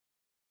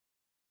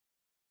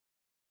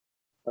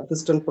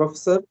Assistant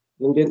Professor,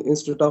 Indian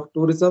Institute of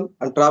Tourism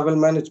and Travel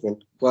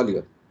Management,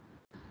 Gwalior.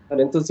 An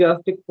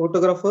enthusiastic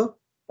photographer,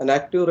 an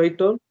active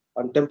writer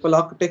on temple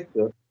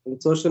architecture in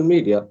social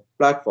media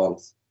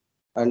platforms,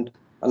 and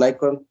an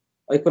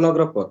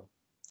iconographer.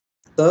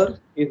 Sir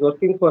is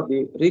working for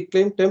the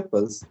Reclaim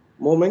Temples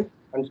movement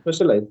and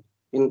specialized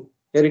in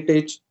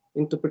heritage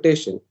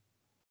interpretation.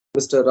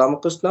 Mr.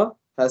 Ramakrishna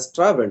has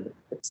traveled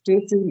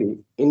extensively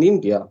in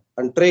India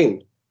and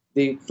trained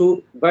the tour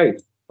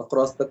guides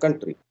across the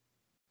country.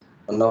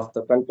 One of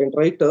the content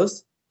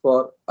writers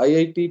for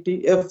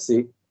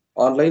IITTFC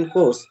online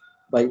course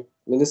by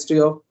Ministry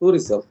of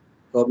Tourism,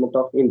 Government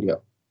of India.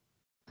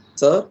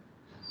 Sir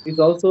is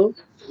also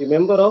the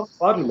member of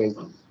Parliament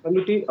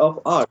Committee of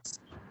Arts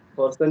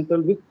for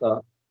Central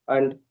Vista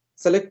and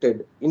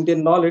selected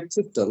Indian Knowledge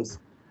Systems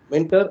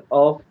mentor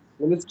of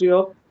Ministry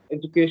of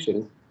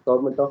Education,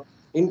 Government of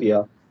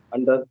India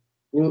under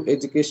New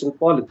Education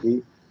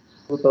Policy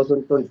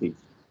 2020.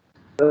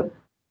 Sir,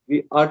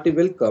 we heartily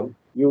welcome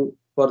you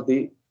for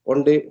the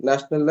one day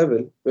national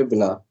level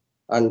webinar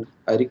and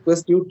I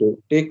request you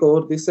to take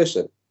over the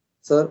session.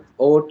 Sir,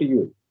 over to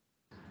you.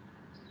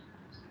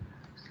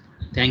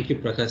 Thank you,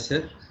 Prakash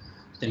sir.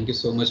 Thank you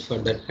so much for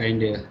that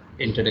kind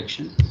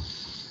introduction.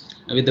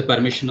 With the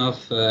permission of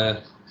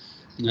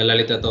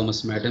Lalita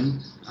Thomas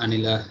Madam,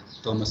 Anila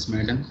Thomas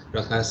Madam,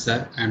 Prakash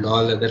sir, and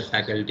all other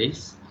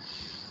faculties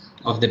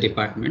of the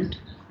department.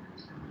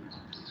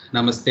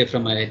 Namaste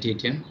from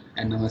IITTM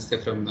and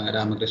Namaste from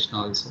Ramakrishna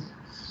also.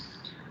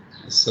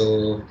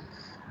 So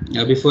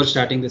before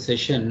starting the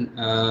session,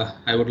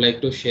 I would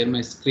like to share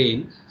my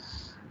screen,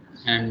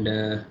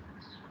 and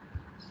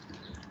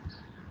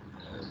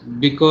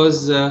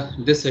because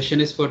this session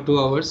is for 2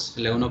 hours,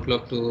 11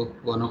 o'clock to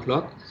 1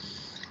 o'clock,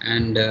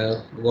 and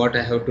what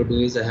I have to do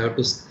is I have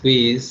to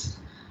squeeze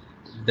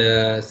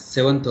the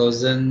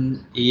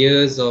 7,000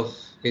 years of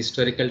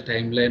historical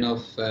timeline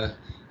of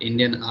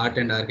Indian art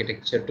and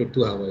architecture to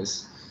 2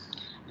 hours.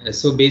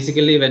 So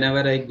basically,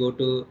 whenever I go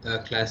to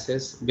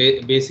classes,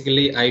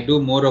 basically I do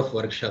more of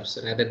workshops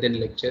rather than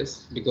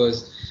lectures,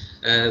 because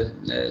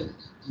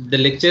the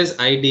lectures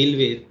I deal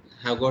with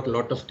have got a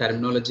lot of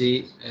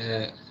terminology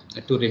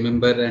to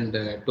remember and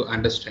to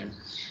understand.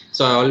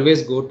 So I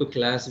always go to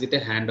class with a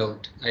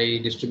handout. I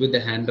distribute the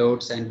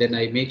handouts and then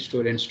I make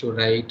students to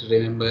write,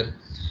 remember,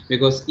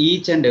 because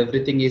each and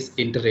everything is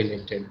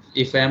interrelated.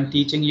 If I am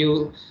teaching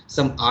you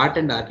some art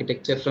and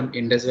architecture from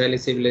Indus Valley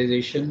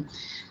civilization,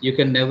 you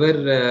can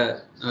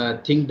never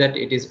think that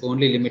it is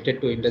only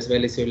limited to Indus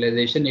Valley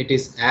civilization. It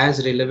is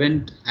as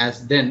relevant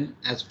as then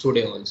as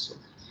today also.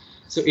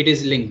 So it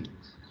is linked.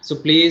 So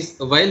please,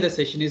 while the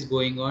session is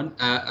going on,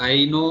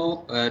 I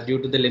know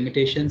due to the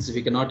limitations,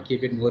 we cannot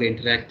keep it more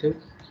interactive,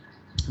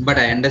 but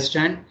I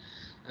understand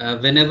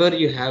whenever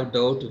you have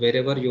doubt,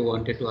 wherever you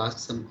wanted to ask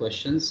some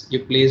questions,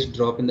 you please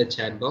drop in the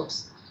chat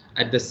box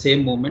at the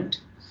same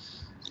moment,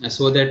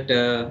 so that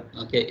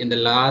okay, in the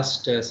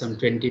last some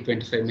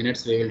 20-25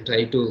 minutes, we will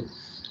try to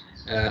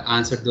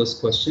answer those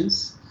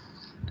questions.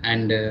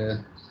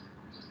 And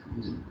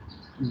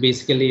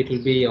basically it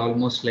will be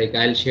almost like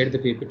I'll share the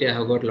PPT. I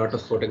have got a lot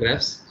of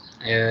photographs.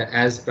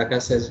 As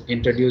Prakash has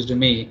introduced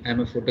me, I'm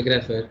a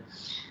photographer.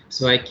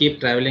 So I keep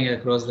traveling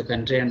across the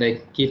country and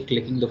I keep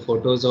clicking the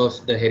photos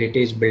of the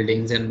heritage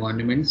buildings and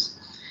monuments,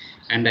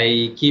 and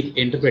I keep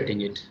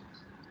interpreting it.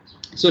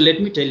 So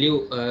let me tell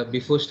you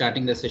before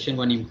starting the session,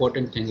 one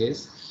important thing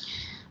is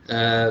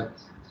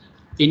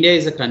India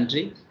is a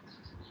country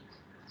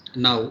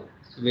now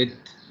with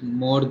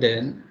more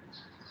than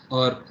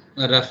or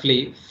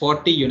roughly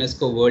 40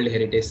 UNESCO World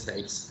Heritage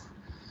Sites.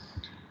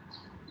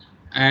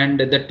 And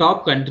the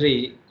top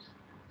country,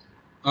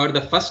 or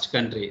the first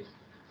country,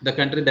 the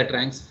country that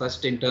ranks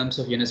first in terms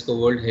of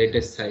UNESCO World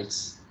Heritage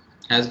Sites,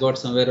 has got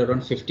somewhere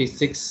around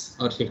 56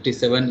 or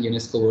 57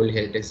 UNESCO World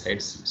Heritage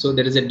Sites. So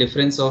there is a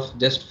difference of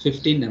just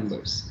 15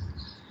 numbers.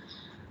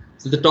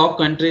 So the top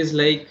countries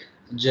like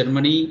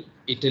Germany,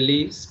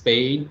 Italy,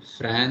 Spain,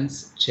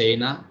 France,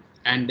 China,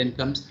 and then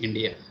comes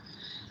India.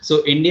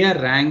 So India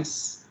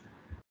ranks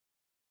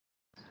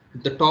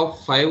the top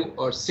 5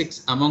 or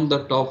 6 among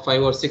the top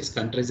 5 or 6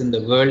 countries in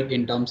the world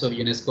in terms of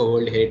UNESCO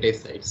World Heritage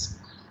Sites.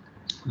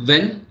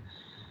 When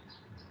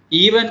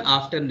even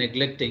after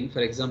neglecting, for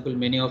example,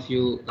 many of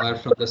you are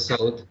from the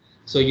south,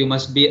 so you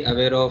must be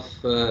aware of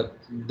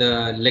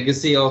the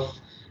legacy of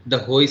the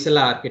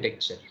Hoysala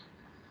architecture,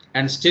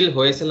 and still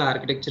Hoysala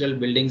architectural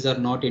buildings are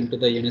not into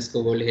the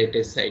UNESCO World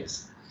Heritage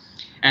Sites.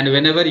 And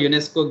whenever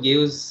UNESCO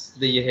gives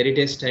the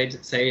heritage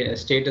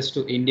status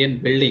to Indian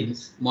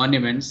buildings,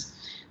 monuments,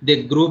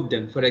 they group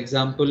them. For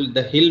example,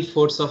 the hill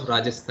forts of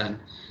Rajasthan,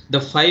 the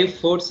 5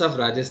 forts of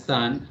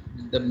Rajasthan,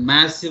 the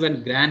massive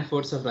and grand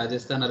forts of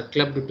Rajasthan are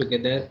clubbed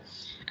together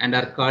and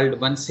are called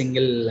one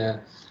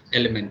single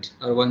element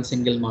or one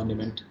single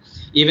monument.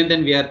 Even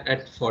then we are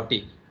at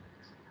 40.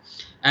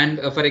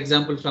 And for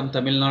example, from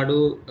Tamil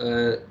Nadu,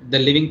 the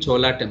living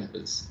Chola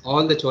temples,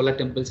 all the Chola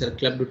temples are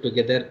clubbed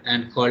together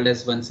and called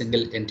as one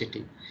single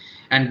entity.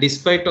 And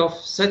despite of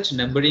such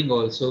numbering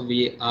also,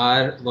 we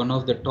are one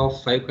of the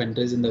top 5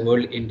 countries in the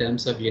world in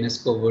terms of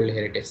UNESCO World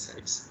Heritage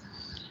Sites.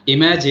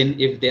 Imagine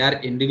if they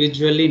are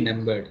individually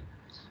numbered,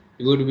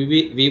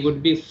 we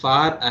would be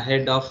far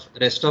ahead of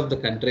rest of the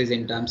countries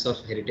in terms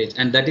of heritage,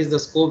 and that is the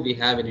scope we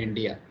have in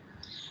India.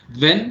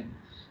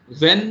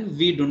 When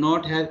we do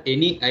not have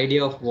any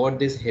idea of what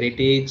this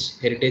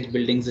heritage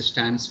buildings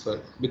stands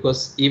for,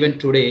 because even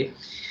today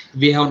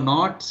we have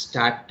not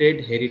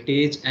started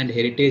heritage and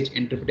heritage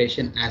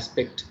interpretation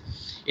aspect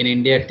in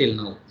India till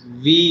now.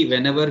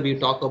 Whenever we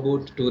talk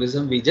about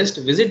tourism, we just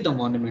visit the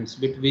monuments,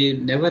 but we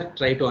never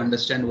try to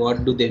understand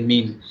what do they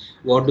mean,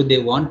 what do they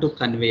want to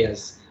convey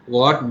us,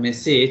 what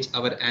message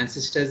our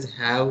ancestors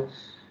have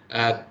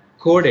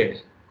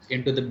coded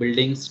into the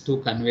buildings to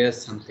convey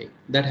us something.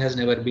 That has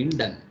never been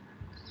done.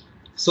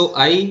 So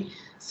I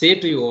say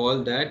to you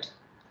all that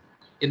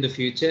in the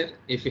future,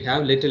 if you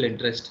have little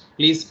interest,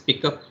 please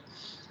pick up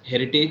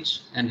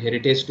heritage and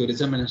heritage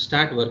tourism and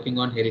start working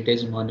on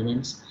heritage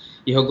monuments.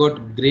 You have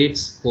got great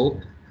scope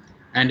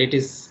and it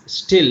is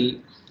still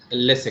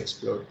less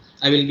explored.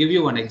 I will give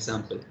you one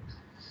example.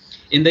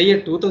 In the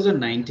year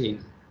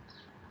 2019,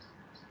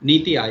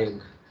 Niti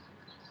Aayog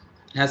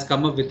has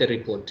come up with a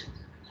report,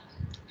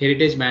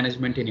 Heritage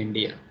Management in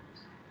India.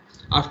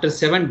 After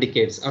 7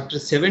 decades, after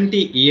 70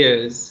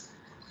 years,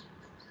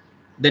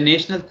 the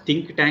national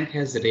think tank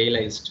has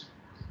realized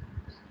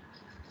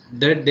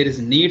that there is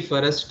need for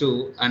us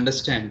to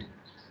understand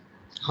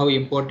how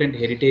important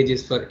heritage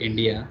is for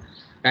India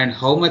and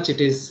how much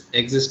it is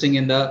existing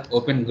in the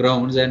open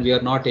grounds, and we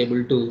are not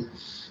able to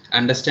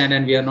understand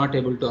and we are not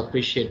able to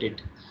appreciate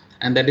it.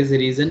 And that is the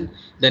reason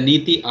the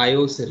Niti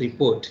Aayog's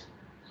report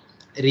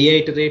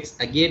reiterates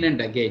again and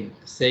again,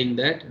 saying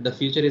that the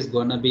future is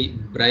gonna be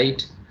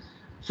bright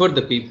for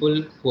the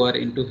people who are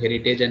into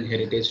heritage and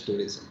heritage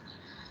tourism.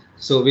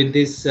 So with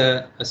this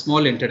a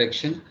small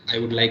introduction, I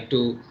would like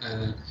to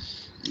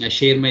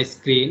share my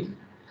screen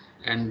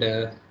and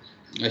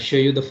show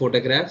you the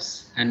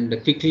photographs and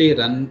quickly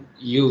run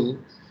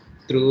you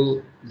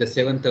through the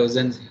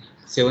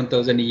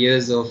 7,000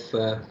 years of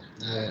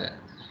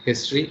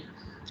history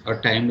or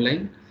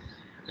timeline,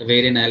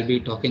 wherein I'll be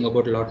talking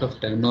about a lot of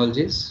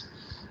terminologies.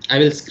 I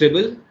will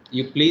scribble.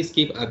 You please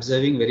keep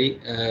observing very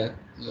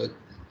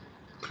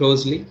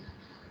closely.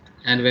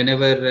 And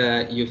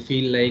whenever you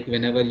feel like,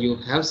 whenever you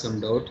have some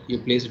doubt, you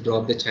please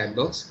drop the chat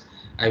box.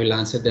 I will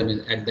answer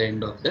them at the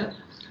end of the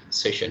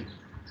session.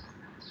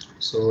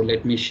 So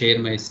let me share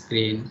my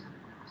screen.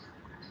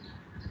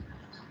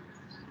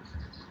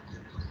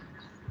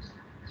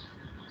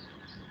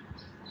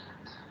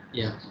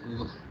 Yeah.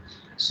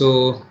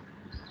 So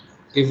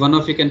if one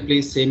of you can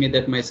please say me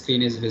that my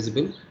screen is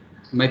visible,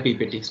 my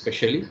PPT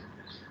especially.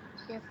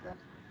 Yes, sir.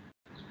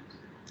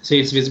 So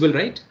it's visible,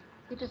 right?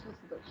 It is visible.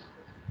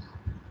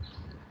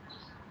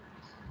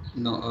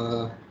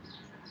 No.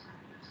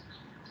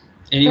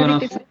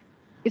 Anyone? Sir,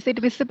 is it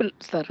visible,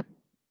 sir?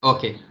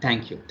 Okay.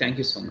 Thank you. Thank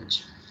you so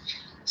much.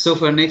 So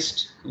for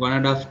next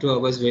 1.5 to 2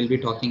 hours, we'll be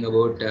talking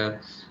about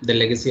the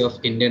legacy of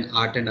Indian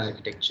art and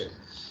architecture.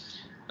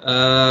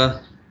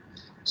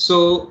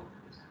 So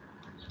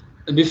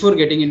before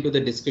getting into the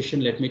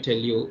discussion, let me tell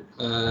you,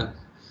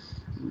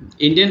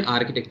 Indian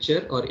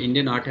architecture or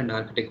Indian art and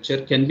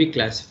architecture can be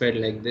classified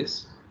like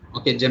this.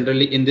 Okay,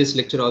 generally in this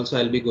lecture also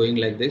I'll be going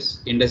like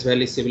this: Indus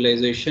Valley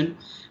Civilization,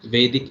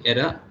 Vedic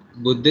era,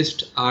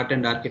 Buddhist art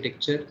and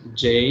architecture,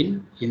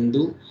 Jain,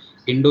 Hindu,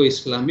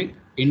 Indo-Islamic,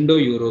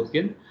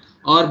 Indo-European,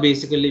 or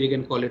basically we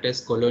can call it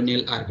as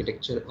colonial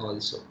architecture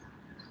also.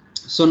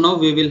 So now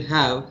we will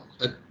have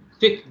a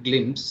quick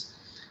glimpse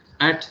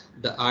at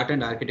the art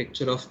and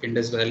architecture of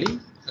Indus Valley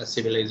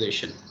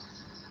civilization.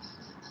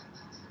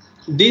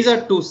 These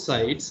are 2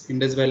 sites,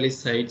 Indus Valley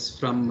sites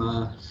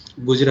from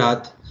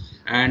Gujarat,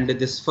 and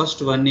this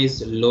first one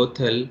is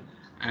Lothal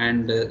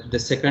and the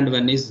second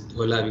one is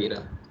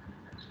Dholavira.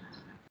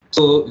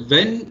 So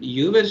when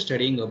you were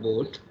studying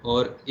about,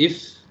 or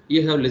if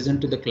you have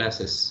listened to the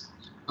classes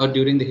or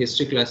during the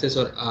history classes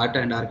or art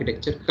and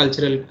architecture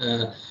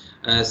cultural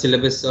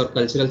syllabus or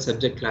cultural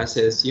subject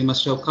classes, you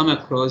must have come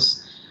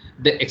across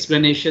the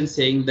explanation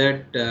saying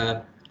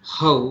that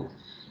how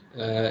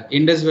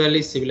Indus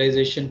Valley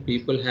civilization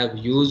people have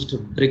used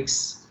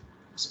bricks,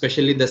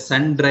 especially the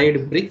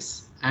sun-dried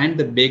bricks and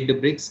the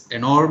baked bricks,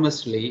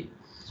 enormously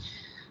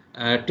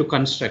to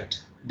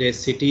construct their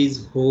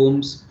cities,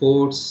 homes,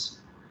 ports,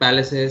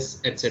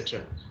 palaces,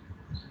 etc.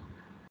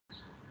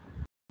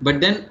 But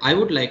then I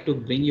would like to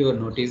bring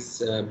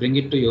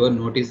it to your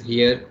notice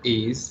here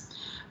is,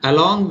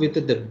 along with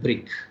the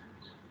brick,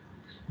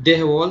 they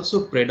have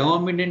also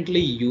predominantly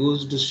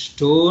used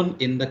stone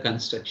in the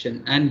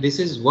construction, and this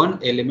is one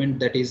element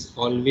that is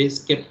always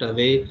kept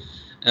away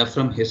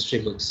from history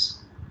books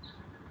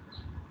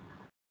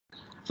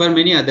for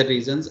many other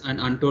reasons and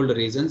untold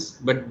reasons.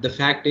 But the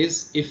fact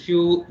is, if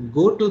you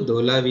go to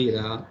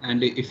Dholavira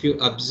and if you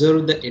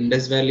observe the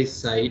Indus Valley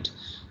site,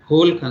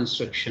 whole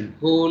construction,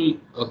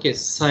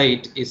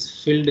 site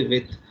is filled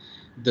with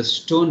the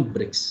stone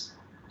bricks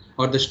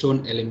or the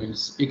stone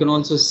elements. You can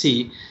also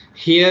see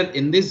Here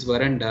in this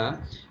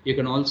veranda, you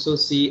can also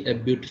see a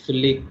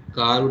beautifully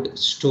carved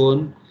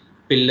stone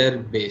pillar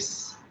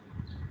base.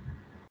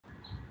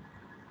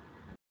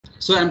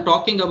 So I'm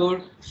talking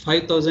about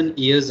 5,000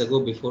 years ago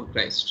before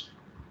Christ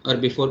or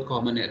before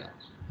Common Era.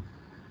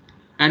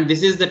 And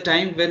this is the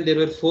time when there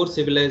were 4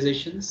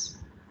 civilizations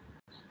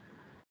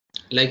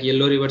like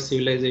Yellow River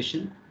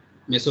civilization,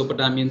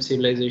 Mesopotamian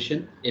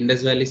civilization,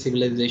 Indus Valley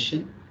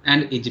civilization,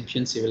 and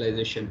Egyptian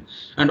civilization.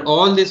 And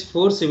all these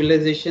 4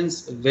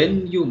 civilizations,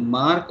 when you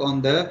mark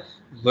on the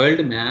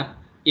world map,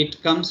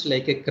 it comes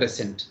like a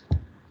crescent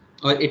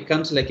or it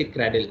comes like a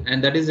cradle.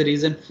 And that is the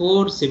reason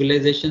 4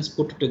 civilizations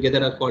put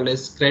together are called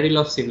as cradle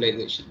of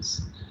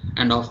civilizations.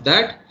 And of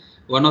that,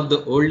 one of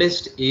the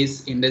oldest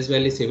is Indus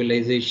Valley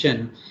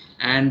civilization.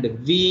 And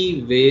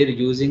we were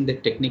using the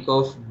technique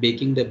of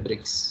baking the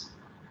bricks.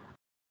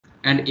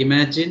 And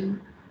imagine,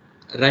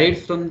 right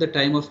from the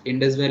time of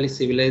Indus Valley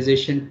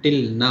civilization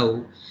till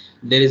now,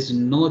 there is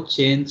no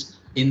change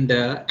in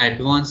the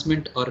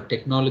advancement or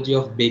technology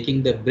of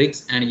baking the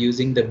bricks and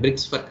using the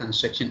bricks for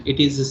construction. It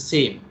is the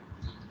same.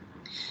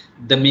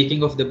 The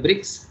making of the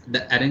bricks,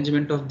 the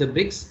arrangement of the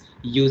bricks,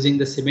 using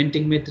the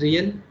cementing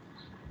material,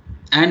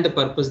 and the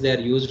purpose they are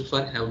used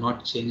for have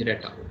not changed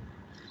at all.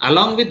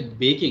 Along with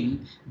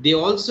baking, they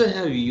also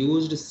have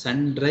used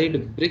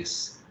sun-dried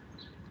bricks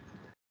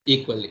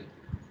equally.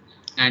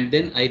 And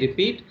then I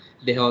repeat,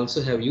 they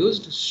also have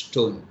used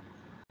stone.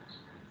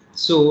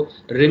 So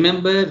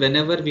remember,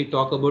 whenever we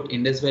talk about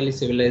Indus Valley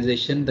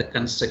civilization, the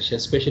construction,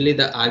 especially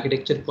the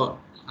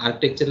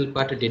architectural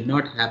part did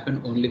not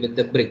happen only with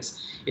the bricks.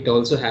 It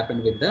also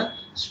happened with the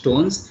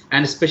stones,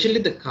 and especially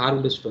the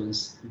carved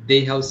stones.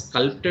 They have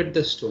sculpted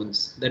the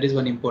stones. That is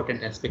one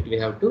important aspect we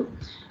have to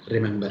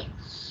remember.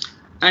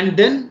 And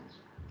then,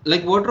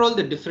 like, what are all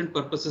the different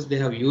purposes they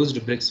have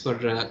used bricks for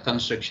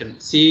construction?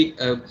 See,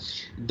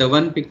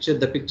 the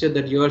picture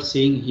that you are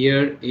seeing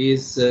here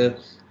is the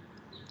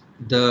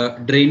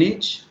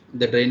drainage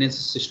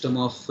system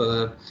of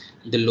the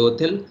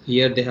Lothal.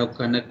 Here they have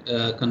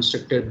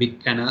constructed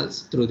big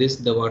canals. Through this,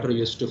 the water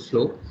used to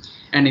flow.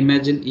 And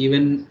imagine,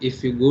 even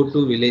if you go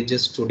to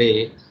villages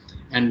today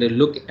and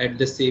look at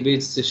the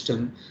sewage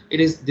system,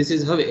 this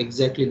is how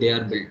exactly they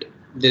are built.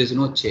 There is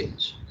no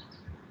change.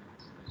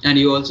 And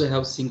you also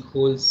have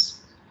sinkholes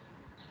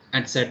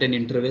at certain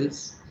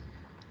intervals.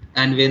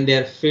 And when they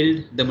are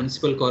filled, the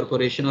municipal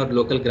corporation or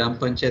local gram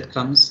panchayat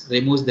comes,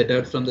 removes the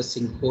dirt from the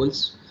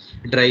sinkholes,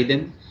 dry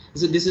them.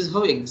 So this is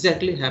how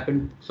exactly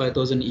happened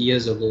 5,000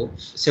 years ago,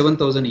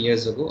 7,000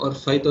 years ago, or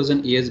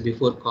 5,000 years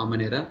before Common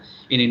Era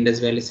in Indus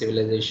Valley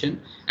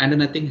civilization. And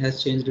nothing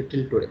has changed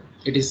till today.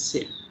 It is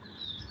same.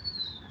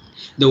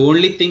 The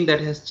only thing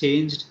that has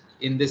changed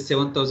in this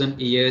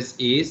 7,000 years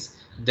is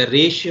the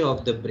ratio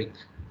of the brick.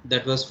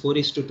 That was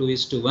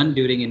 4:2:1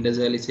 during Indus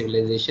Valley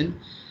civilization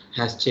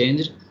has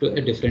changed to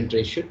a different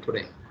ratio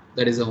today.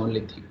 That is the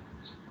only thing.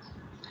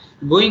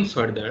 Going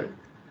further,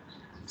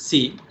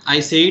 see,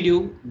 I said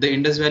you the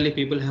Indus Valley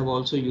people have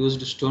also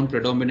used stone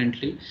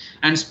predominantly,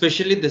 and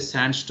especially the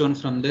sandstone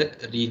from the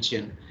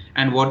region.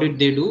 And what did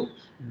they do?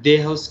 They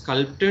have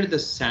sculpted the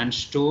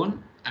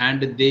sandstone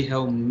and they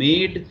have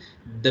made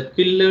the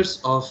pillars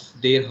of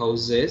their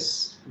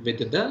houses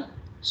with the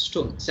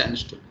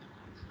sandstone.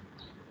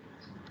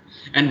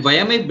 And why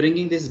am I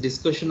bringing this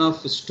discussion of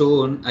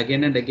stone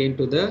again and again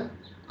to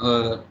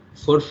the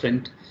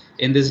forefront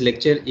in this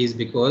lecture is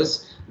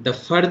because the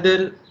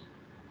further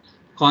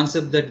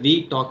concept that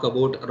we talk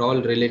about are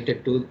all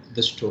related to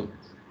the stone.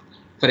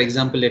 For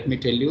example, let me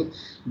tell you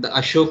the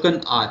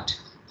Ashokan art,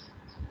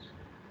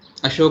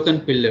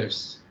 Ashokan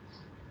pillars.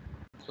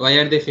 Why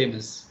are they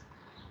famous?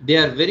 They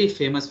are very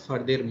famous for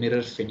their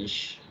mirror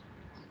finish.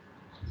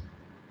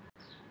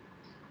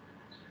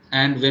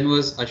 And when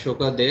was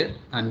Ashoka there?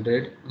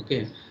 100,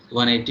 okay,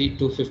 180,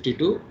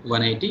 252,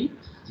 180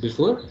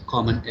 before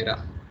Common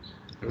Era,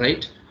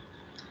 right?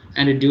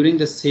 And during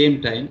the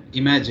same time,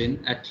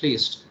 imagine at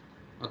least,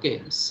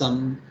 okay,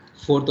 some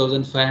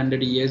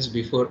 4,500 years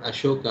before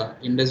Ashoka,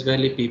 Indus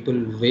Valley people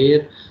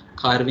were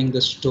carving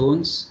the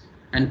stones.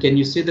 And can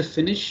you see the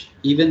finish?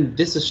 Even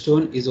this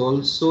stone is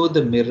also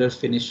the mirror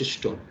finish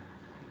stone.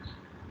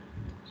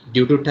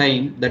 Due to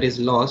time that is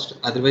lost,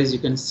 otherwise you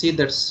can see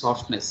that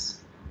softness.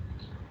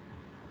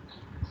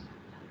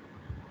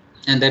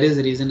 And that is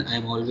the reason I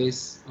am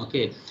always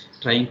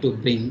trying to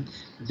bring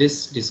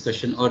this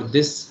discussion or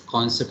this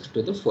concept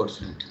to the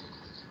forefront.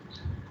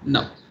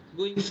 Now,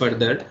 going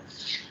further,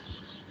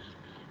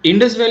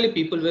 Indus Valley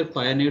people were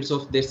pioneers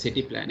of their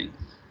city planning.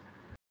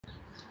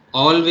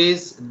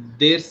 Always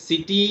their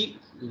city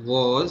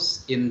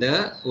was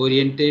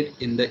oriented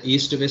in the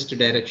east-west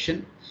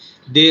direction.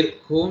 Their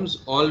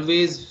homes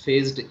always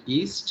faced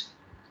east.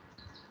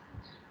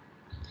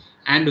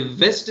 And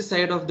west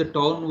side of the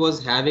town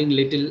was having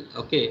little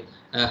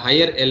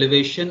higher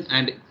elevation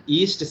and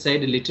east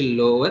side a little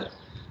lower,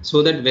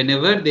 so that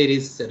whenever there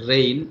is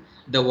rain,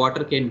 the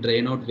water can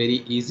drain out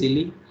very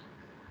easily.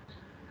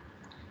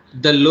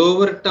 The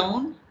lower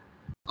town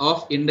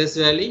of Indus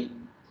Valley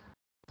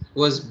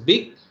was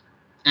big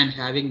and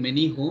having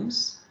many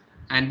homes,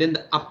 and then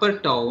the upper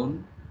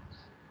town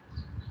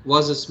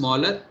was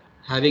smaller,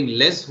 having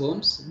less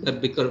homes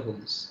but bigger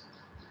homes.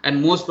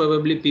 And most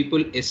probably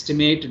people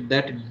estimate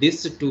that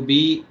this to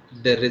be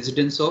the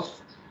residence of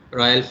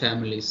royal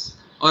families,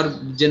 or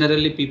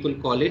generally people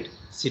call it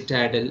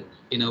citadel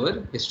in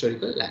our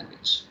historical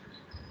language.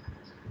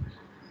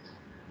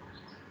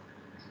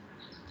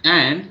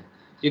 And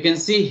you can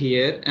see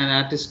here an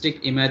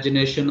artistic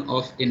imagination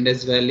of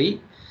Indus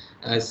Valley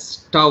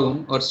as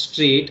town or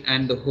street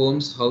and the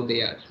homes, how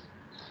they are.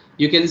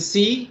 You can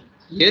see,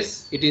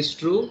 yes, it is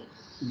true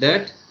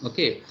that,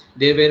 okay,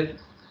 there were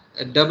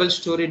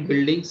double-storied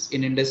buildings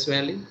in Indus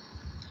Valley.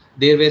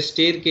 There were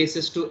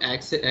staircases to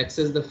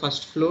access the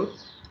first floor.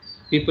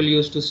 People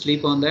used to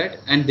sleep on that,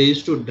 and they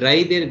used to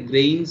dry their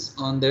grains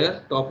on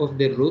the top of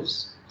their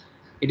roofs.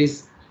 It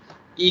is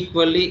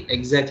equally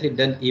exactly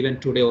done even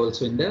today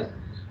also in the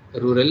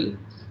rural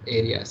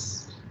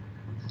areas.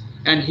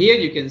 And here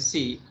you can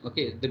see,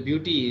 okay, the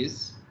beauty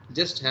is,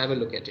 just have a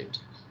look at it.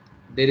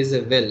 There is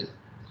a well,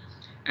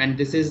 and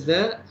this is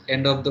the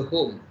end of the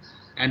home,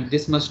 and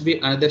this must be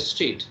another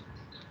street.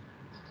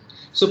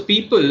 So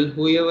people,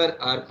 whoever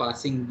are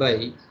passing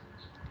by,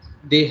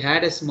 they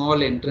had a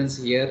small entrance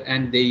here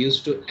and they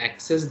used to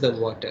access the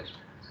water.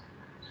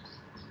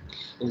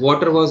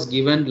 Water was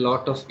given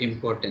lot of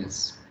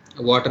importance.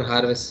 Water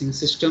harvesting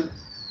system,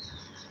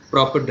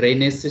 proper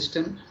drainage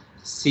system,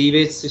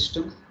 sewage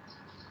system,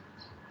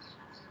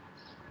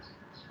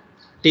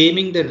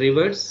 taming the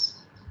rivers,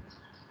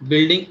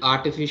 building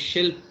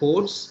artificial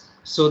ports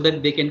so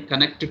that they can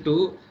connect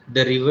to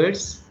the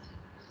rivers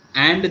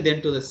and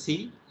then to the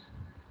sea.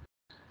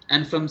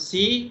 And from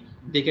sea,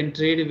 they can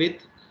trade with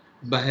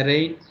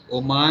Bahrain,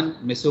 Oman,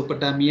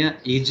 Mesopotamia,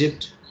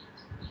 Egypt.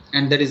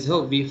 And that is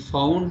how we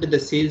found the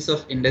seals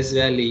of Indus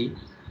Valley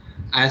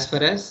as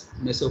far as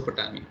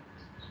Mesopotamia.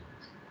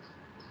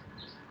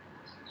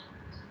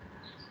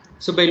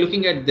 So by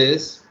looking at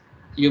this,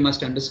 you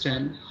must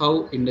understand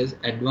how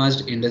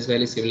advanced Indus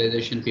Valley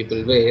civilization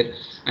people were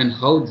and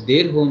how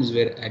their homes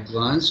were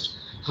advanced,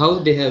 how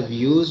they have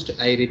used,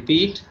 I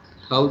repeat,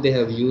 how they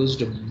have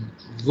used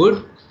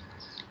wood,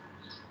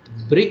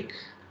 brick,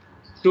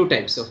 two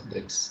types of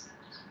bricks,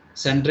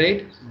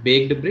 sun-dried,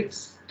 baked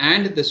bricks,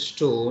 and the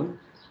stone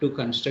to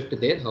construct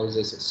their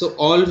houses. So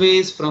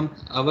always from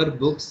our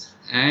books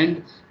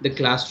and the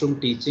classroom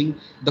teaching,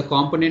 the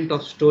component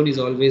of stone is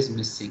always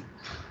missing,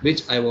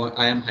 which I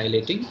am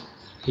highlighting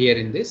here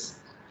in this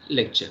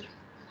lecture,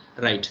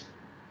 right?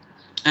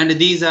 And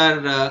these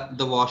are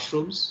the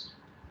washrooms.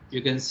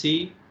 You can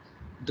see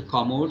the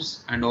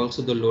commodes and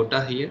also the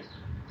lota here.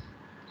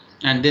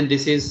 And then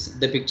this is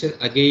the picture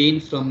again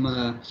from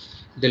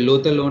the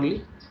Lothal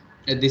only.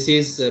 This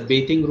is a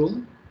bathing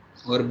room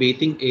or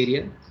bathing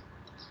area.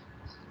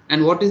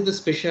 And what is the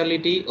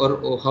speciality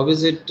or how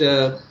is it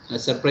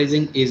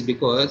surprising is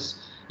because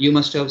you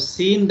must have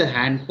seen the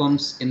hand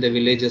pumps in the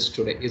villages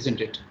today, isn't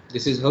it?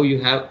 This is how you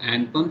have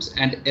hand pumps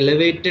and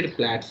elevated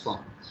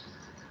platform,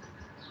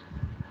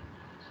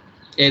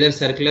 either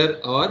circular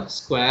or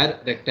square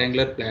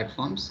rectangular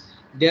platforms.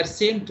 They are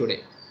same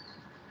today.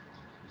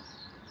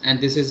 And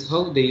this is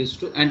how they used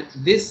to, and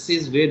this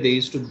is where they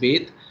used to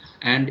bathe,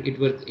 and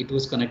it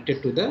was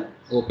connected to the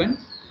open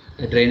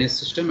drainage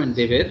system, and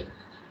they were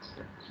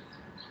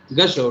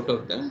gushed out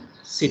of the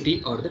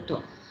city or the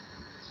town.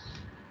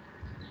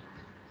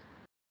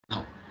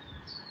 Now,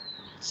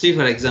 see,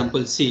 for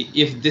example, see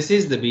if this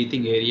is the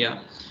bathing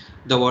area,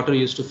 the water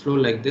used to flow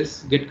like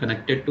this, get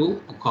connected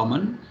to a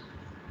common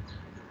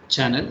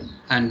channel,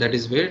 and that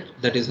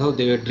is how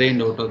they were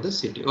drained out of the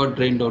city or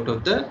drained out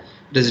of the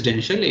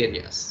residential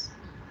areas.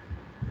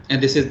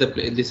 And this is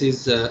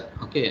the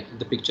okay,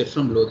 the picture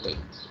from Lothal.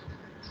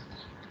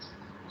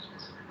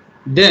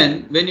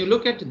 Then when you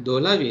look at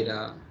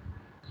Dholavira,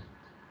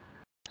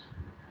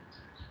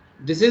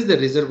 this is the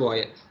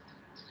reservoir.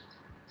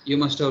 You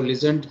must have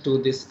listened to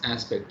this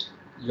aspect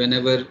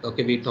whenever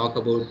we talk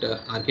about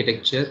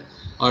architecture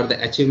or the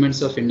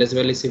achievements of Indus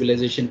Valley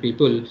civilization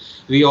people.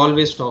 We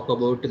always talk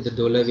about the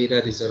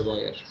Dholavira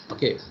reservoir.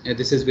 Okay, and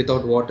this is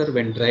without water.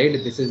 When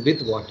dried, this is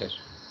with water.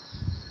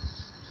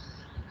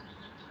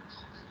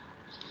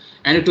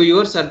 And to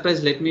your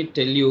surprise, let me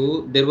tell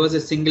you, there was a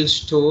single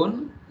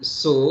stone.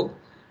 So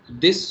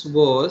this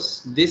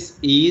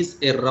is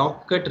a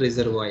rock cut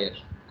reservoir.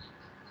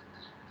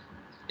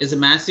 It's a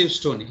massive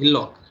stone,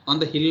 hillock. On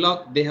the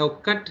hillock, they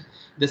have cut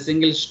the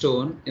single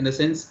stone. In the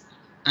sense,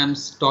 I'm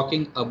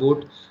talking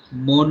about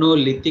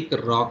monolithic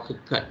rock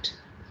cut.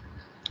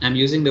 I'm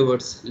using the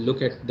words,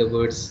 look at the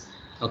words.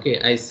 Okay,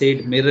 I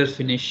said mirror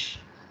finish,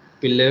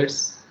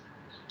 pillars,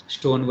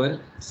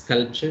 stonework,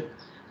 sculpture,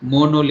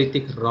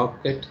 monolithic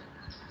rock cut.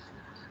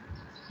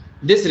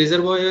 This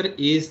reservoir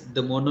is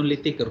the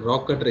monolithic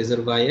rock cut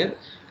reservoir,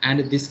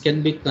 and this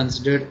can be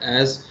considered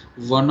as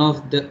one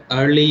of the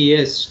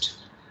earliest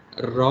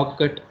rock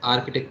cut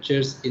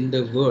architectures in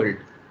the world.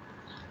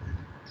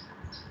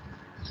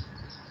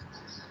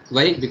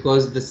 Why?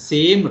 Because the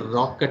same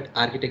rock cut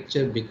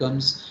architecture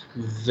becomes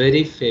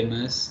very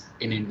famous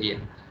in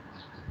India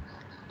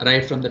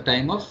right from the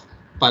time of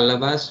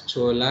Pallavas,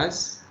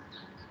 Cholas,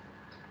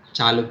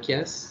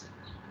 Chalukyas,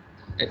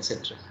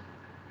 etc.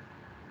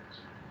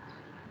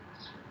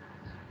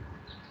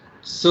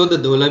 So the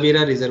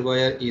Dholavira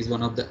reservoir is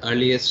one of the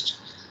earliest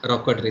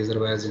rock cut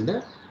reservoirs in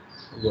the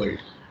world,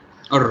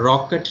 or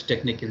rock cut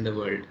technique in the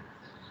world.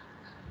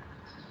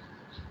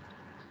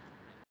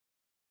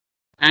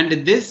 And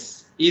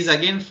this is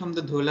again from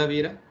the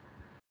Dholavira.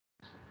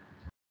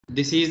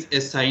 This is a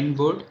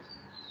signboard.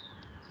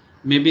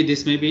 Maybe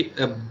this may be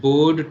a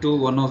board to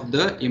one of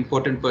the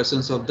important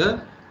persons of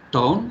the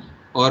town,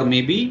 or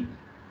maybe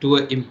to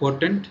an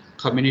important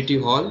community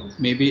hall,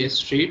 maybe a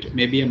street,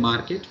 maybe a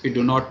market, we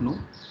do not know.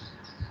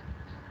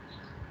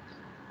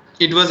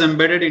 It was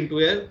embedded into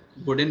a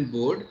wooden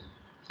board,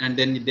 and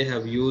then they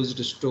have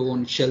used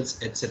stone, shells,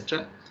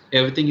 etc.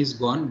 Everything is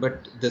gone,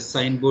 but the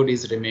signboard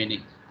is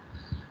remaining.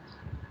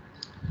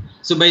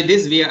 So by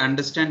this we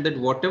understand that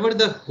whatever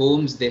the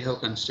homes they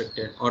have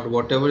constructed, or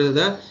whatever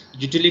the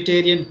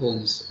utilitarian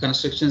homes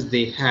constructions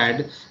they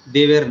had,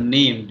 they were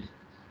named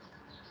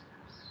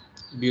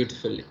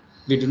beautifully.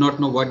 We do not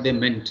know what they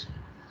meant,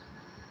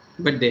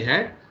 but they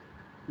had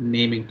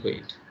naming to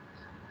it,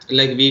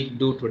 like we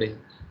do today,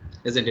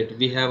 isn't it?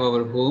 We have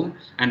our home,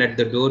 and at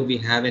the door we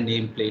have a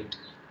nameplate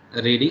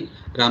reading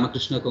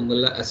Ramakrishna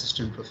Kongalla,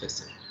 assistant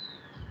professor,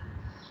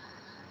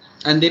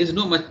 and there is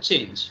no much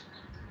change.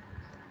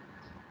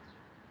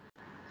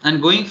 And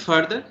going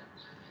further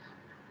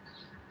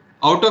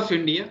out of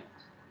India,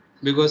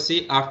 because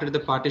see, after the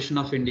partition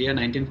of India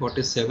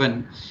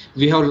 1947,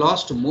 we have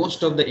lost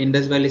most of the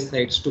Indus Valley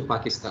sites to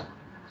Pakistan.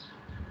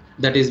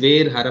 That is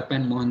where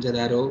Harappan,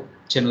 Mohenjo-daro,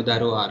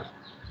 Chenudaro are.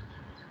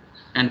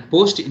 And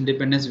post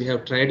independence we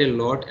have tried a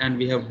lot, and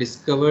we have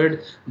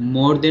discovered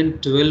more than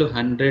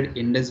 1200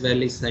 Indus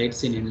Valley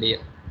sites in India.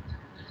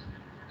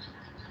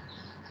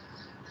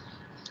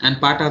 And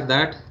part of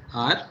that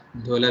are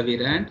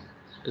Dholavira and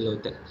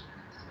Lothal.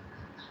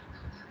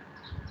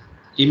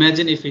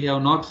 Imagine if we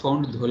have not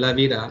found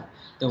Dholavira,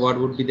 then what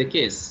would be the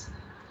case?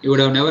 You would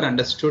have never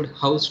understood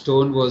how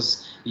stone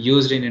was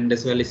used in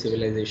Indus Valley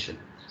civilization.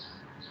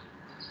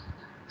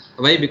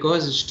 Why?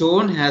 Because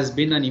stone has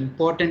been an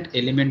important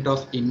element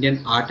of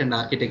Indian art and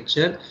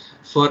architecture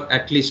for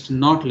at least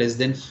not less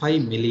than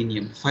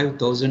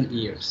 5,000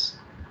 years.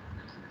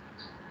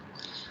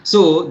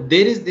 So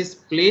there is this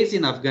place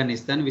in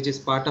Afghanistan which is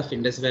part of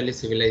Indus Valley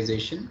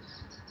civilization,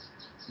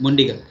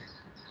 Mundigak.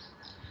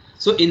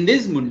 So in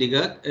this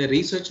Mundigak,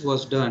 research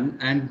was done,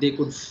 and they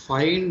could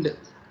find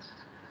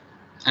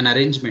an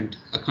arrangement,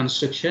 a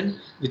construction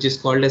which is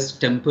called as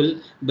temple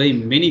by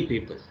many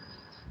people.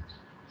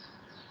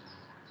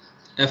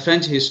 A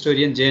French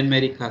historian,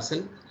 Jean-Marie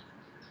Cassel,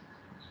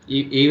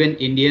 even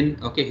Indian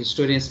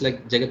historians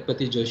like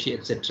Jagatpati Joshi,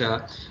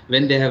 etc.,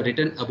 when they have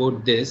written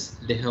about this,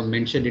 they have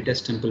mentioned it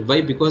as temple. Why?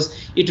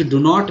 Because it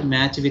do not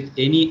match with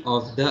any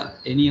of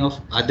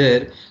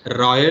other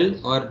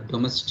royal or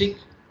domestic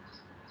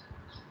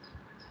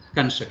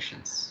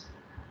constructions.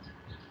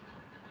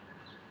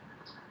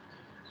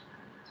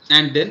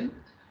 And then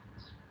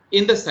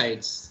in the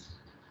sites,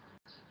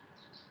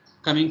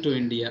 coming to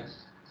India,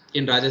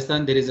 in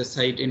Rajasthan there is a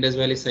site, Indus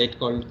Valley site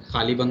called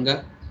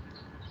Kalibanga,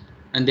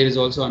 and there is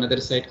also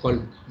another site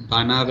called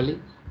Banavali.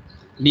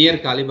 Near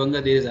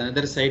Kalibanga there is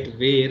another site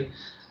where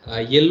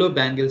yellow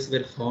bangles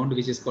were found,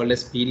 which is called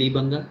as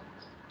Pilibanga.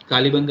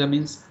 Kalibanga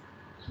means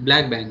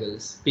black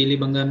bangles,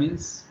 Pilibanga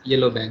means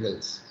yellow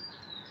bangles.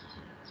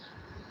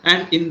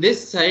 And in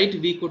this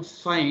site we could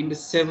find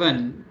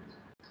 7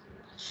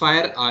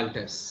 fire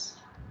altars,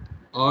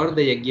 or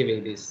the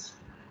Yajnavedis.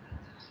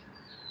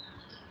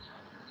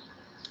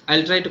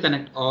 I'll try to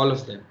connect all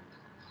of them.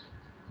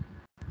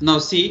 Now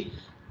see,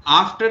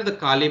 after the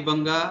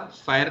Kalibanga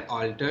fire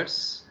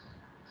altars,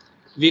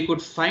 we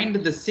could find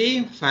the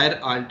same fire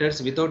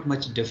altars without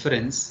much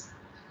difference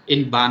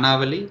in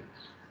Banavali,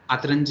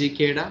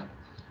 Atranjikeda,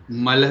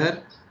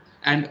 Malhar,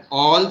 and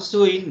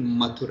also in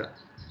Mathura.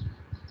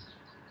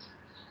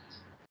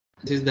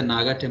 This is the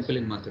Naga temple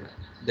in Mathura,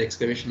 the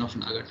excavation of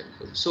Naga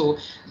temple. So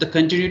the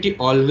continuity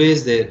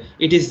always there.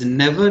 It is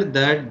never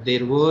that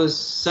there was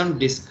some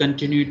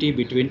discontinuity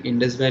between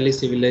Indus Valley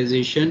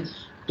civilization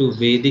to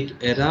Vedic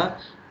era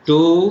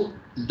to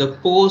the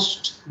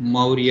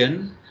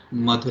post-Mauryan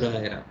Mathura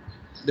era.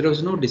 There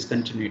was no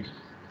discontinuity.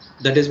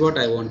 That is what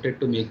I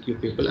wanted to make you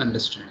people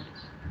understand.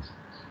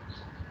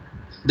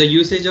 The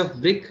usage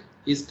of brick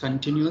is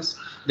continuous.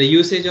 The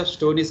usage of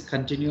stone is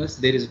continuous.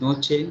 There is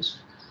no change.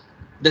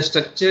 The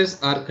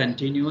structures are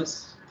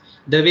continuous.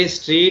 The way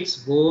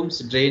streets,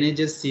 homes,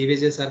 drainages,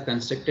 sewages are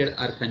constructed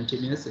are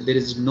continuous. There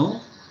is no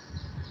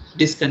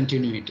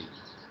discontinuity.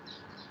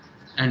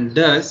 And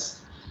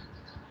thus,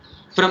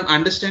 from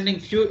understanding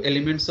few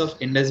elements of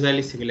Indus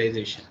Valley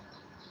civilization,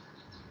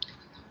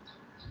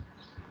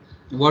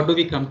 what do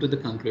we come to the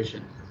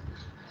conclusion?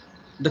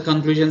 The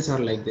conclusions are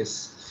like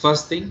this.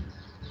 First thing,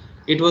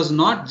 it was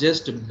not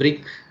just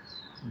brick,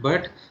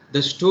 but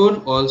the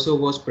stone also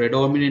was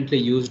predominantly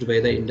used by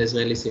the Indus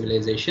Valley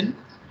civilization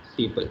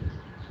people,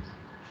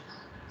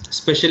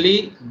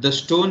 especially the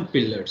stone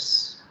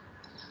pillars.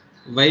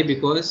 Why?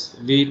 Because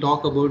we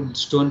talk about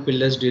stone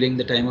pillars during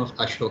the time of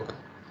Ashoka,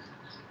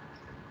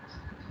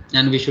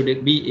 and we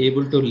should be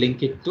able to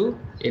link it to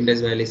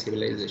Indus Valley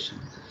civilization.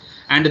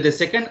 And the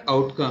second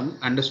outcome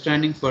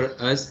understanding for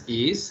us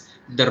is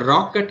the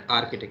rock cut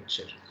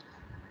architecture.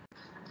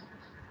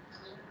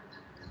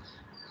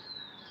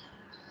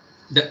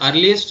 The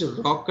earliest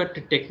rock cut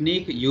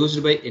technique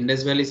used by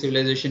Indus Valley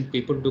civilization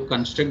people to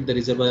construct the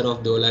reservoir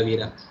of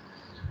Dholavira.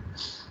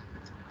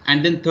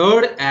 And then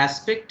third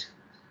aspect,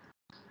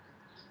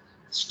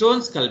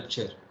 stone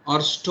sculpture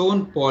or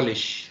stone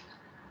polish,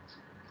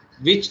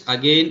 which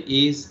again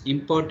is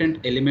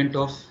important element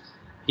of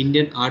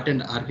Indian art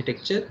and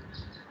architecture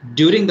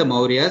during the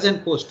Mauryas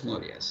and post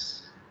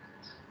Mauryas.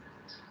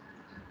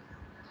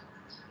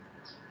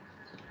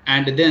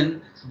 And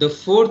then the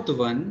fourth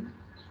one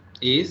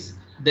is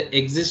the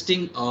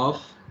existing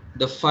of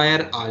the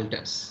fire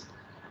altars,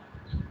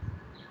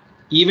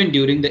 even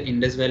during the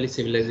Indus Valley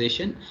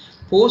civilization,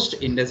 post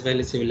Indus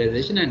Valley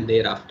civilization and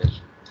thereafter.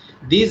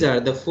 These are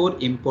the four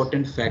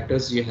important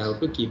factors you have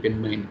to keep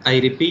in mind. I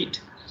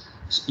repeat,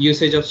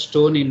 usage of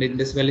stone in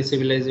Indus Valley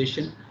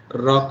civilization,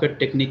 rock cut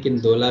technique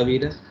in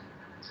Dholavira,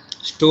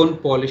 stone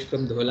polish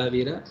from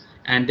Dholavira,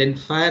 and then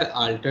fire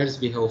altars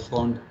we have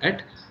found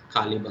at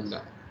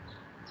Kalibanga.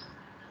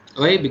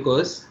 Why?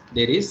 Because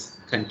there is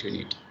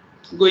continuity.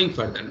 Going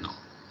further now.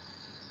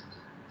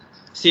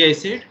 See, I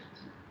said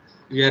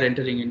we are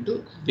entering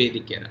into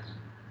Vedic era.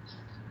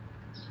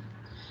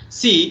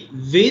 See,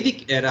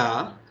 Vedic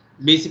era,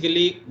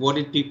 basically what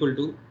did people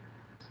do?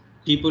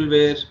 People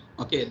were,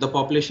 okay, the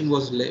population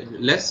was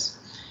less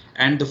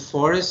and the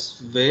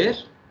forests were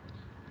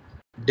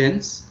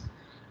dense,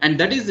 and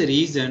that is the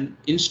reason,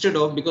 instead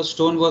of, because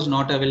stone was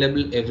not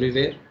available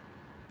everywhere,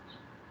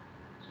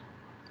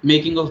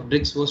 making of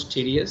bricks was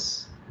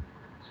tedious,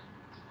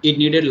 it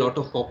needed a lot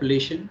of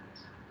population,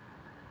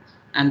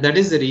 and that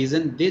is the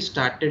reason they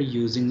started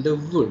using the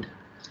wood.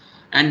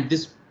 And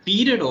this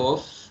period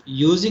of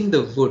using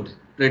the wood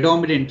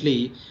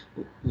predominantly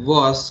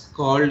was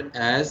called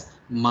as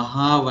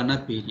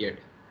Mahavana period.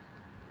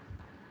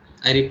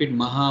 I repeat,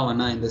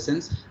 Mahavana in the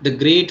sense the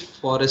great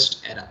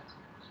forest era.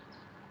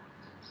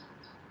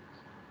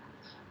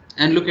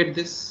 And look at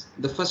this,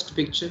 the first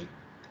picture.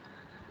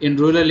 In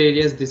rural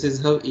areas, this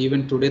is how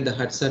even today the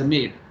huts are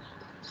made.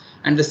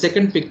 And the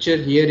second picture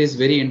here is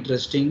very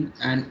interesting,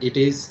 and it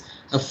is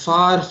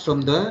far from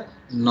the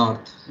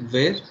north,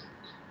 where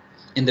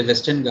in the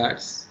Western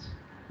Ghats,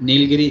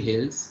 Nilgiri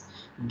Hills,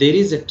 there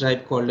is a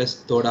tribe called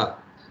as Toda.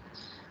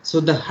 So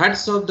the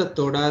huts of the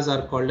Todas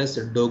are called as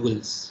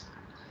Doguls.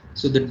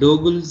 So the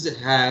Doguls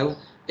have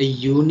a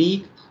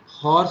unique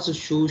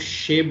horseshoe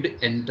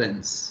shaped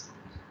entrance.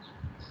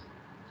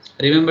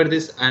 Remember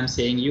this, I am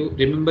saying you,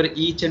 remember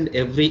each and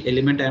every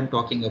element I am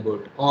talking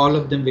about. All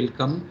of them will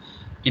come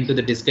into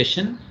the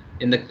discussion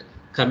in the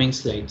coming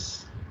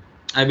slides.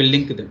 I will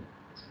link them.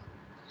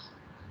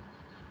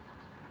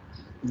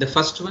 The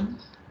first one,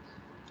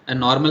 a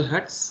normal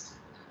huts.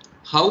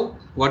 How?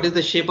 What is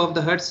the shape of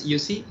the huts? You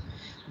see,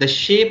 the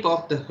shape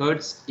of the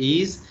huts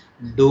is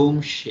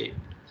dome shaped.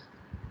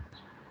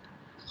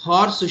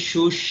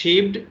 Horseshoe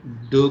shaped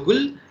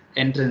Dogul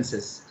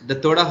entrances, the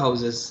Toda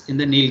houses in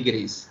the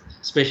Nilgiris,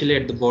 especially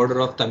at the border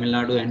of Tamil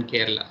Nadu and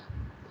Kerala.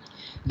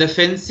 The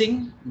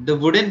fencing, the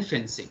wooden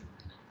fencing.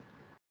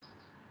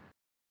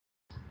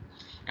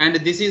 And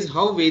this is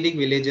how Vedic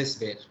villages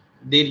were.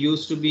 There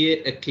used to be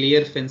a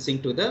clear fencing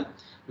to the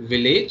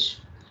village,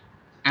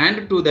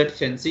 and to that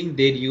fencing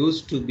there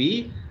used to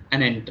be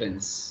an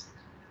entrance.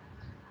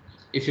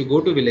 If you go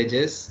to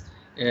villages,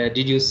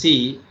 did you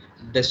see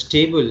the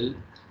stable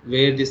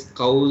where these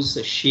cows,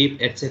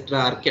 sheep, etc.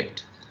 are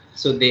kept?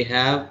 So they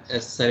have a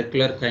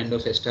circular kind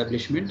of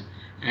establishment,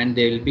 and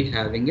they will be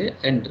having an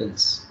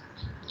entrance,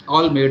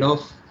 all made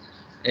of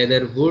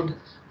either wood,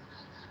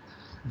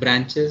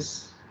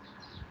 branches,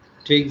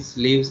 twigs,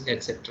 leaves,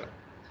 etc.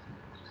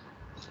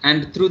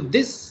 And through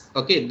this,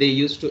 okay, they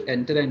used to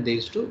enter and they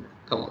used to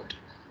come out.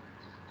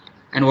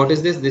 And what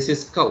is this? This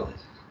is cow.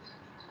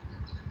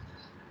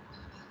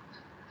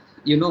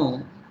 You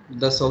know,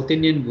 the South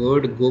Indian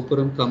word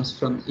Gopuram comes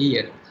from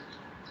ear.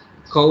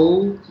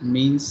 Cow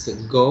means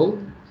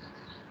go,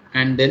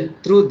 and then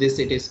through this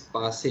it is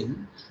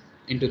passing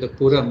into the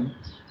Puram,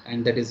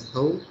 and that is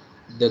how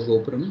the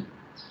Gopuram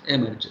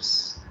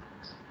emerges.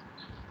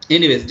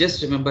 Anyways,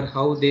 just remember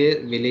how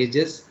their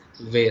villages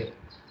were.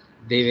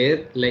 They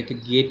were like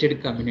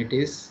gated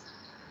communities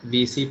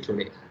we see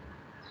today,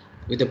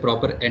 with a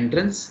proper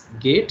entrance,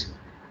 gate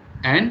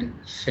and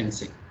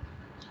fencing.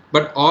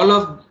 But all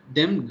of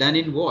them done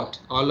in what?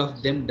 All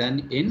of them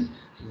done in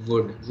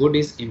wood. Wood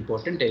is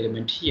important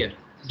element here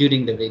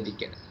during the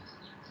Vedic era.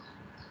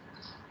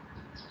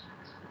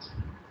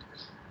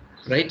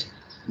 Right?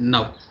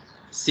 Now,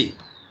 see,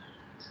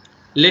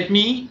 let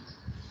me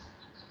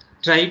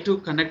try to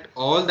connect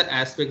all the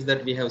aspects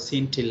that we have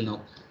seen till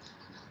now.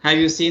 Have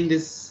you seen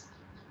this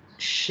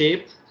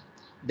shape,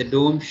 the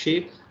dome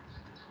shape,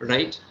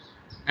 right?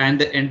 And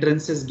the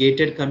entrances,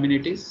 gated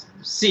communities.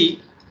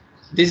 See,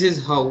 This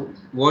is how,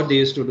 what they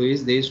used to do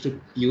is they used to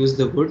use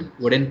the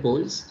wooden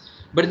poles.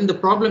 But then the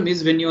problem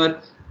is when you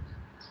are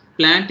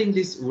planting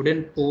these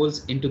wooden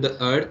poles into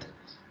the earth,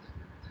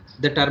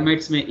 the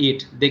termites may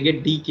eat, they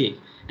get decay,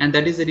 and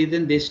that is the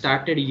reason they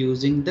started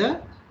using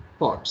the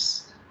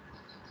pots.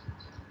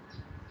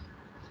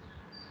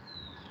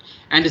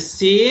 And the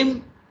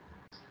same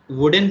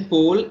wooden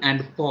pole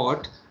and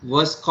pot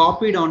was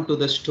copied onto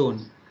the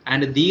stone,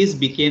 and these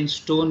became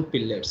stone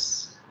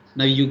pillars.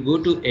 Now you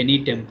go to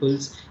any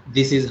temples,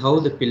 this is how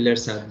the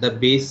pillars are. The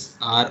base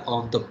are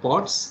of the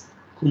pots,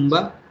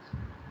 kumbha,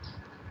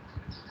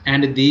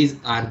 and these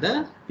are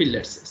the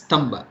pillars,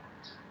 stamba.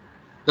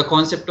 The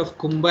concept of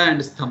kumbha and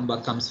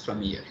stamba comes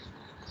from here.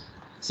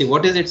 See,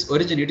 what is its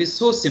origin? It is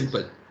so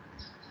simple.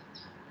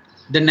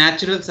 The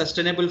natural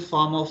sustainable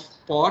form of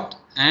pot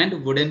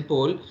and wooden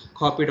pole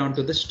copied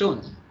onto the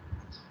stone.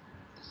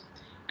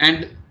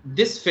 And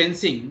this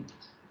fencing,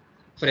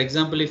 for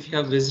example, if you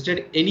have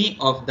visited any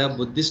of the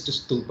Buddhist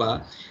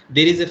stupa,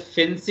 there is a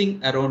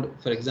fencing around.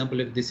 For example,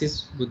 if this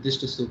is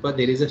Buddhist stupa,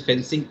 there is a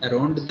fencing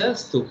around the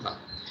stupa.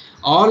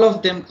 All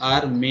of them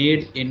are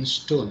made in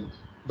stone.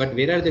 But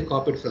where are they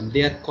copied from?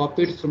 They are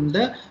copied from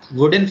the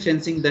wooden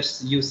fencing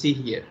that you see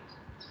here.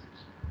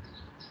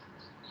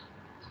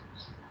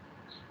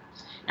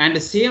 And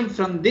the same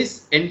from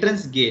this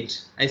entrance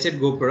gate, I said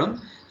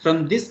Gopuram,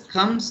 from this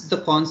comes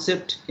the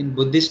concept in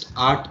Buddhist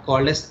art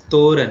called as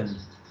Toran.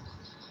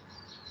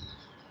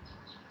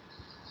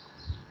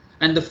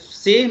 And the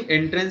same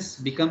entrance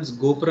becomes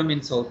Gopuram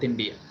in South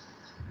India.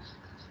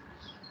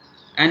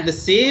 And the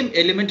same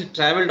element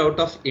traveled out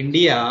of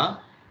India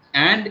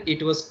and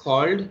it was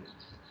called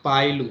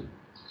Pailu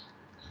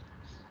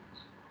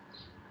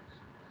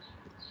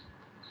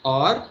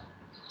or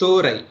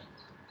Torai.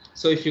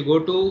 So if you go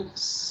to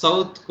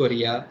South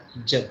Korea,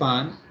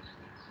 Japan,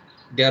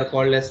 they are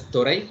called as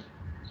Torai.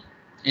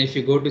 And if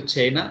you go to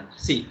China,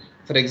 see,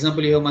 for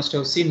example, you must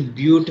have seen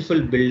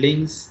beautiful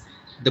buildings,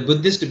 the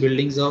Buddhist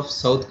buildings of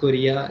South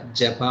Korea,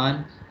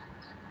 Japan,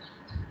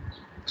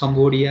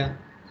 Cambodia,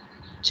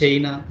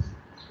 China.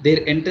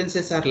 Their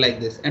entrances are like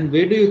this. And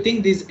where do you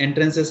think these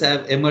entrances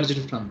have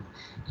emerged from?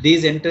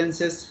 These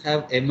entrances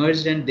have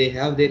emerged and they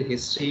have their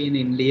history in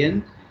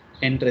Indian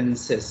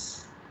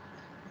entrances.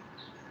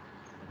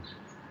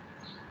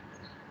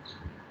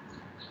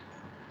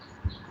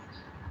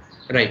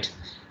 Right.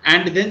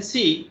 And then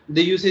see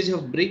the usage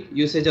of brick,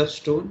 usage of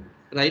stone,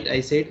 right?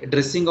 I said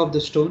dressing of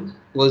the stone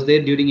was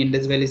there during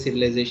Indus Valley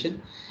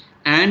civilization,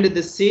 and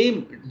the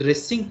same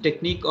dressing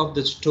technique of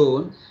the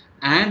stone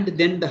and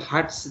then the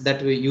huts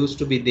that were used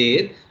to be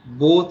there,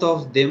 both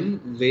of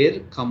them were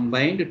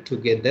combined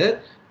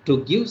together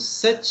to give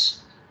such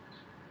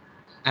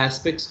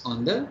aspects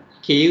on the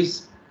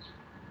caves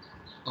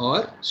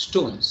or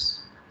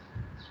stones.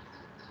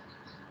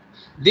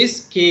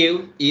 This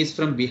cave is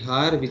from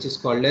Bihar, which is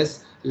called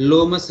as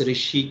Lomas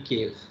Rishi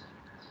cave.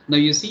 Now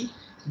you see,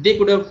 they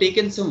could have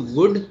taken some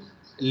wood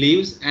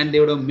leaves and they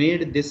would have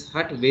made this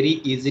hut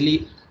very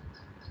easily,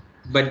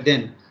 but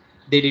then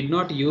they did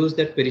not use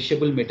that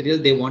perishable material.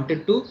 They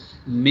wanted to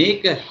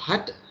make a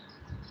hut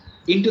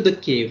into the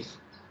cave,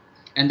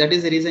 and that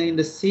is the reason in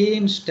the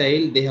same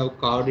style they have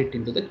carved it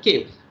into the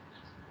cave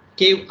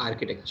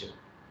architecture.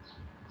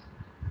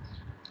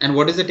 And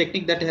what is the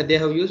technique that they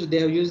have used? They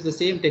have used the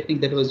same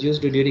technique that was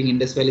used during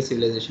Indus Valley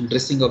civilization,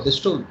 dressing of the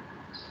stone.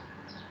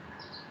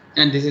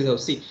 And this is how,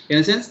 see, in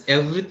a sense,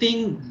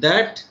 everything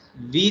that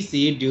we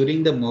see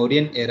during the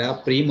Mauryan era,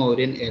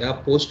 pre-Mauryan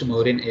era,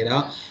 post-Mauryan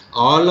era,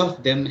 all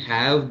of them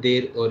have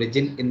their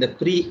origin in the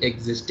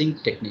pre-existing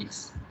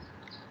techniques.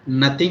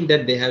 Nothing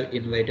that they have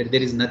invited.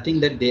 There is nothing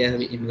that they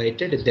have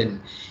invited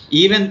then.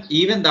 Even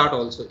that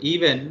also,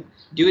 even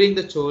during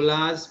the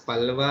Cholas,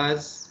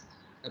 Pallavas,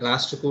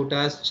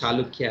 Rashtrakutas,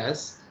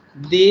 Chalukyas,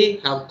 they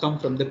have come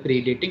from the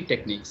predating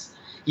techniques.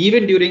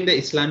 Even during the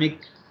Islamic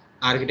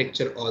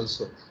architecture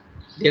also,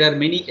 there are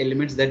many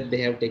elements that they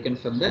have taken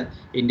from the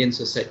Indian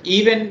society.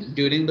 Even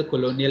during the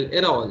colonial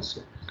era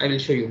also, I will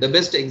show you. The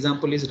best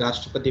example is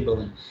Rashtrapati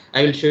Bhavan.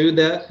 I will show you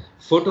the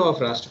photo of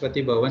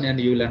Rashtrapati Bhavan and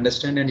you will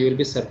understand and you will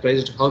be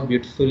surprised how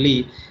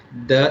beautifully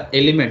the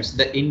elements,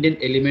 the Indian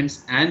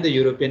elements and the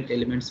European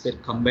elements were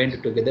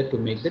combined together to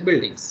make the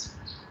buildings.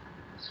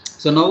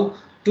 So now,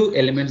 two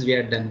elements we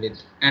are done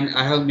with, and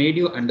I have made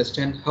you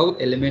understand how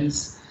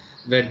elements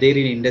were there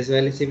in Indus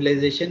Valley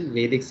civilization,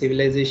 Vedic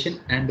civilization,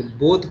 and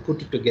both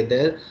put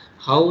together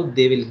how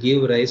they will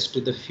give rise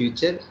to the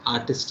future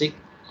artistic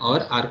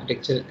or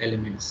architectural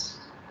elements.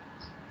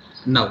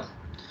 Now,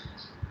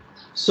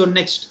 so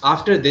next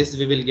after this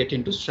we will get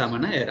into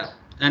Shramana era.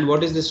 And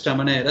what is the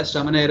Shramana era?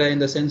 Shramana era in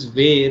the sense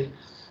where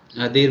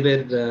there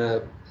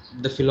were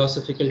the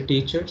philosophical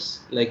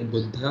teachers like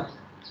Buddha,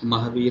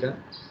 Mahavira,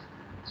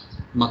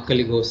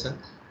 Makkali Ghosa,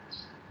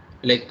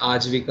 like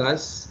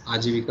Ajivikas,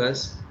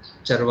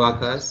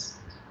 Charvakas.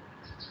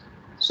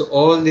 So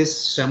all these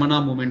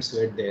Shramana movements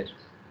were there.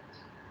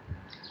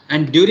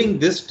 And during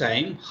this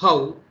time,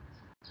 how?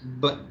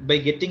 By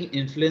getting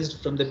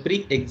influenced from the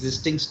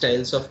pre-existing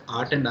styles of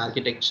art and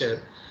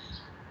architecture,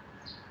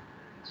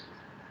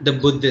 the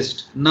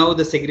Buddhist. Now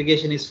the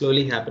segregation is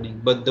slowly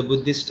happening, but the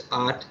Buddhist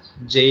art,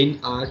 Jain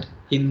art,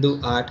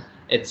 Hindu art,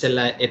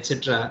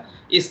 etc.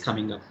 is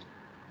coming up.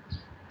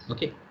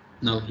 Okay,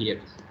 now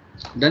here.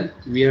 Done.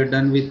 We are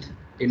done with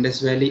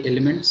Indus Valley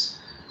elements.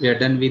 We are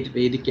done with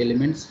Vedic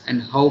elements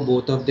and how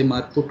both of them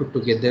are put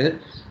together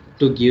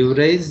to give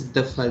rise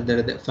the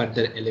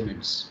further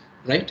elements.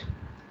 Right?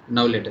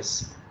 Now let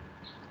us.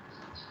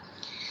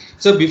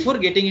 So before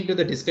getting into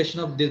the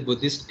discussion of these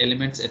Buddhist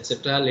elements,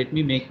 etc., let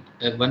me make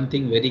one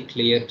thing very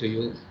clear to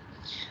you.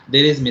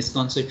 There is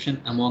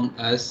misconception among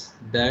us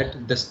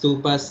that the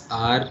stupas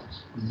are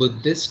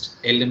Buddhist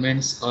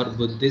elements or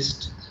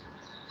Buddhist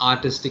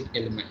artistic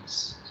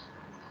elements.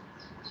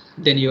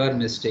 Then you are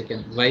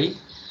mistaken. Why?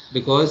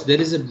 Because there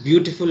is a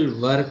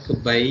beautiful work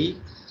by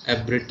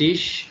a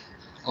British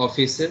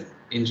officer,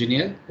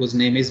 engineer, whose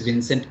name is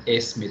Vincent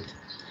A. Smith.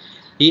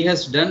 He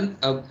has done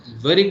a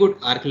very good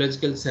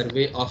archaeological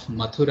survey of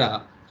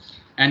Mathura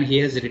and he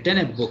has written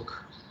a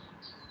book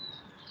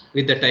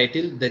with the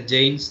title The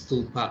Jain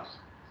Stupa.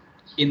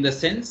 In the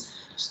sense,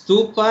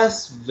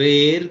 stupas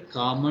were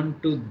common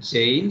to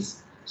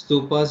Jains,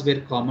 stupas were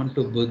common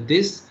to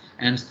Buddhists,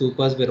 and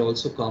stupas were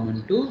also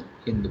common to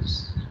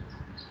Hindus.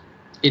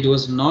 It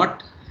was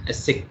not a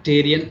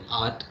sectarian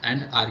art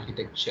and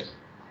architecture.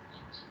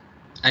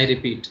 I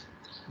repeat,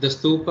 the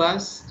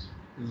stupas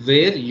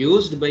were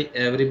used by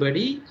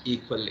everybody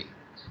equally.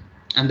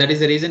 And that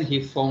is the reason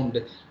he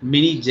found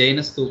many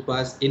Jaina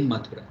stupas in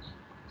Mathura.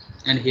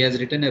 And he has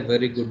written a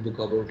very good book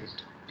about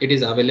it. It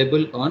is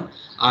available on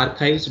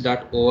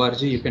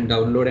archives.org. You can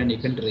download and you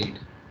can read.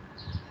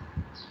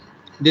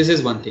 This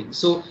is one thing.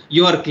 So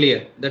you are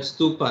clear that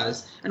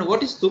stupas. And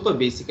what is stupa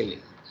basically?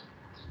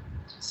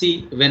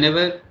 See,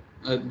 whenever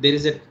there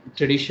is a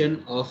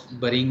tradition of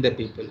burying the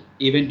people,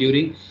 even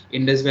during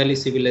Indus Valley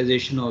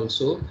civilization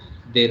also,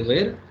 there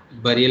were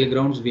burial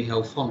grounds we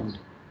have found.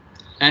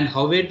 And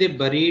how were they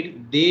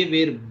buried? They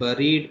were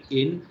buried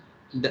in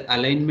the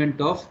alignment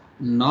of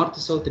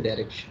north-south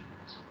direction.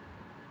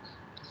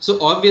 So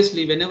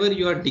obviously, whenever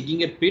you are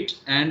digging a pit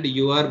and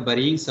you are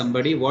burying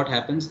somebody, what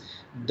happens?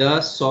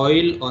 The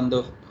soil on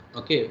the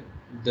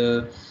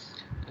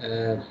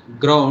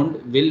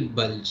ground will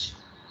bulge.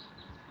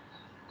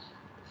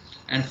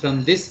 And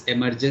from this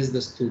emerges the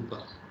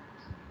stupa,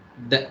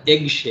 the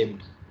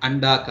egg-shaped,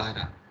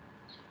 andakara,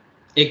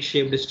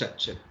 egg-shaped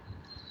structure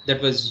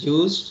that was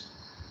used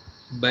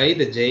by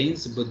the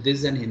Jains,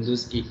 Buddhists and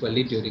Hindus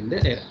equally during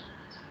the era.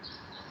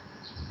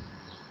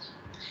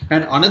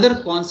 And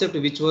another concept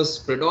which was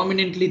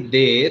predominantly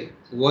there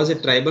was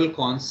a tribal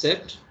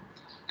concept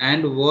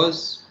and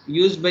was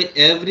used by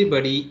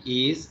everybody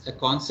is a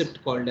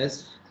concept called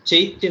as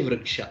Chaitya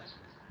Vriksha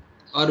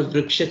or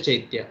Vriksha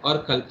Chaitya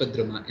or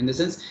Kalpadruma. In the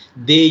sense,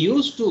 they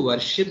used to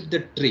worship the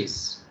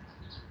trees.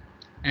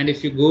 And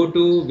if you go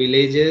to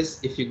villages,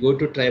 if you go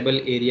to tribal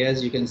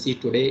areas, you can see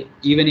today,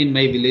 even in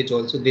my village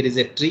also, there is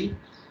a tree.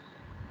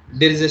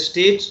 There is a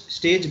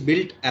stage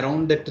built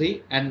around the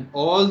tree and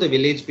all the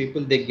village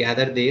people, they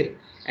gather there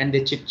and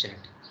they chit chat.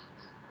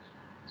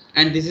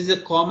 And this is a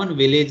common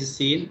village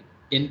scene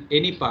in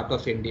any part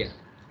of India,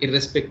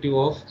 irrespective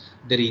of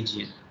the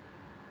region.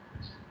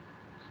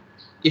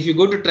 If you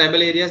go to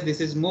tribal areas, this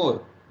is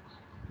more.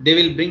 They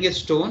will bring a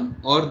stone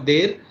or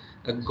their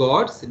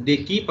gods, they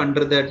keep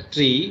under the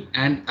tree,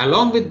 and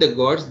along with the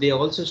gods, they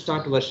also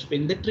start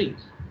worshipping the tree.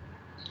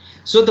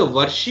 So the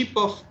worship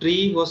of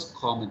tree was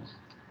common.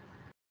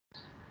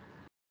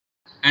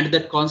 And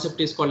that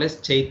concept is called as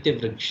Chaitya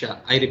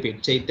Vriksha. I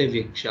repeat, Chaitya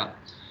Vriksha.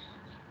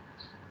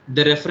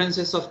 The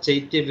references of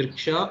Chaitya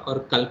Vriksha or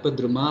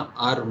Kalpadruma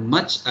are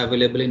much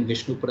available in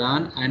Vishnu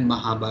Puran and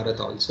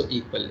Mahabharata also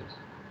equally.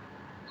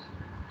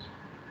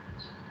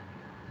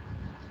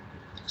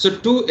 So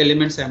two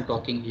elements I am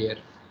talking here,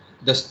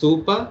 the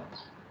stupa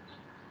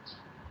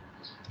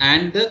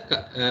and the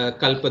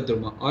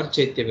Kalpadruma or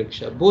Chaitya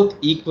Vriksha, both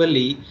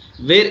equally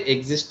were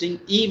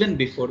existing even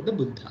before the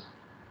Buddha.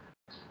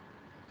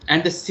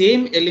 And the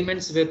same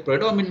elements were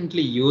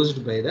predominantly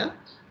used by the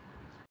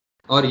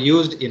or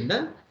used in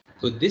the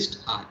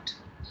Buddhist art.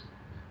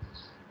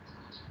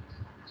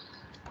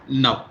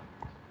 Now,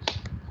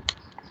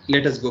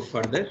 let us go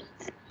further.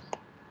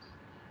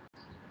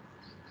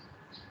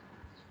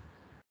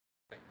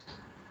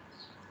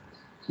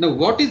 Now,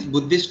 what is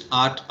Buddhist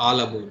art all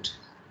about?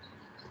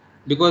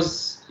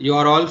 Because you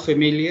are all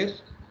familiar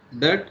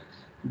that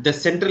the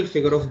central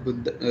figure of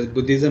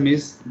Buddhism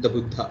is the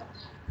Buddha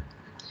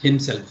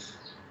himself.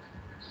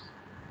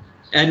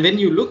 And when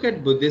you look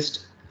at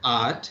Buddhist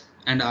art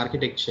and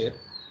architecture,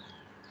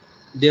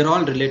 they are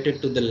all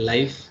related to the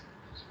life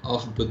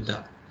of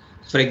Buddha.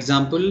 For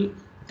example,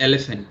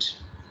 elephant.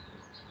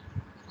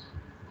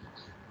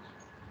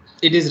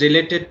 It is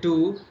related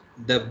to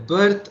the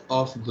birth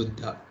of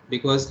Buddha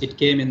because it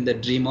came in the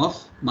dream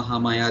of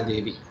Mahamaya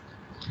Devi.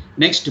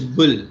 Next,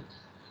 bull.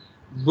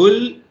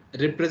 Bull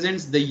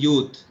represents the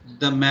youth,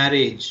 the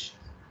marriage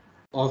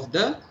of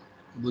the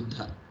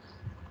Buddha.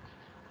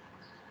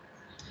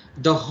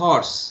 The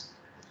horse.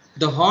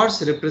 The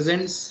horse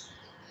represents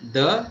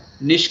the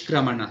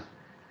Nishkramana.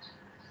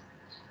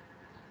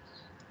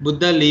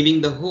 Buddha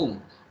leaving the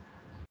home.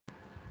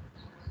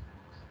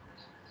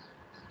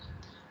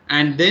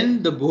 And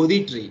then the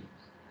Bodhi tree.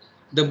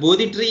 The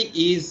Bodhi tree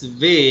is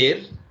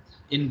where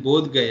in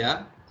Bodh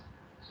Gaya,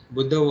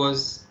 Buddha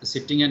was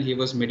sitting and he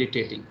was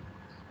meditating.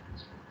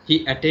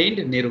 He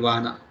attained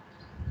Nirvana.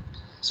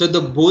 So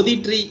the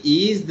Bodhi tree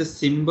is the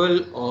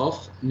symbol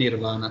of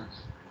Nirvana.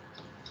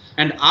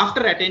 And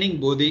after attaining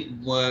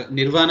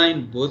Nirvana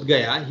in Bodh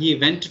Gaya, he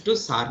went to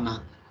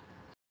Sarnath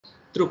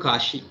through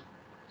Kashi.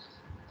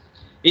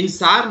 In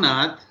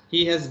Sarnath,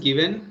 he has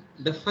given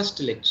the first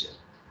lecture,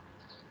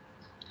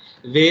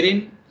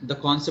 wherein the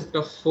concept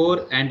of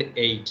 4 and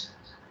 8.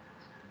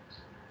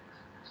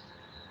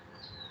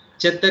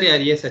 Chattarya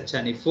Arya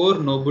Sachani, 4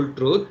 noble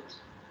truth,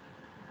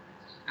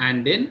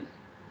 and then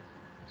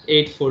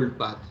 8-fold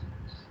path,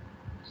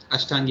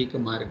 Ashtangika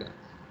Marga.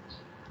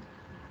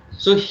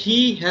 So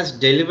he has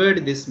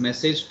delivered this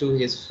message to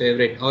his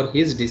favorite or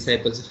his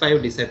disciples,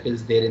 5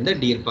 disciples there in the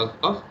Deer Park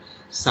of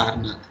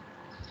Sarnath.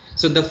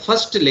 So the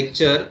first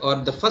lecture or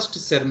the first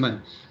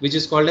sermon, which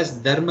is called as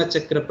Dharma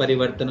Chakra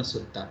Parivartana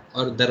Sutta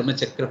or Dharma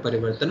Chakra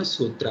Parivartana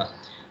Sutra.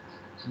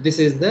 This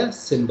is the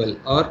symbol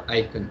or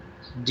icon.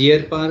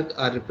 Deer Park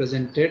are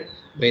represented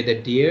by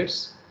the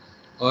deers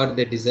or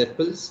the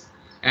disciples,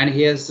 and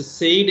he has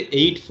said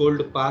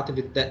 8-fold path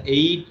with the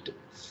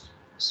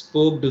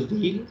 8-spoked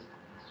wheel.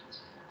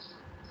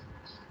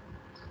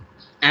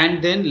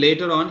 And then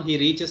later on he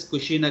reaches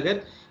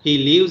Kushinagar, he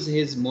leaves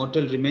his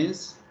mortal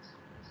remains,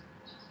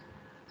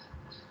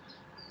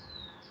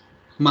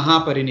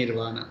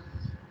 Mahaparinirvana,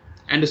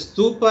 and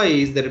Stupa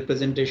is the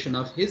representation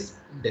of his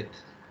death.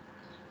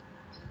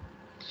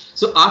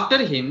 So after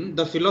him,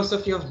 the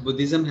philosophy of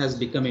Buddhism has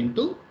become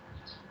into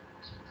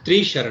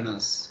 3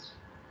 Sharanas,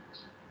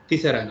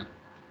 Tisarana.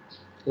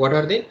 What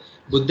are they?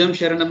 Buddham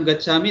Sharanam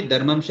Gacchami,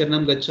 Dharmam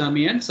Sharanam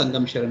Gacchami, and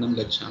Sangham Sharanam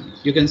Gacchami.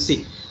 You can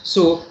see.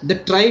 So the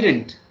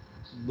trident,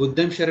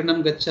 Buddham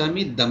Sharanam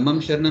Gacchami, Dhammam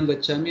Sharanam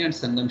Gacchami, and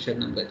Sangham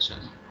Sharanam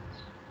Gacchami.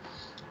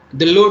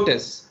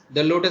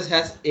 The lotus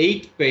has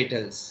 8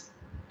 petals.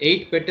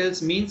 8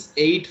 petals means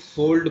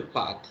 8-fold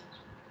path.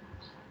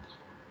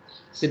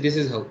 So this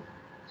is how.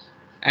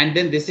 And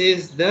then this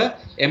is the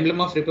emblem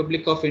of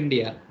Republic of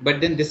India. But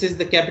then this is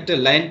the capital,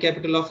 lion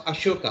capital of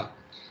Ashoka.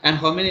 And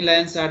how many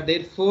lions are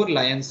there? 4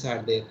 lions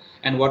are there.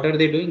 And what are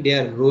they doing? They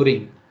are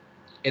roaring.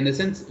 In the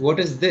sense, what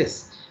is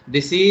this?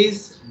 This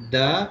is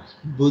the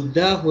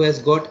Buddha who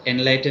has got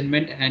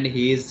enlightenment and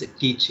he is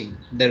teaching.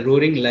 The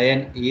roaring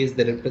lion is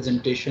the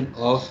representation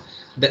of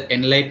the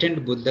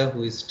enlightened Buddha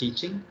who is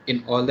teaching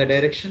in all the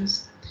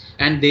directions.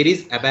 And there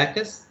is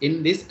abacus.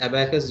 In this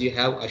abacus you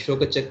have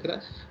Ashoka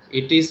Chakra.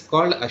 It is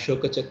called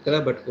Ashoka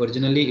Chakra, but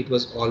originally it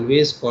was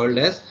always called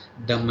as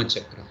Dhamma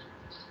Chakra.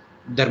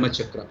 Dharma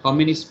Chakra. How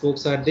many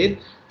spokes are there?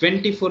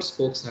 24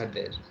 spokes are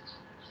there.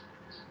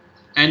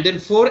 And then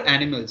 4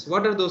 animals.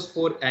 What are those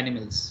 4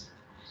 animals?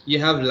 You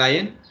have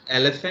lion,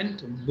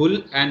 elephant,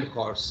 bull, and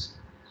horse.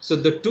 So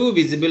the 2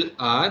 visible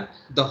are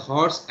the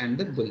horse and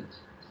the bull.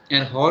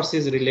 And horse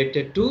is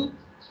related to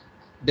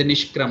the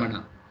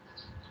Nishkramana,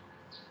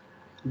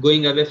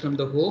 going away from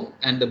the home,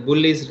 and the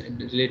bull is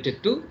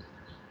related to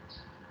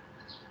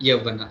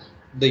Yavana,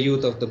 the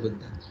youth of the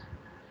Buddha.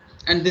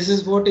 And this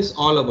is what is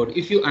all about.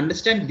 If you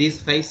understand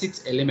these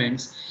 5-6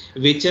 elements,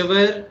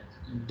 whichever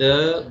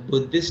the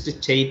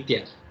Buddhist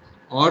Chaitya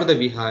or the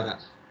Vihara,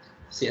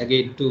 see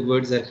again 2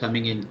 words are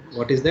coming in.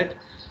 What is that?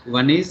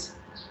 One is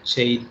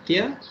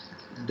Chaitya,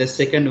 the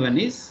second one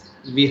is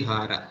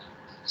Vihara.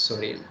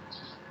 Sorry,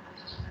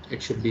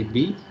 it should be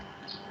B,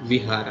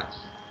 Vihara.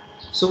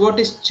 So what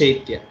is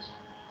Chaitya?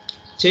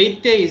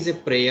 Chaitya is a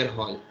prayer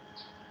hall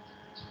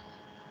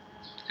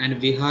and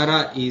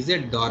Vihara is a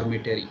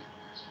dormitory.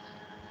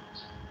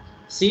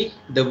 See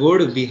the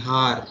word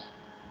Vihar,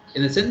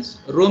 in the sense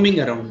roaming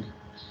around.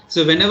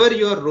 So whenever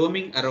you are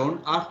roaming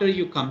around, after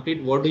you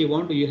complete, what do you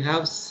want? You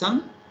have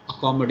some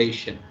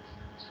accommodation.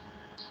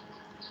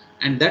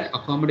 And that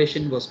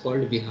accommodation was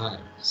called Vihar.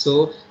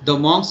 So the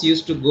monks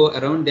used to go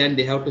around there and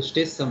they have to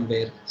stay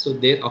somewhere. So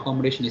their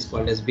accommodation is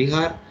called as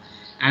Bihar.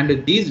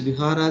 And these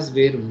Viharas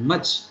were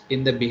much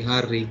in the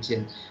Bihar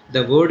region.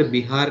 The word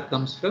Bihar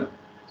comes from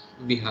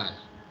Vihar.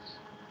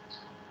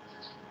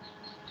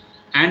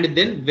 And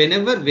then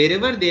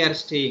wherever they are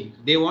staying,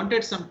 they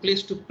wanted some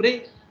place to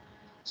pray.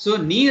 So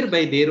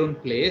nearby their own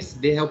place,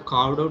 they have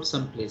carved out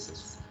some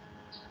places.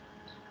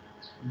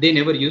 They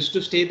never used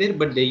to stay there,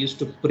 but they used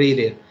to pray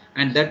there.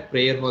 And that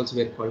prayer halls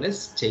were called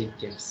as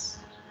Chaityas.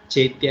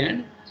 Chaitya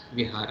and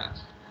Vihara.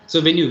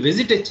 So when you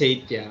visit a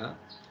Chaitya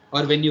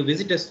or when you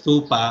visit a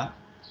Stupa,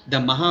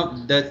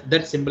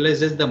 that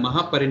symbolizes the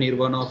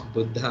Mahaparinirvana of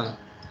Buddha.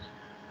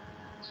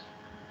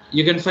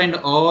 You can find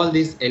all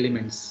these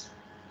elements.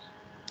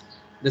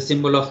 The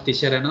symbol of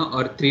Tisharana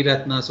or 3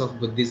 Ratnas of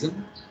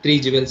Buddhism, 3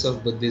 jewels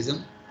of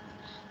Buddhism,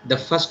 the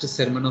first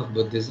sermon of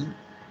Buddhism.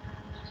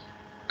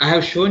 I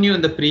have shown you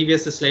in the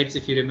previous slides,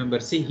 if you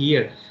remember. See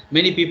here,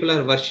 many people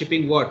are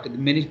worshipping what?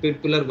 Many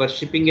people are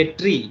worshipping a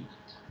tree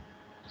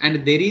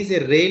and there is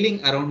a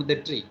railing around the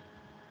tree.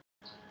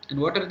 And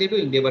what are they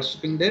doing? They're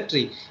worshipping the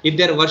tree. If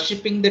they are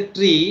worshipping the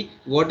tree,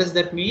 what does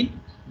that mean?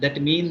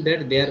 That means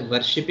that they are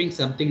worshipping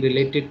something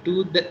related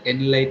to the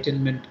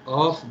enlightenment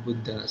of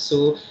Buddha.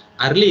 So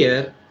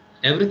earlier,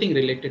 everything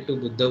related to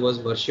Buddha was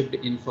worshipped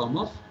in form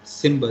of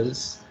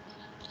symbols,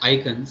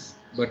 icons,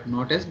 but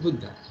not as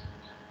Buddha.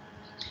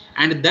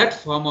 And that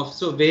form of,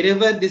 so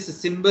wherever these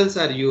symbols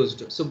are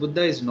used, so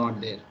Buddha is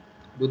not there.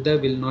 Buddha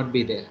will not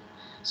be there.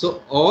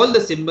 So all the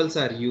symbols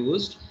are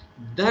used.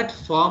 That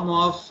form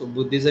of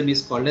Buddhism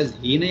is called as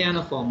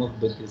Hinayana form of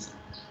Buddhism.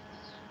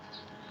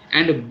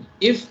 And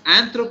if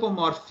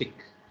anthropomorphic,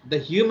 the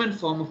human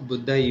form of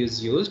Buddha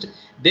is used,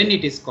 then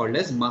it is called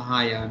as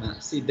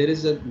Mahayana. See, there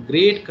is a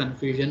great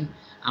confusion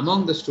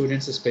among the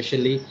students,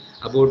 especially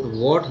about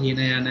what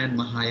Hinayana and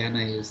Mahayana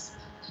is.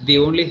 They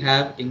only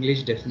have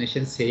English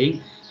definition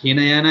saying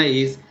Hinayana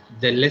is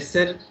the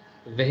lesser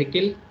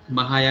vehicle,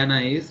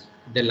 Mahayana is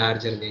the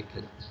larger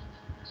vehicle.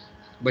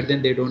 But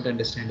then they don't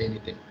understand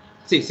anything.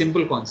 See,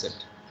 simple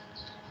concept.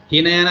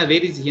 Hinayana,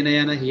 where is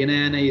Hinayana?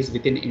 Hinayana is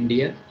within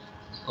India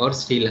or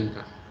Sri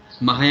Lanka.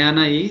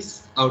 Mahayana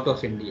is out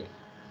of India.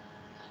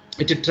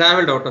 It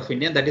traveled out of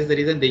India. That is the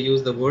reason they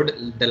use the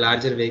word the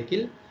larger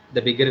vehicle,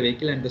 the bigger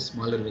vehicle and the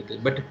smaller vehicle.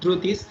 But the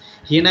truth is,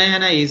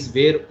 Hinayana is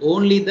where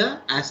only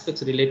the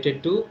aspects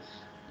related to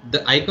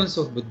the icons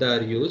of Buddha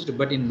are used.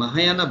 But in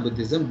Mahayana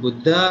Buddhism,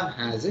 Buddha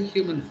has a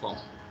human form.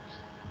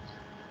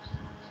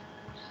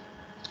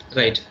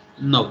 Right.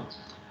 Now,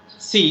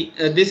 see,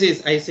 this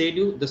is, I said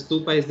you, the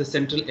stupa is the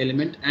central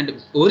element,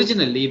 and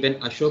originally when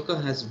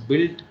Ashoka has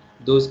built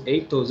those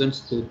 8,000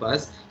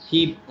 stupas,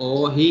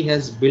 he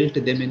has built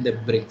them in the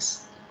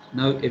bricks.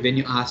 Now, when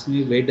you ask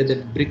me where did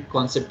that brick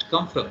concept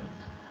come from?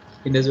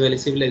 Indus Valley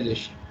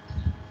civilization.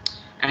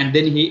 And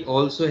then he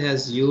also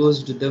has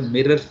used the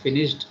mirror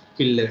finished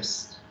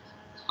pillars,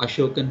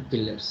 Ashokan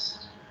pillars.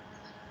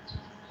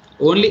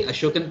 Only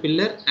Ashokan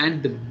pillar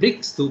and the brick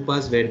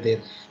stupas were there.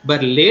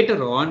 But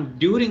later on,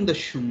 during the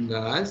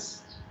Shungas,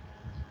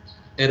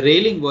 a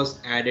railing was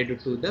added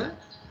to the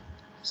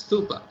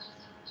stupa.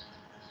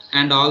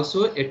 And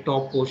also a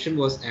top portion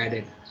was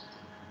added.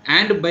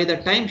 And by the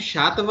time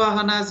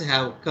Shatavahanas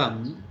have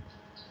come,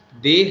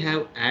 they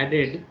have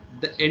added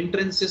the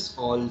entrances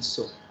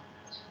also.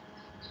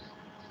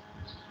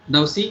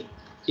 Now see,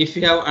 if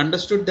you have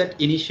understood that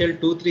initial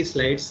 2-3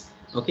 slides,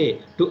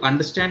 okay, to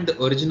understand the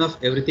origin of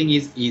everything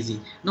is easy.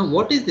 Now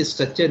what is the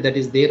structure that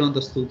is there on the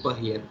stupa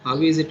here?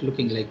 How is it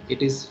looking like?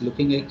 It is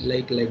looking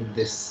like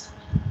this.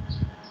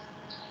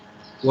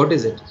 What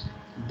is it?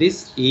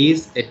 This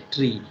is a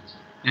tree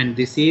and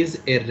this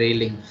is a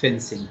railing,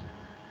 fencing.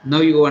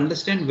 Now you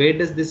understand where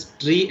does this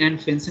tree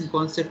and fencing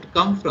concept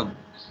come from?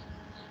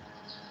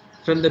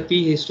 From the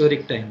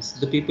prehistoric times,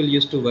 the people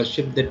used to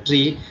worship the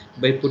tree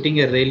by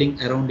putting a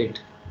railing around it.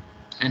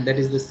 And that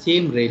is the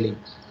same railing.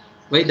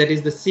 Why? That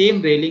is the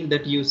same railing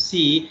that you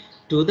see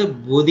to the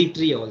Bodhi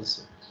tree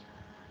also.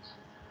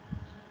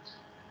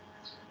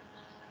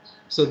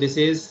 So this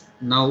is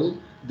now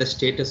the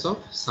status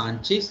of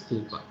Sanchi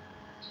Stupa.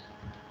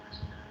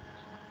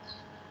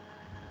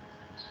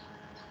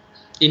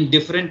 In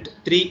different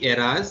 3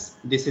 eras,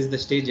 this is the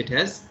stage it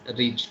has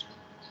reached.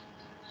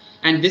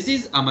 And this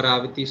is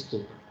Amaravati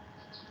Stupa,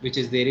 which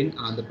is there in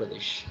Andhra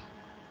Pradesh.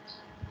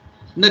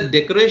 The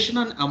decoration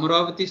on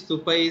Amaravati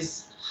Stupa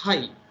is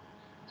high.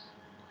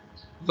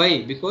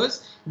 Why?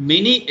 Because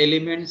many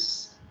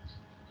elements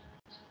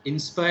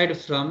inspired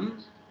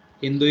from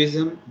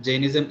Hinduism,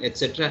 Jainism,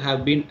 etc.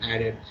 have been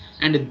added.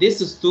 And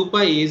this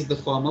stupa is the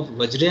form of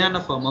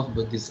Vajrayana form of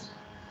Buddhism.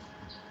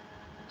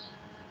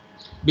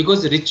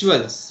 Because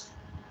rituals,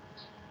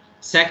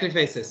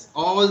 sacrifices,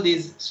 all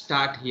these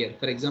start here.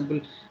 For example,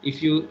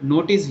 if you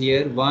notice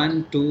here,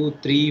 1, 2,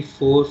 3,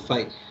 4,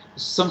 5.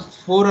 Some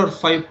 4 or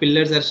 5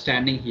 pillars are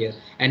standing here.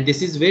 And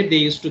this is where they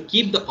used to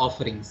keep the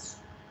offerings.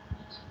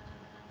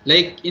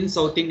 Like in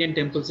South Indian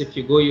temples, if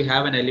you go, you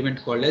have an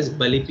element called as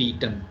Bali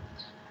Pitam.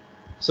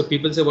 So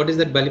people say, what is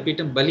that Bali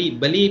Pitam?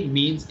 Bali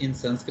means in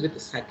Sanskrit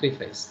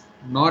sacrifice,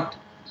 not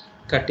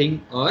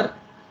cutting or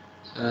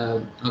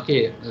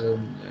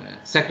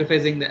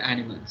sacrificing the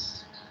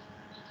animals.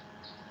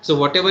 So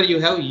whatever you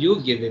have, you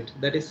give it.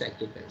 That is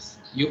sacrifice.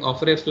 You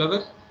offer a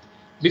flower.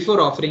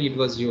 Before offering, it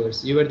was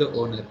yours. You were the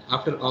owner.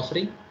 After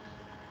offering,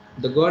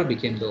 the god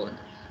became the owner.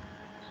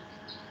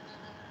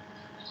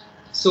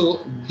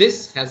 So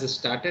this has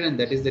started, and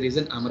that is the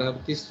reason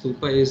Amaravati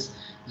Stupa is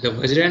the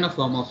Vajrayana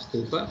form of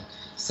Stupa.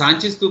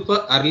 Sanchi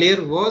Stupa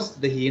earlier was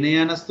the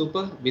Hinayana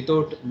Stupa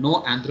without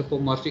no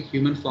anthropomorphic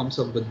human forms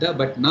of Buddha,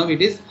 but now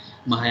it is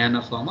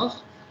Mahayana form of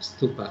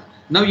Stupa.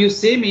 Now you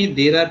say me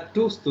there are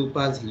 2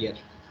 stupas here.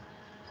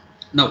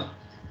 Now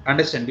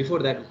understand, before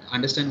that,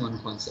 understand one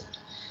concept.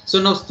 So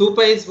now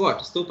Stupa is what?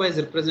 Stupa is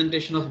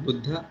representation of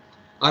Buddha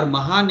or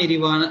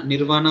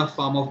Nirvana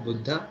form of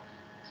Buddha,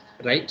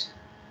 right?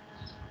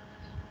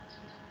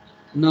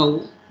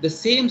 Now the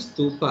same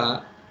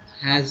stupa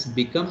has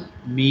become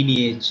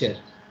miniature.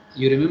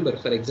 You remember,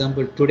 for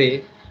example,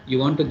 today you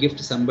want to gift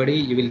somebody,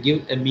 you will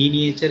give a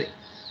miniature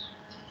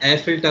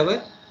Eiffel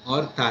Tower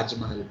or Taj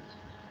Mahal.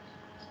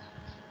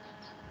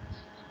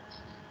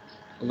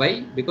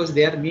 Why? Because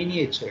they are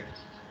miniatured.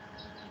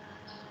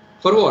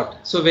 For what?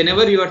 So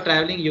whenever you are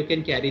traveling, you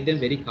can carry them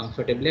very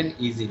comfortably and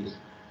easily.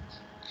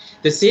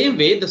 The same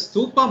way, the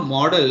stupa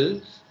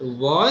model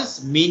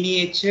was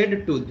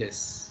miniatured to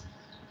this.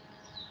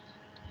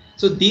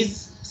 So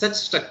these such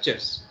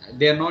structures,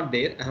 they are not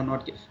there. I have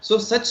not. So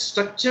such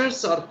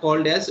structures are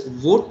called as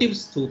votive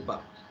stupa.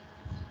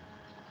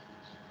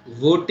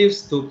 Votive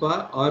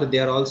stupa, or they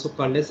are also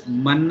called as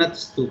mannat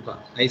stupa.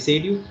 I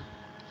said you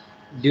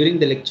during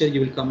the lecture you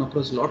will come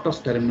across a lot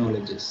of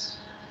terminologies.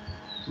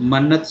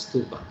 Mannat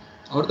stupa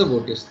or the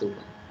votive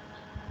stupa.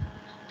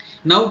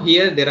 Now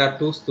here there are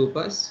two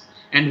stupas,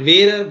 and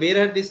where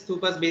are these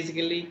stupas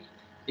basically?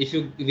 If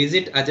you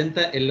visit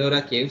Ajanta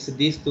Ellora caves,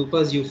 these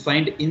stupas you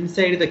find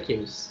inside the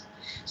caves.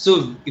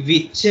 So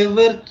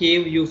whichever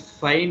cave you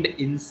find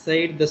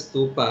inside the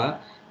stupa,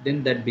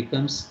 then that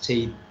becomes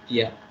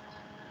Chaitya.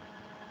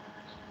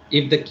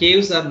 If the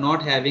caves are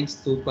not having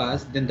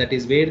stupas, then that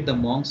is where the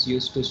monks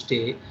used to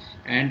stay,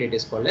 and it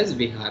is called as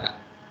Vihara.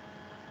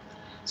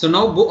 So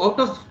now out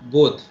of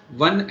both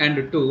 1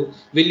 and 2,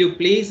 will you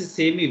please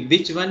say me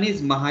which one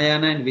is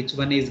Mahayana and which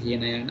one is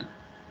Hinayana?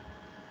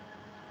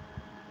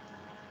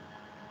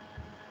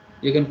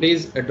 You can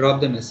please drop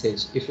the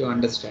message if you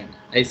understand.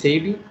 I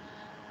said you,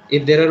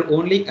 if there are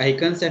only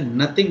icons and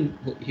nothing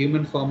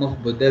human form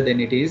of Buddha,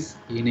 then it is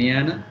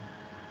Hinayana.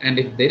 And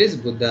if there is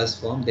Buddha's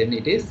form, then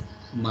it is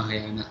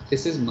Mahayana.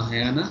 This is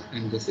Mahayana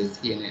and this is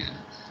Hinayana.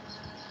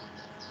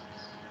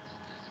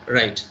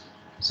 Right.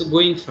 So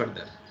going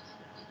further.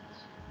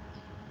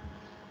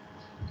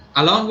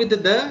 Along with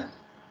the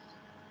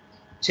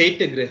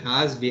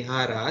Chaityagrihas,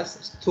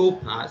 Viharas,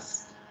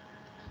 Stupas,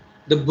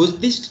 the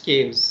Buddhist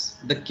caves,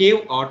 the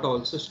cave art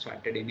also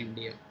started in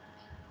India.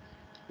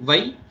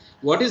 Why?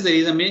 What is the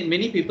reason?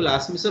 Many people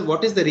ask me, sir,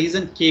 what is the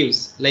reason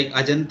caves like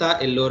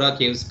Ajanta Ellora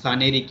caves,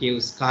 Kaneri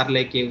caves,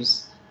 Karle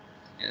caves,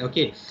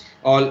 okay,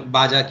 all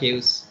Baja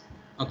caves,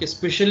 okay,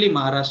 especially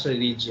Maharashtra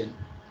region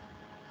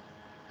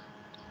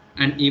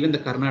and even the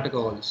Karnataka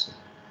also.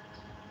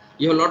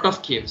 You have a lot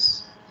of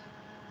caves,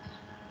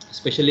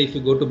 especially if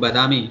you go to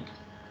Badami,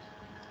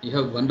 you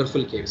have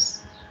wonderful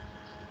caves.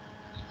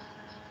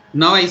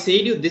 Now I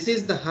said you, this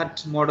is the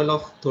hut model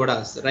of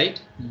Thodas,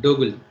 right?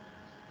 Dogul.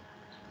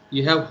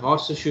 You have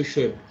horseshoe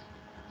shape.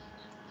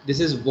 This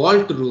is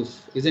vault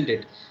roof, isn't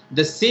it?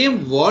 The same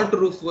vault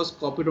roof was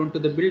copied onto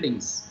the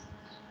buildings.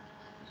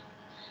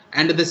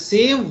 And the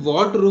same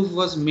vault roof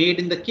was made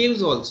in the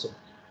caves also.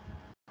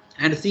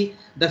 And see,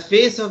 the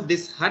face of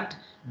this hut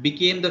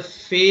became the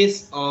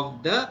face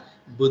of the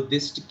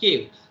Buddhist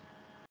cave.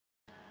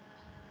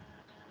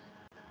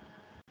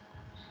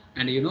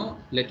 And you know,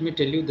 let me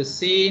tell you, the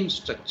same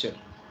structure,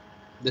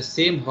 the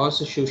same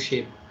horseshoe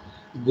shape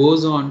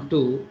goes on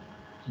to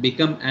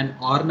become an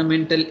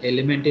ornamental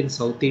element in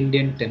South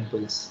Indian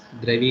temples,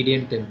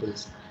 Dravidian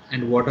temples.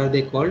 And what are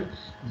they called?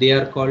 They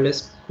are called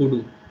as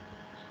kudu.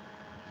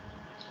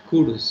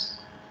 Kudus.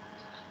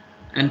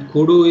 And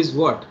kudu is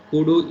what?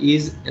 Kudu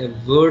is a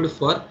word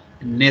for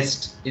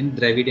nest in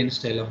Dravidian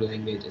style of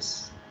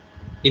languages.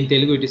 In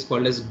Telugu it is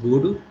called as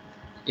gudu.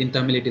 In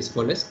Tamil it is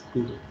called as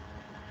kudu.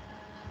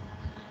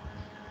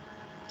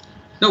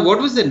 Now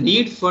what was the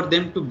need for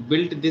them to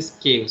build these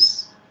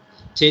caves?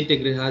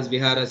 Chaityagrihas,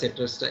 Viharas,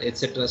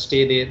 etc.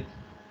 stay there.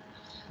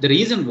 The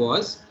reason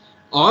was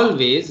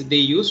always they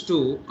used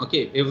to,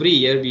 okay, every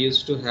year we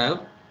used to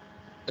have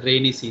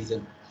rainy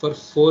season for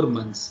 4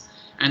 months.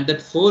 And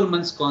that 4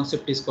 months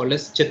concept is called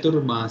as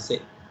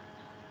Chaturmase.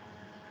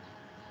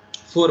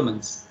 4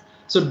 months.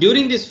 So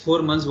during these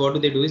 4 months,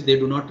 what do? Is they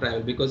do not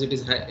travel because it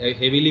is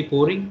heavily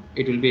pouring.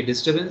 It will be a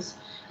disturbance.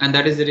 And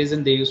that is the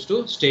reason they used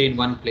to stay in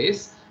one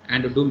place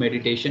and do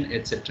meditation,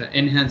 etc.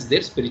 Enhance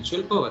their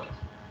spiritual power.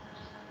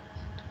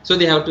 So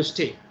they have to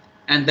stay.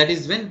 And that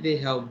is when they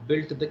have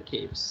built the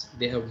caves.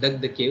 They have dug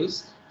the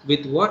caves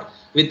with what?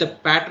 With the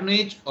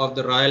patronage of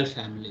the royal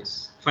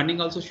families.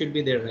 Funding also should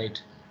be there,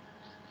 right?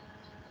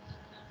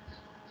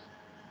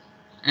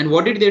 And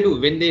what did they do?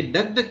 When they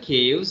dug the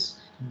caves,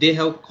 they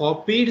have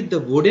copied the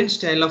wooden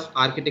style of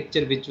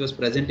architecture which was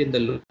present in the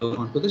lower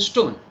onto the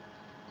stone.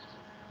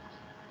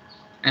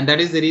 And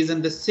that is the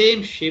reason the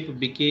same shape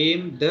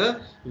became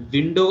the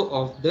window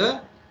of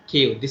the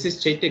cave. This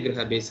is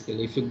Chaityagraha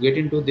basically. If you get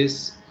into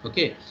this,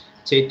 okay,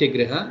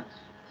 Chaityagraha.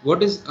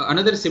 What is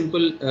another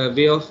simple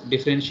way of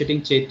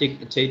differentiating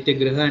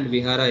Chaityagraha and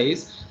Vihara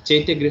is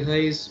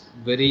Chaityagraha is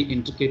very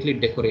intricately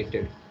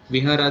decorated.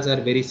 Viharas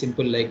are very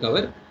simple like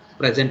our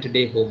present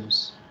day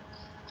homes.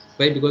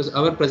 Why? Because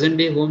our present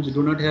day homes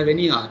do not have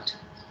any art.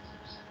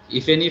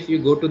 Even if you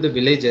go to the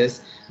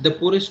villages, the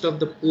poorest of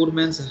the poor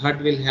man's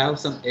hut will have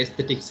some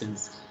aesthetic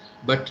sense.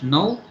 But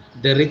now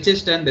the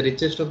richest and the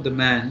richest of the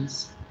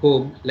man's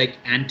home,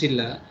 like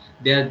Antilla,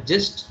 they are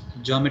just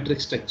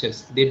geometric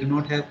structures. They do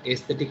not have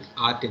aesthetic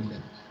art in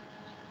them.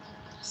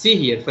 See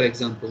here, for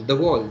example, the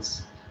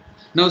walls.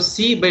 Now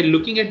see, by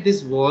looking at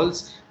these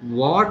walls,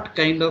 what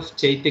kind of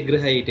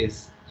Chaityagraha it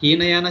is.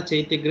 Hinayana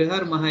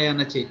Chaityagraha or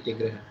Mahayana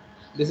Chaityagraha?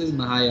 This is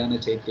Mahayana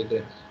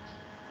Chaityagraha.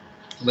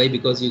 Why?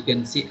 Because you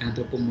can see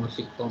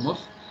anthropomorphic form of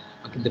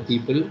Okay, the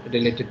people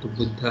related to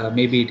Buddha,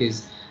 maybe it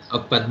is a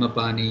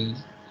Padmapani,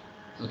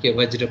 okay,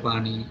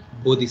 Vajrapani,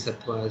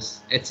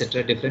 Bodhisattvas,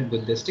 etc. Different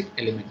Buddhistic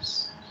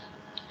elements.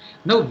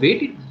 Now, where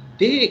did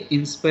they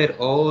inspire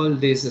all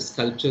these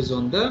sculptures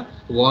on the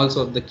walls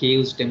of the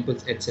caves,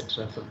 temples,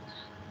 etc. from?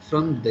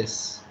 From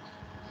this.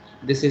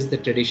 This is the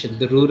tradition,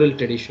 the rural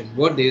tradition.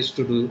 What they used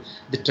to do,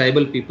 the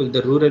tribal people,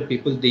 the rural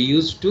people, they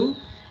used to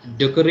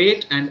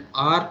decorate and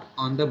art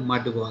on the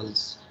mud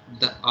walls.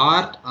 The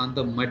art on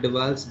the mud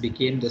walls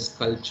became the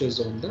sculptures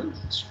on the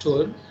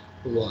stone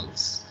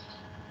walls.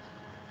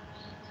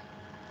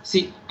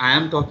 See, I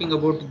am talking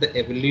about the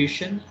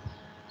evolution.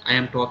 I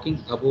am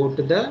talking about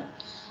the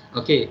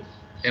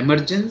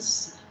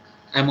emergence.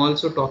 I'm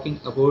also talking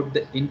about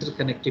the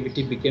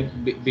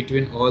interconnectivity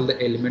between all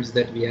the elements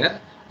that we are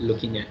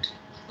looking at.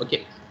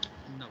 Okay,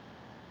 now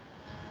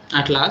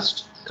at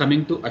last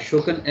coming to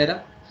Ashokan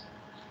era,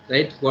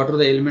 right? What are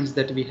the elements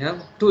that we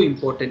have? Two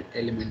important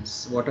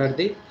elements. What are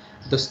they?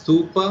 The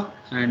stupa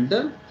and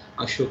the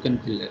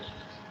Ashokan pillar.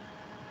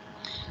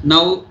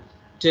 Now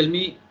tell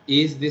me,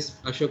 is this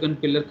Ashokan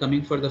pillar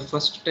coming for the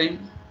first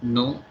time?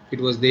 No,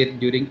 it was there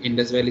during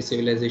Indus Valley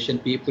civilization.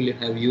 People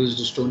have used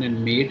stone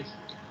and made.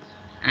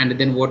 And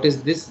then what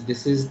is this?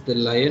 This is the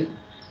lion.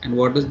 And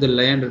what does the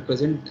lion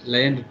represent?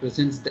 Lion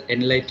represents the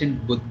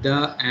enlightened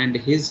Buddha and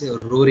his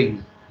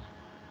roaring,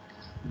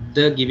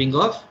 the giving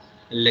of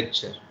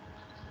lecture.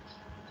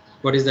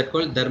 What is that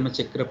called? Dharma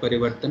Chakra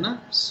Parivartana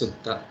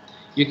Sutta.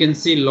 You can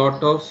see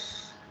lot of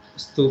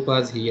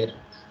stupas here,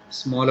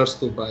 smaller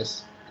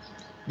stupas.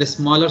 The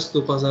smaller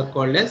stupas are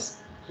called as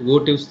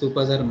votive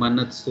stupas or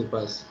Mannat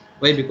stupas.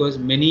 Why? Because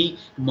many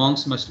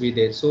monks must be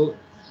there. So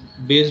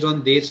based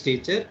on their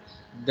stature,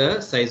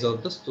 the size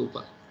of the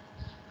stupa.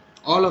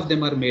 All of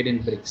them are made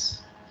in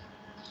bricks.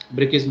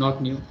 Brick is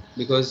not new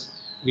because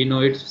we know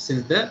it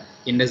since the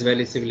Indus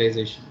Valley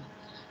civilization.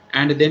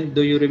 And then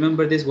do you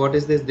remember this? What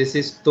is this? This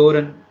is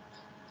Toran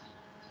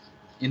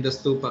in the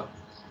stupa.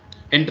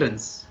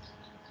 Entrance.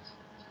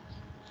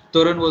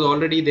 Toran was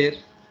already there,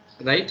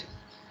 right?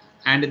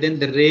 And then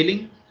the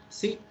railing.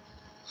 See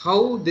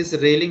how this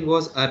railing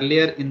was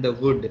earlier in the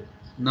wood,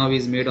 now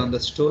is made on the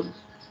stone.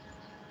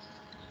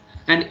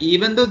 And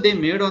even though they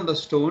made on the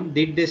stone,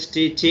 did they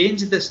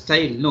change the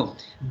style? No,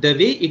 the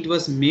way it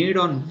was made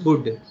on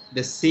wood,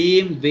 the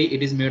same way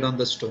it is made on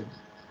the stone.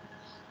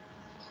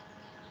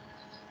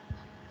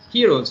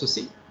 Here also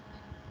see,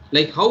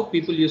 like how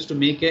people used to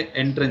make an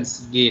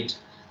entrance gate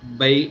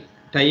by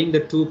tying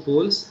the two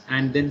poles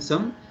and then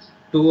some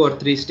 2 or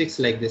 3 sticks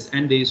like this,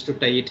 and they used to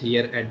tie it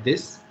here at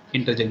this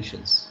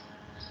interjunctions.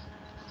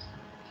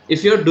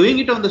 If you are doing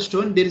it on the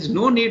stone, there is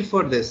no need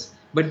for this,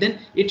 but then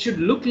it should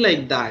look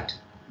like that.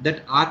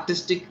 That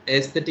artistic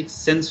aesthetic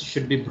sense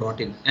should be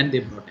brought in, and they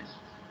brought in.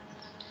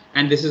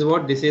 And this is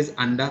what this is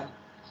Anda,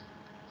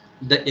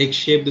 the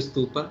egg-shaped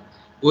stupa.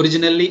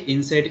 Originally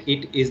inside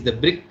it is the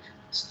brick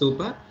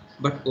stupa,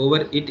 but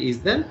over it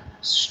is the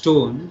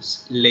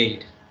stones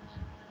laid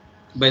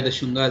by the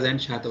Shungas and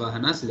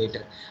Shatavahanas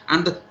later.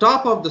 And the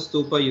top of the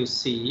stupa you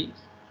see,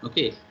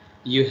 okay,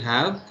 you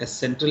have a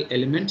central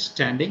element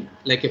standing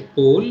like a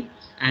pole,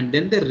 and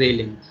then the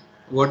railing.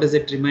 What does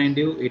it remind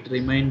you? It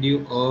reminds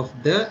you of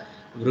the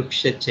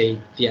Vriksha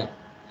Chaitya.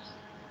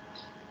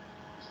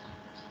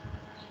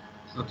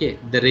 Okay,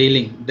 the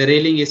railing. The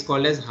railing is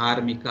called as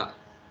Harmika.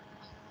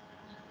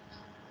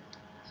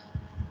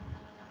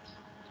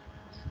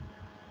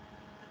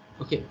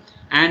 Okay,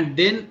 and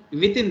then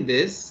within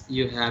this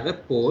you have a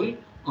pole.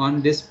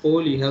 On this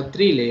pole you have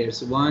 3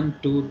 layers, 1,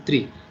 2,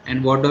 3.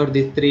 And what are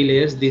these 3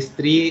 layers? These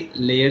 3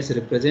 layers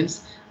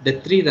represents the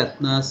 3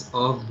 Ratnas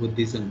of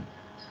Buddhism.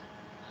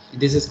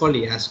 This is called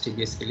Yasti,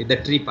 basically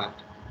the 3 part.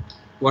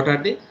 What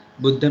are they?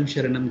 Buddham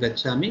Sharanam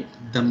Gacchami,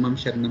 Dhammam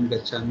Sharanam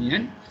Gacchami,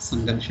 and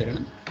Sangham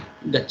Sharanam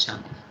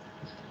Gacchami.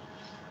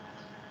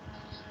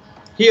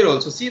 Here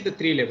also see the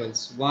 3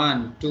 levels,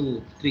 1,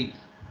 2, 3.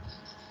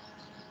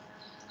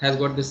 Has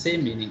got the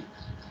same meaning.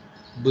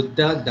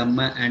 Buddha,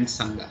 Dhamma, and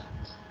Sangha.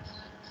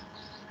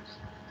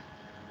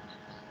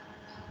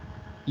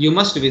 You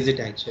must visit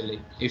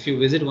actually. If you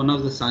visit one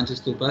of the Sanchi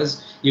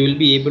stupas, you will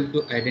be able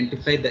to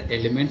identify the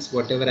elements,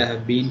 whatever I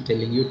have been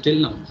telling you till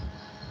now.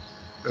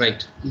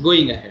 Right,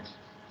 going ahead.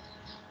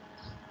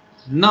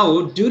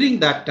 Now, during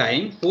that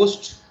time,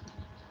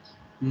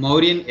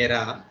 post-Mauryan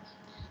era,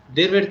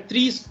 there were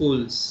 3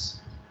 schools.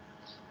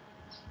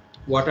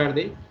 What are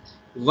they?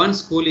 One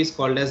school is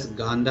called as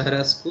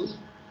Gandhara school.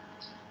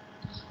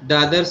 The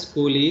other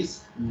school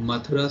is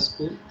Mathura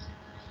school,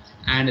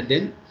 and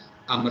then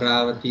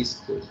Amravati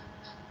school.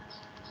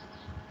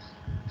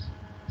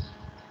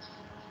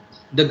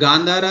 The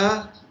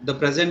Gandhara, the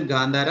present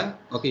Gandhara,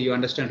 okay, you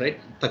understand, right?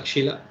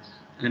 Takshila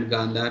and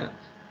Gandhara,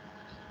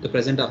 the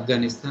present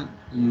Afghanistan,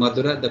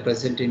 Mathura, the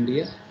present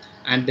India,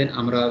 and then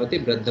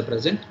Amravati, the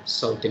present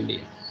South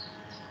India.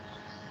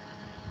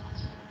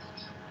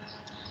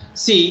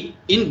 See,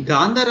 in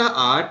Gandhara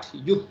art,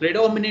 you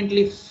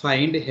predominantly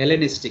find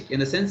Hellenistic,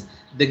 in the sense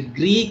the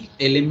Greek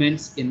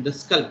elements in the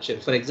sculpture.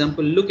 For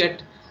example, look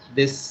at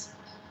this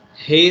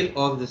hair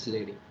of this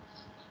lady.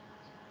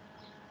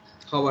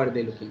 How are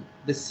they looking?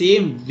 The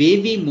same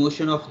wavy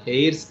motion of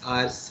hairs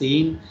are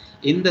seen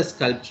in the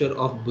sculpture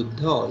of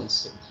Buddha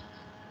also.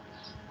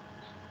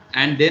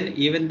 And then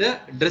even the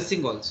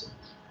dressing also.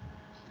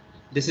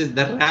 This is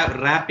the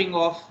wrapping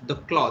of the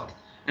cloth.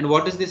 And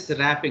what is this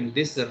wrapping?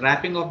 This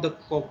wrapping of the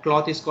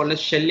cloth is called a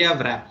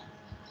Shalya wrap.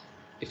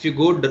 If you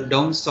go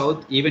down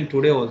south, even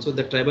today also,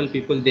 the tribal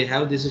people, they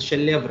have this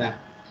Shalya wrap.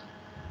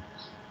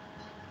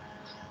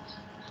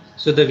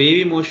 So the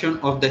wavy motion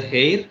of the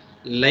hair,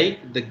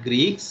 like the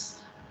Greeks,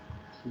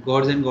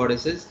 gods and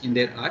goddesses in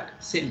their art,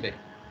 same way.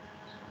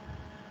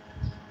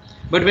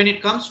 But when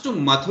it comes to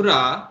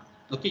Mathura,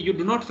 okay, you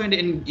do not find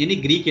any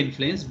Greek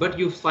influence, but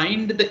you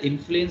find the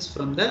influence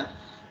from the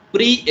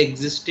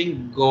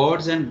pre-existing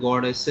gods and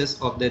goddesses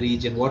of the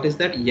region. What is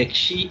that?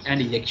 Yakshi and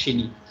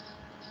Yakshini.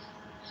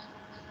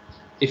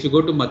 If you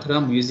go to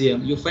Mathura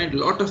museum, you find a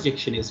lot of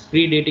Yakshinis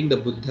predating the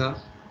Buddha,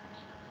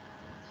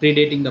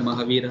 predating the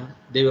Mahavira.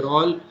 They were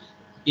all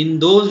in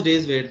those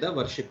days were the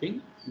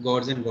worshipping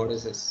gods and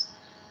goddesses.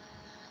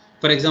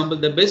 For example,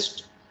 the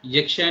best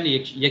Yaksha and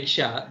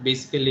Yaksha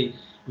basically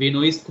we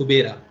know is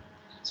Kubera.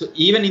 So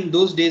even in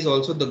those days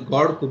also the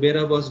god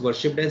Kubera was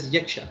worshipped as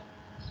Yaksha.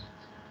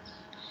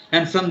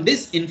 And from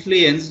this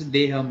influence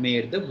they have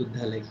made the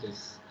Buddha like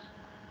this,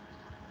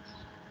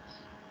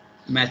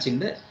 matching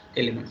the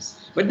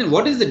elements. But then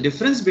what is the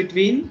difference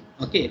between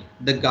the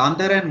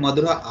Gandhara and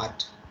Madhura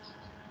art?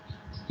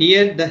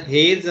 Here the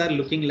hairs are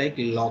looking like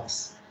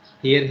locks.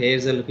 Here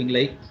hairs are looking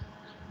like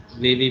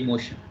wavy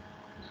motion.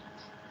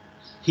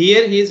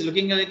 Here he is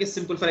looking like a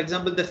simple, for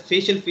example, the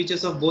facial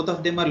features of both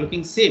of them are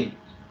looking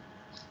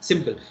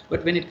simple.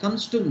 But when it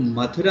comes to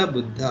Mathura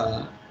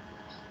Buddha,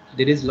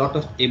 there is a lot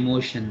of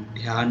emotion,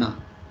 dhyana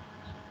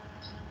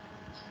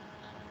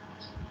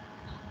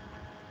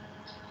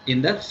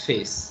in the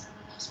face,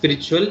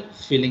 spiritual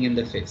feeling in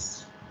the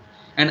face.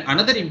 And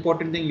another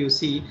important thing you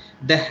see,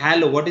 the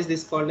halo, what is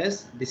this called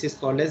as? This is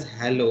called as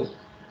halo,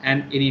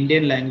 and in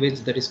Indian language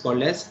that is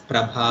called as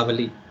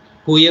Prabhavali.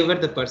 Whoever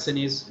the person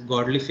is,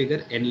 godly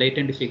figure,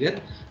 enlightened figure,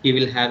 he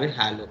will have a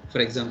halo. For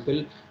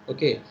example,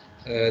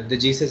 the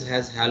Jesus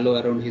has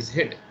halo around his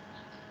head.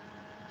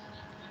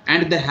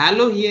 And the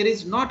halo here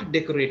is not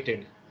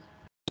decorated,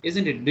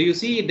 isn't it? Do you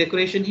see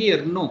decoration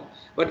here? No.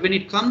 But when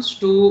it comes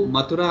to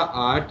Mathura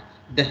art,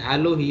 the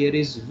halo here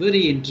is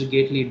very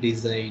intricately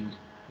designed.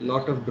 A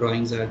lot of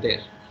drawings are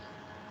there.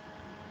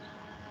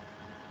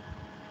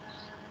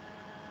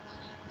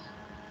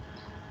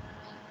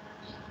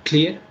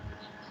 Clear?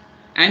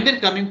 And then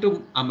coming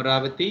to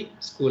Amaravati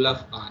School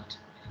of Art.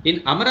 In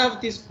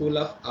Amaravati School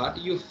of Art,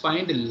 you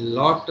find a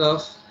lot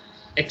of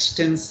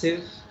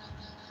extensive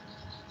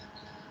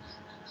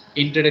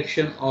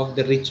introduction of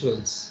the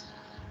rituals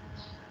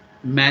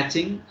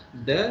matching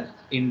the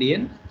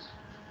Indian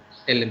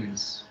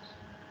elements.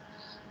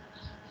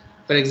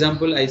 For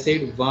example, I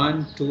said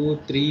 1, 2,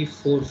 3,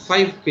 4,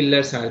 5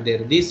 pillars are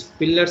there. These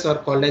pillars are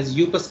called as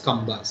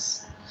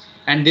Upaskambhas.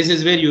 And this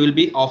is where you will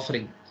be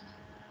offering.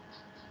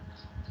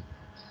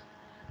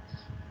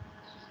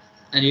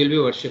 And you will be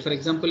worship. For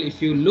example,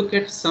 if you look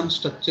at some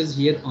structures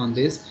here on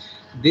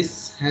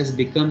this has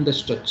become the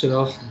structure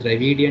of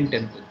Dravidian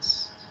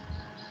temples.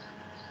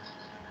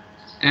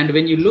 And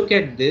when you look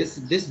at this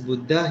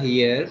Buddha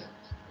here,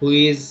 who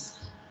is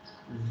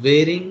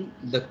wearing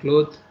the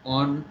cloth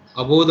on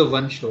above the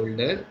one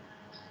shoulder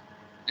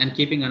and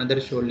keeping another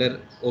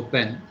shoulder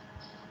open,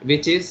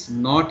 which is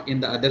not in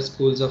the other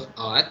schools of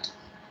art,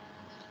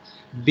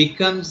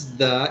 becomes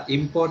the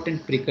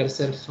important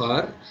precursor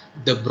for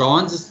the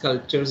bronze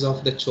sculptures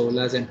of the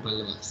Cholas and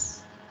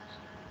Pallavas.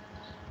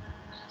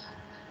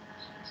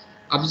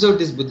 Observe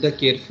this Buddha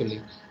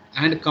carefully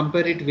and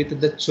compare it with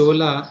the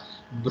Chola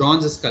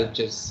bronze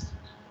sculptures.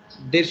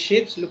 Their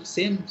shapes look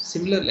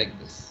similar like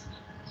this.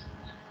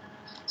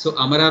 So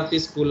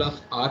Amaravati School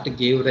of Art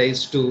gave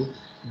rise to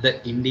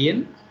the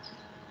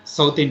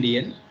South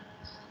Indian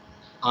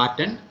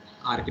art and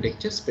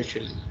architecture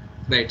especially.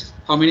 Right.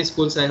 How many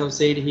schools I have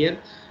said here?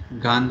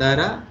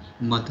 Gandhara,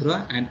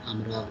 Mathura and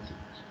Amaravati.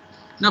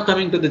 Now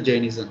coming to the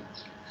Jainism.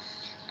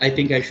 I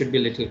think I should be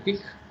a little quick.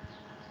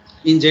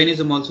 In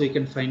Jainism also you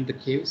can find the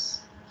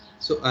caves.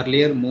 So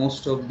earlier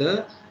most of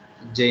the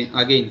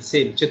again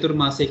same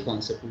Chaturmase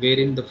concept,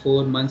 wherein the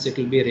 4 months it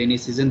will be a rainy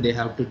season, they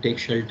have to take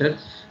shelter.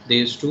 They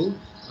used to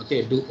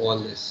do all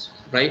this,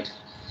 right?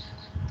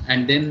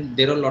 And then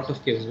there are a lot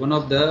of caves. One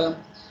of the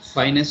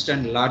finest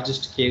and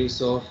largest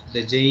caves of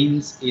the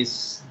Jains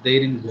is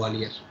there in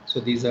Gwalior. So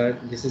this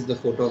is the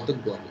photo of the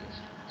Gwalior.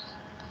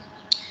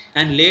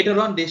 And later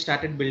on they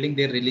started building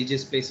their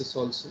religious places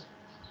also.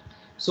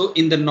 So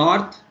in the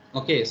north,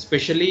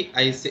 especially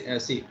I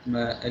see,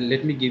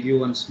 let me give you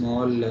one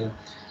small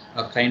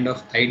kind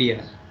of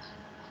idea.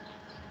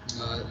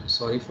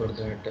 Sorry for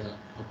that,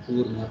 a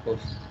poor map of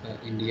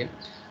India.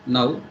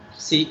 Now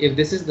see, if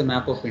this is the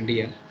map of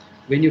India,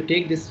 when you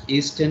take this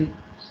eastern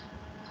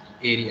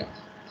area,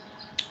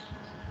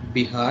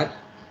 Bihar,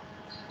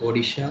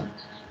 Odisha,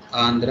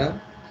 Andhra,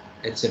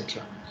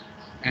 etc.,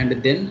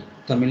 and then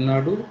Tamil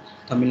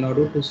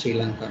Nadu to Sri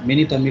Lanka.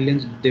 Many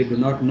Tamilians, they do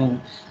not know,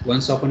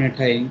 once upon a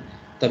time,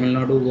 Tamil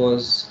Nadu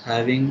was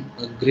having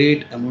a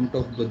great amount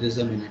of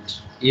Buddhism in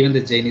it, even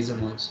the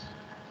Jainism also.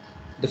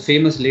 The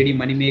famous lady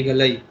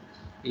Manimeghalai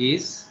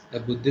is a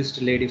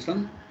Buddhist lady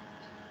from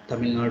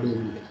Tamil Nadu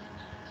only.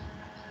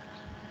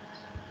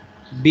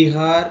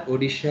 Bihar,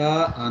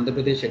 Odisha, Andhra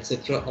Pradesh,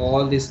 etc.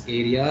 All this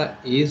area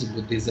is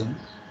Buddhism.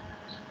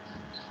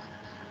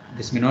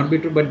 This may not be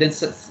true, but then a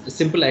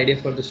simple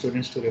idea for the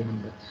students to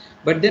remember.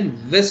 But then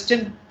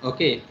western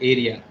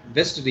area,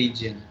 west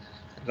region,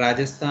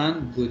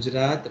 Rajasthan,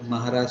 Gujarat,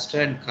 Maharashtra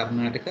and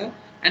Karnataka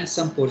and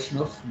some portion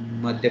of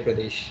Madhya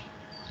Pradesh.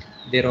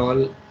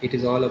 It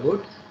is all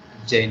about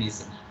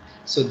Jainism.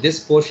 So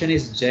this portion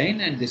is Jain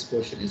and this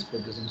portion is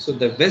Buddhism. So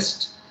the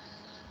west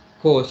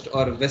coast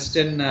or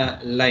western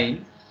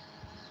line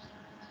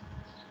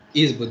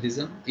is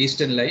Buddhism,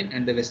 eastern line,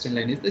 and the western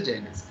line is the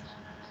Jainism.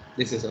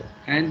 This is all.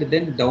 And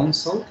then down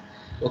south,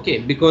 okay,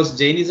 because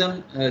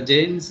Jainism,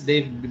 Jains,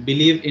 they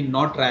believe in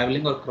not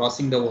traveling or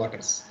crossing the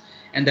waters,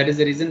 and that is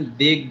the reason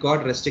they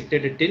got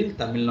restricted till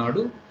Tamil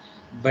Nadu.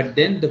 But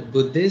then the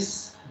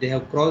Buddhists, they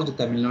have crossed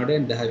Tamil Nadu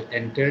and they have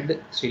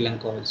entered Sri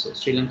Lanka also.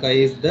 Sri Lanka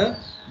is the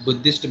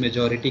Buddhist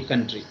majority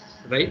country,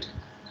 right?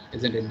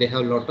 Isn't it? They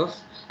have a lot of,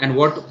 and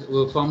what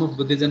form of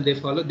Buddhism they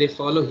follow? They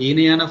follow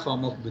Hinayana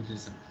form of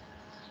Buddhism.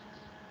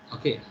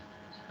 Okay,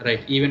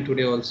 right. Even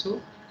today also,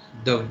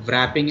 the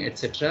wrapping,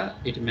 etc.,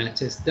 it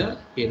matches the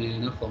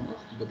Hinayana form of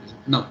Buddhism.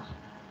 Now,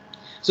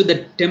 so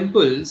the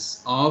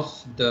temples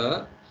of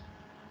the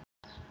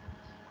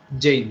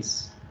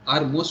Jains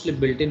are mostly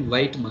built in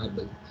white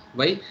marble.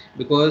 Why?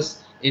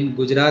 Because in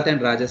Gujarat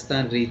and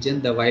Rajasthan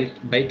region, the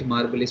white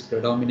marble is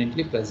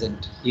predominantly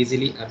present,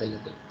 easily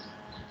available.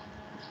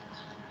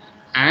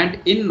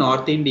 And in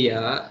North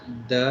India,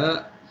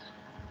 the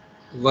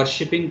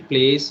worshipping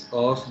place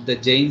of the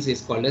Jains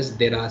is called as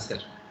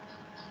Derasar.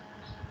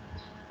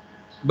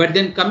 But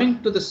then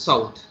coming to the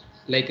south,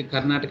 like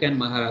Karnataka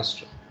and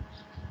Maharashtra,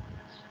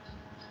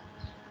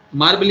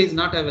 marble is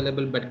not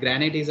available, but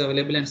granite is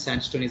available and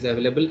sandstone is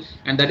available,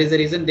 and that is the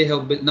reason they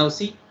have built. Now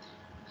see,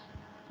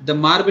 the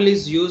marble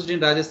is used in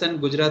Rajasthan,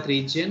 Gujarat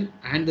region,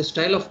 and the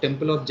style of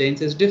temple of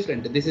Jains is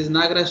different. This is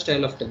Nagaraj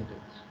style of temple.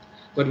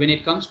 But when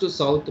it comes to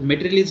south, the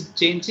material is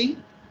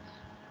changing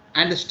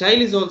and the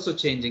style is also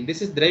changing.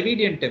 This is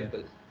Dravidian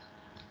temple,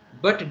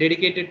 but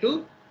dedicated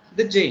to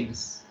the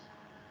Jains.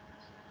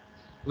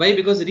 Why?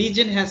 Because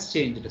region has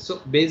changed.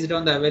 So based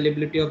on the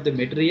availability of the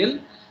material,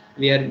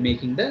 we are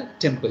making the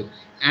temple.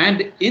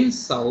 And in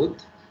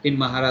south, in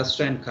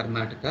Maharashtra and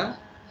Karnataka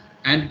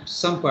and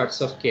some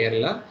parts of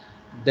Kerala,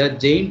 the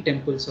Jain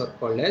temples are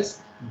called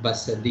as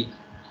Basadi.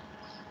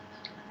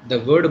 The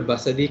word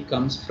Basadi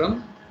comes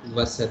from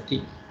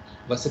Vasati.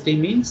 Vasati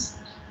means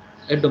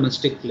a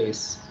domestic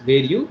place where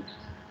you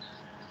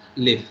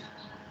live.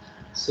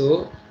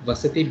 So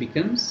Vasati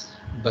becomes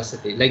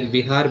Basati. Like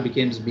Bihar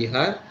becomes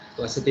Bihar,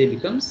 Vasati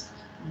becomes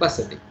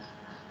Basati.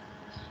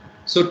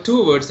 So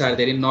two words are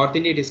there. In North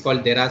India it is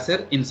called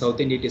Derasar, in South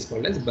India it is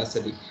called as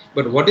Basadi.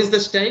 But what is the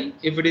style?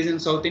 If it is in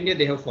South India,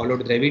 they have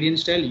followed Dravidian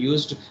style,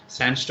 used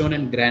sandstone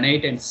and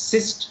granite and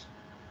schist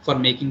for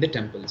making the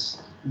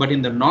temples. But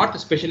in the north,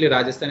 especially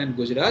Rajasthan and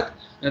Gujarat,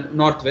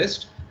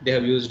 northwest, they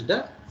have used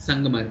the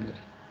Sangamarmar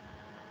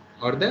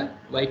or the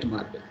white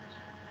marble.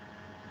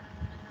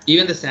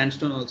 Even the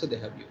sandstone also they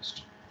have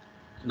used.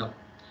 Now,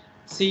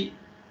 see,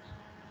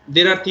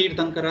 there are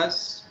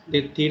Tirthankaras.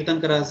 The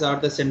Tirthankaras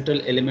are the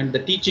central element, the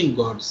teaching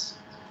gods.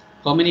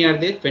 How many are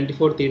there?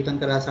 24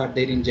 Tirthankaras are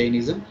there in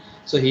Jainism.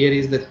 So here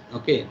is the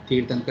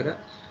Tirthankara.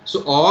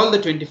 So all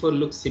the 24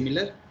 look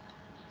similar,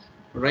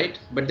 right?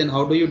 But then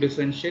how do you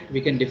differentiate?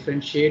 We can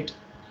differentiate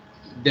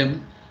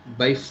them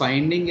by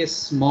finding a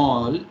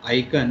small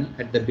icon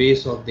at the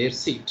base of their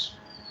seat,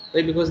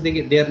 right? Because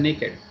they are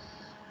naked.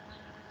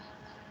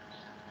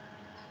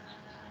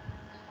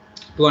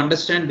 To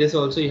understand this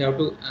also, you have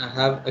to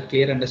have a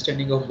clear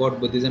understanding of what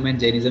Buddhism and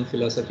Jainism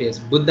philosophy is.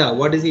 Buddha,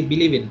 what does he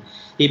believe in?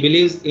 He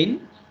believes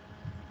in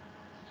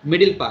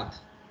middle path,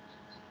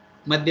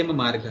 Madhyama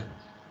Marga.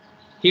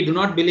 He do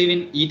not believe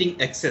in eating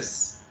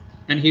excess,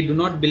 and he do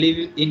not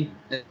believe in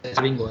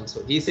starving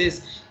also. He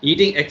says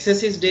eating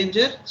excess is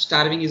danger,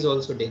 starving is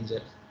also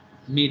danger.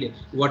 Medium,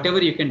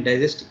 whatever you can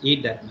digest,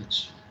 eat that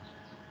much.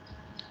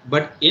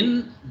 But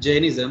in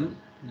Jainism,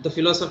 the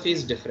philosophy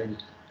is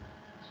different.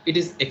 It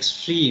is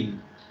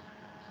extreme.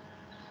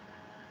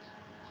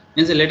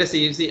 And so let us say,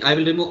 you see, I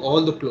will remove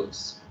all the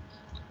clothes.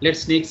 Let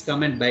snakes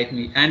come and bite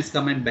me, ants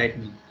come and bite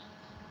me.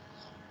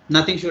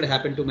 Nothing should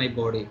happen to my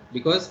body,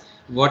 because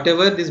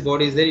whatever this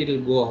body is there, it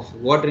will go off.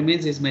 What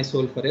remains is my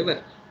soul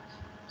forever.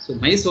 So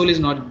my soul is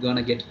not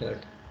gonna get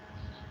hurt.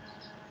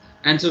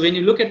 And so when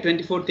you look at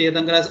 24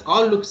 Tirthankaras,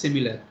 all look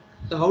similar.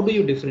 So how do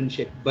you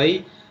differentiate?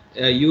 By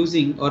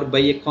using or by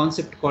a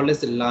concept called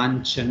as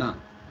Lanchana.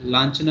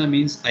 Lanchana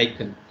means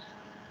icon.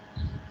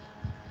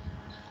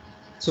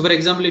 So for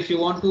example, if you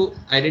want to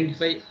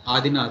identify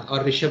Adinath or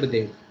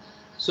Rishabhadev,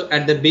 so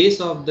at the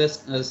base of the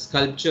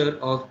sculpture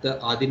of the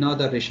Adinath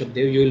or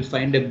Rishabhadev, you will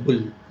find a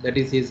bull. That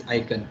is his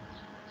icon.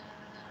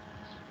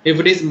 If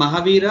it is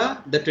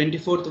Mahavira, the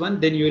 24th one,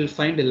 then you will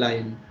find a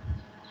lion,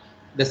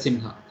 the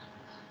Simha.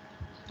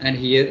 And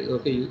here,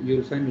 okay, you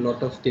will find a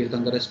lot of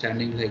Tirthankara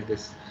standing like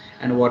this.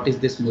 And what is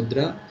this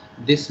mudra?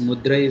 This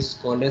mudra is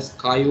called as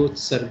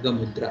Kayotsarga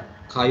mudra.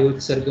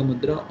 Kayotsarga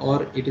mudra,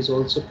 or it is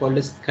also called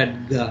as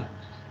Khadga.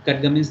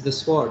 Khadga means the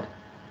sword.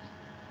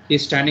 He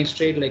is standing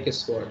straight like a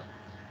sword.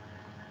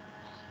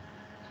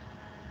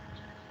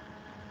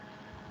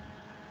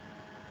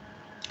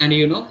 And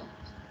you know,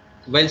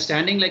 while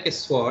standing like a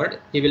sword,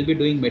 he will be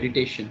doing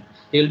meditation.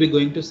 He will be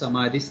going to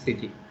Samadhi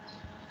Sthiti.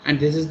 And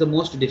this is the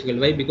most difficult.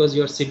 Why? Because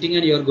you are sitting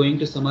and you are going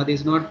to Samadhi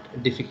is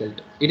not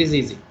difficult. It is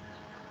easy.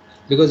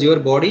 Because your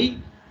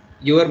body,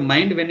 your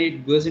mind, when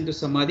it goes into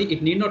Samadhi,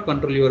 it need not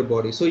control your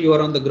body. So you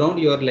are on the ground,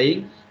 you are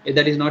lying.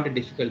 That is not a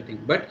difficult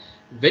thing. But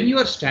when you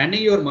are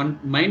standing, your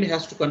mind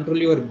has to control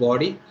your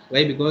body.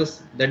 Why?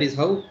 Because that is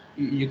how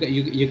you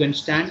can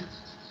stand.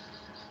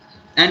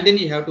 And then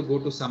you have to go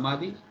to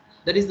Samadhi.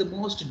 That is the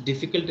most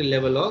difficult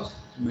level of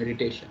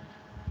meditation.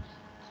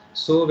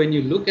 So when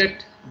you look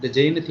at the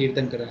Jaina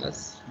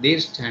Tirthankaras, they are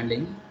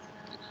standing,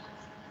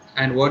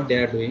 and what they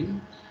are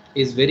doing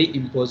is very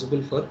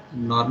impossible for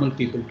normal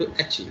people to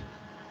achieve.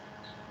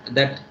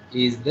 That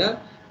is the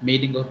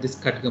meaning of this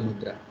Khadga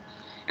Mudra.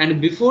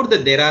 And before the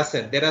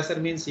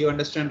Derasar means, you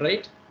understand,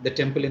 right? The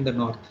temple in the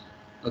north.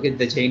 Okay,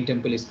 the Jain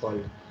temple is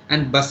called.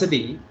 And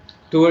Basadi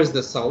towards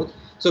the south.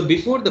 So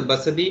before the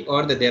Basadi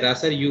or the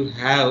Derasar, you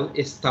have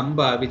a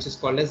stamba which is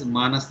called as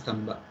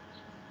Manastamba.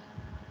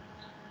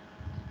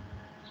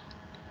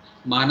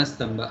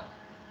 Manastamba.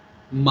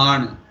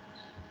 Man.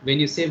 When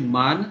you say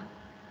Man,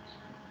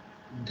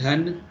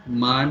 Dhan,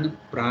 Man,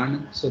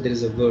 Pran, so there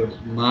is a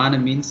word.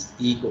 Man means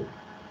ego,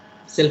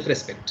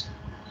 self-respect.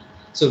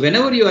 So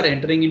whenever you are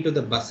entering into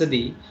the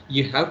Basadi,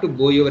 you have to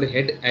bow your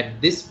head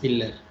at this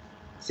pillar,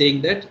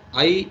 saying that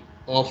I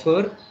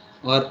offer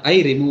or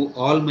I remove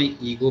all my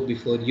ego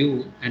before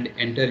you and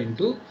enter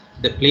into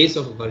the place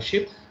of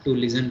worship to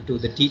listen to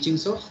the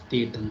teachings of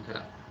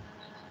Tirthankara.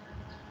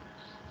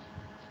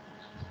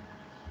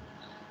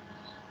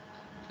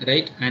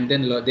 Right, and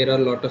then there are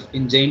a lot of,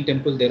 in Jain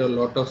temple there are a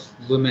lot of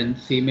women,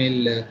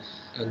 female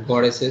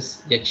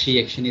goddesses, Yakshi,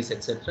 Yakshinis,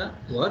 etc.,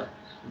 who are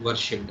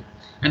worshipped.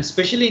 And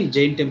especially in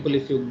Jain temple,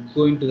 if you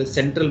go into the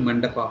central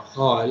mandapa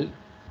hall,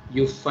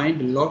 you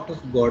find a lot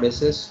of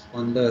goddesses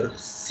on the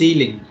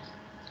ceiling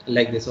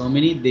like this. How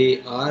many?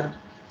 They are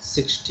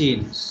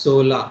 16,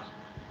 Sola,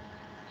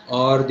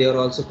 or they are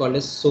also called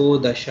as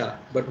Sodasha.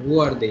 But who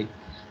are they?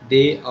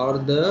 They are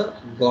the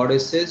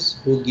goddesses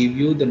who give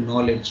you the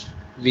knowledge,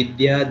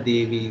 Vidya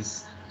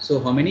Devis. So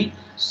how many?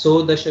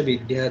 Sodasha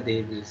Vidya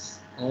Devis.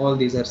 All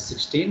these are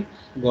 16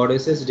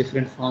 goddesses,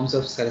 different forms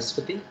of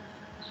Saraswati.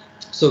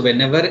 So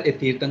whenever a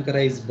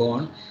Tirthankara is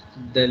born,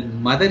 the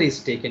mother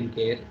is taken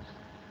care.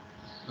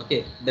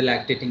 Okay, the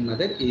lactating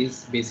mother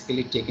is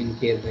basically taken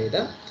care by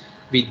the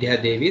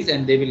Vidya Devis,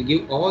 and they will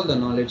give all the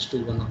knowledge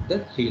to one of the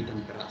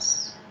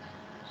Tirthankaras.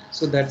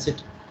 So that's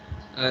it.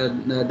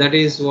 That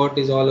is what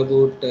is all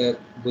about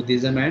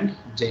Buddhism and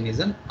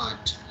Jainism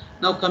art.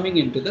 Now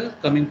coming to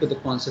the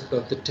concept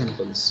of the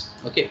temples.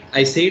 Okay,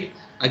 I said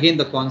again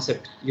the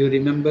concept. You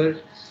remember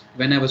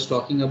when I was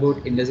talking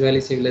about Indus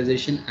Valley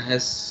civilization, I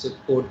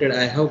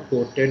have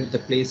quoted the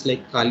place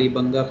like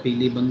Kalibanga,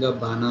 Pilibanga,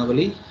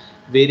 Banavali,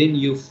 wherein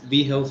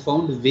we have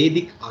found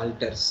Vedic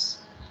altars,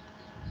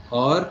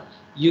 or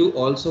you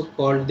also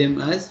called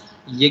them as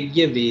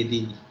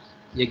Yagyavedi.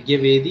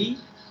 Yagyavedi,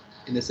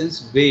 in the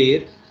sense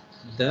where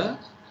the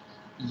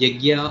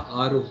yagya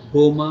or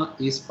homa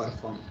is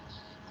performed.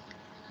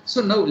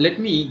 So now let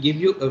me give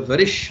you a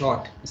very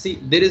short, see,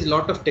 there is a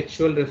lot of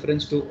textual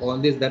reference to all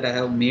this that I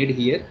have made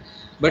here,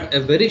 but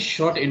a very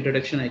short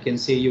introduction I can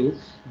say you,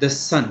 the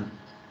sun,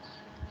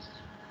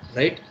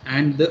 right,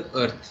 and the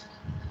earth.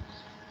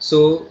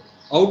 So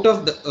out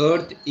of the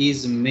earth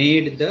is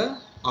made the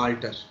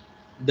altar,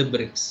 the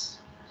bricks,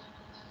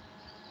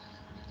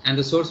 and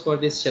the source for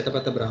this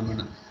Shatapatha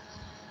Brahmana.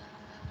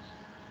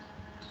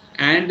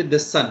 And the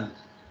sun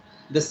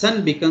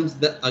becomes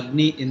the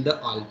Agni in the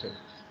altar,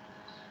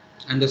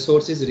 and the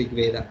source is Rig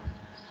Veda,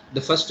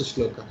 the first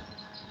sloka,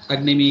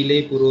 Agni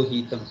Mile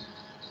Purohitam.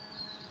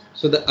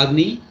 So the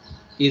Agni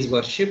is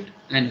worshipped,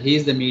 and he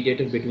is the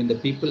mediator between the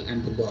people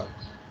and the God.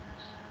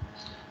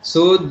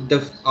 So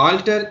the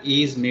altar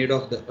is made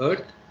of the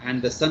earth,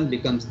 and the sun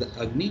becomes the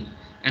Agni,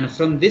 and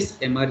from this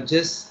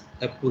emerges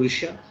a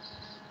Purusha,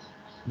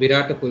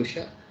 Virata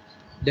Purusha.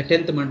 The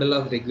 10th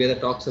mandala of Rig Veda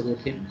talks about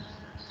him,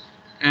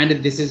 and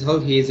this is how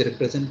he is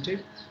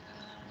represented.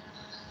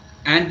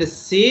 And the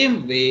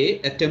same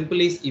way a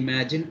temple is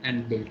imagined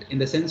and built, in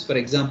the sense, for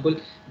example,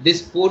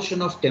 this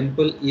portion of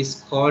temple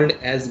is called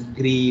as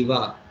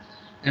Griva.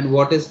 And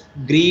what is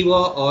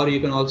Griva, or you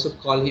can also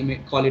call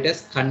it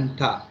as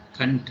Kanta.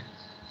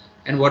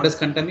 And what does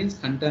Kanta means?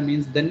 Kanta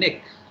means the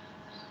neck.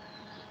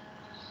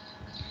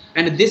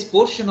 And this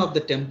portion of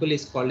the temple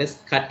is called as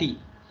Kati.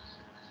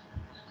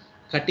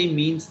 Kati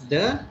means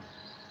the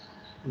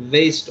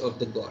waist of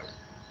the god.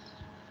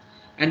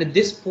 And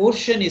this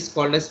portion is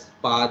called as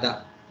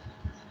Pada.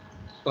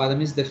 Pada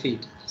means the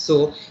feet.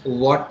 So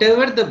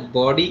whatever the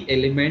body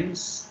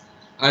elements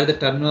are the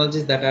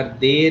terminologies that are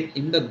there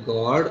in the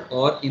god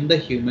or in the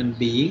human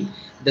being,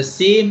 the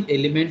same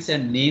elements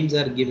and names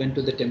are given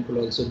to the temple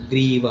also.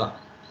 Griva.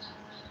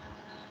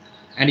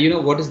 And you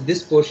know what is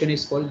this portion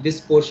is called?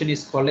 This portion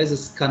is called as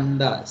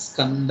skanda.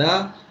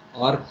 Skanda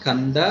or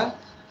kanda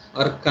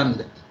or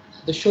kand.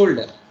 The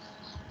shoulder.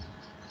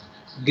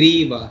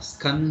 Griva,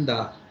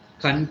 skanda,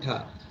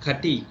 kantha,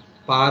 kati,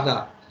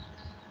 pada.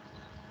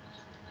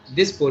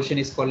 This portion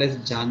is called as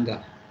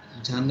janga.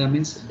 Janga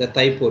means the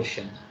thigh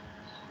portion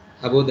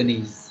above the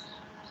knees.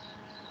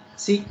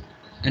 See,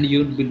 and you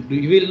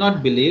will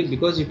not believe,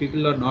 because you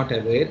people are not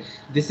aware,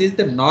 this is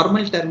the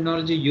normal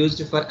terminology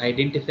used for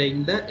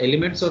identifying the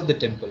elements of the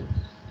temple,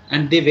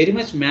 and they very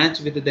much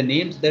match with the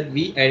names that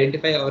we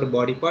identify our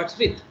body parts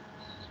with.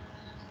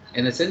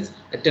 In a sense,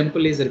 a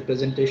temple is a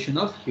representation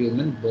of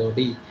human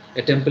body.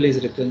 A temple is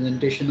a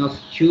representation of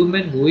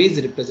human who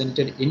is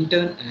represented in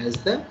turn as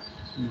the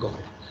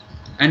god.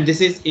 And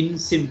this is in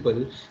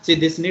simple. See,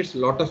 this needs a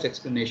lot of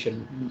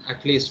explanation,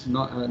 at least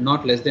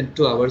not less than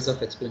 2 hours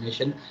of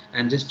explanation.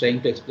 I'm just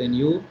trying to explain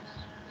you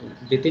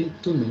within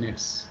 2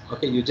 minutes.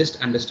 Okay, you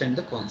just understand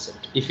the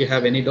concept. If you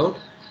have any doubt,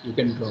 you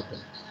can drop it.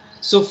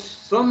 So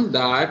from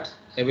that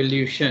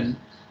evolution,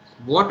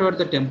 what are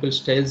the temple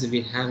styles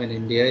we have in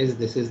India is,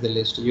 this is the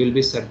list. You will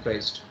be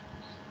surprised.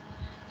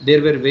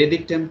 There were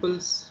Vedic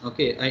temples,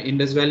 okay,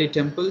 Indus Valley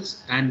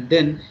temples, and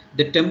then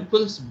the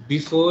temples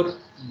before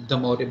the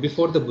Maurya,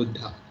 before the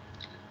Buddha.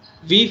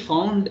 We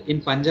found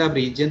in Punjab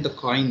region the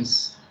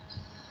coins.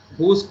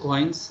 Whose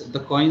coins?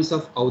 The coins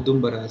of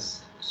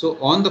Audumbaras. So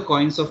on the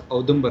coins of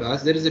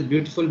Audumbaras, there is a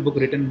beautiful book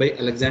written by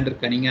Alexander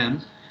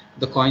Cunningham,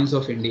 The Coins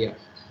of India.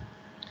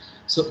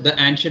 So the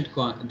ancient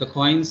coin, the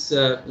coins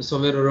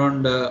somewhere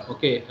around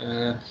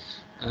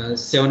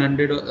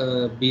 700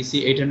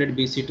 BC, 800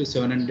 BC to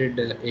 700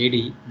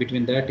 AD.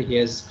 Between that, he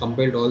has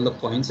compiled all the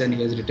coins and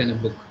he has written a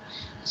book.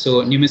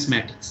 So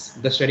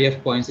numismatics, the study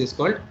of coins is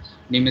called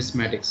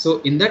numismatics.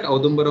 So in that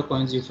Audumbara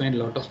coins, you find a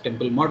lot of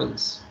temple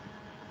models.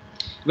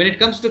 When it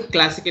comes to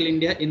classical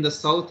India, in the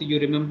south, you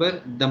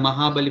remember the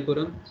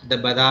Mahabalipuram, the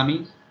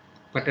Badami,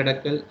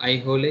 Patadakkal,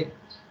 Aihole,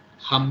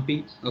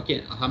 Hampi.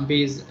 Okay,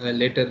 Hampi is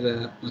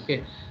later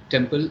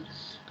temple.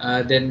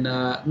 Then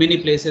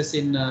many places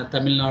in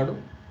Tamil Nadu.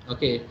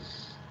 Okay,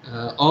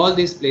 all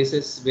these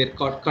places were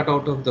cut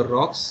out of the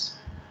rocks,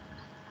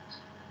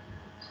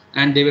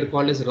 and they were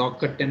called as rock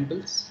cut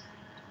temples.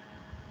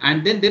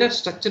 And then there are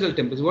structural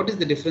temples. What is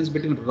the difference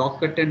between rock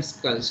cut and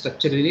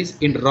structural? Is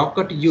in rock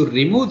cut you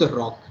remove the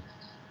rock,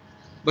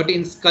 but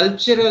in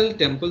sculptural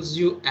temples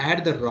you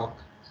add the rock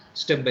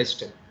step by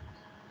step.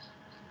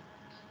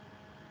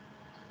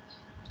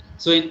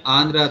 So in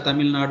Andhra,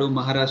 Tamil Nadu,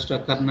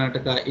 Maharashtra,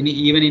 Karnataka,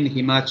 even in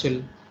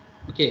Himachal,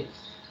 okay.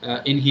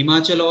 In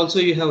Himachal also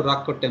you have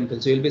rock cut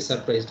temples. You will be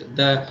surprised.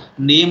 The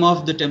name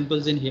of the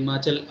temples in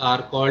Himachal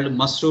are called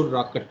Masroor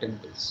rock cut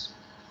temples.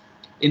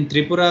 In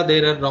Tripura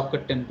there are rock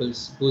cut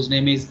temples whose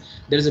name is,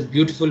 there is a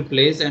beautiful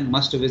place and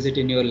must visit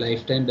in your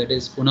lifetime, that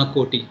is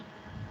Unakoti.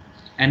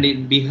 And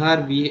in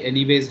Bihar we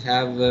anyways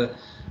have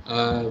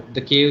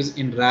the caves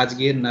in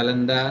Rajgir,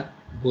 Nalanda,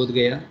 Bodh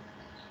Gaya.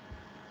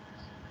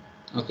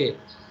 Okay,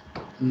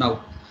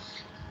 now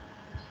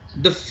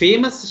the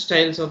famous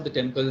styles of the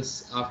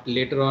temples after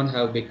later on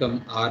have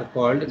become are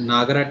called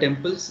Nagara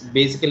temples.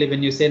 Basically,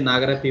 when you say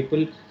Nagara,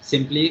 people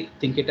simply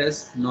think it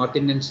as North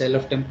Indian style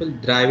of temple,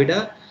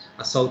 Dravida,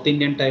 a South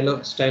Indian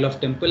style of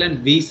temple,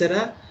 and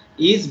Visara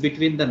is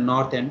between the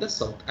north and the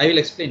south. I will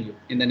explain you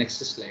in the next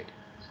slide.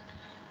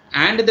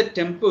 And the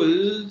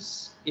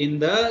temples in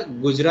the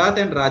Gujarat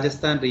and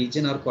Rajasthan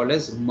region are called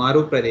as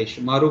Maru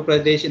Pradesh. Maru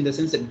Pradesh in the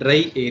sense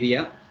dry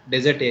area,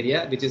 desert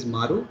area, which is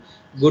Maru.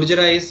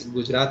 Gurjara is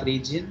Gujarat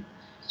region.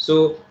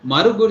 So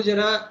Maru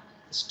Gurjara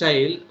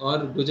style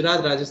or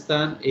Gujarat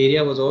Rajasthan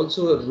area was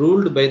also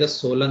ruled by the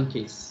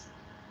Solankis,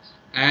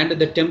 and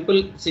the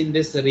temples in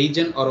this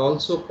region are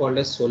also called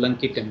as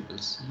Solanki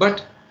temples.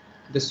 But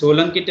the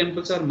Solanki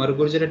temples or Maru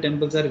Gurjara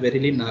temples are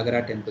verily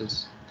Nagara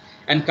temples.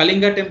 And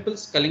Kalinga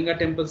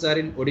temples are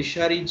in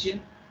Odisha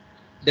region.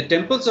 The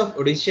temples of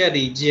Odisha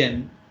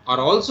region are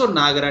also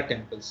Nagara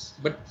temples,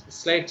 but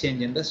slight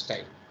change in the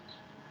style.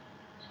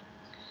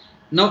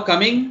 Now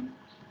coming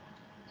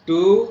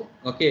to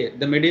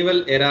the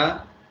medieval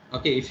era.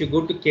 Okay, if you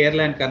go to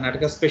Kerala and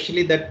Karnataka,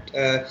 especially that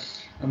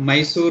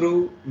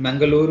Mysuru,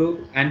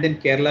 Mangaluru, and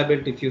then Kerala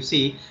belt, if you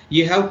see,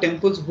 you have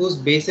temples whose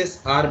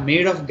bases are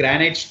made of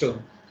granite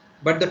stone.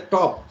 But the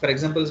top, for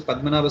example, is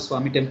Padmanabha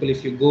Swami temple.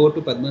 If you go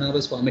to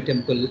Padmanabha Swami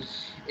temple,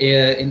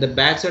 in the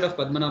backside of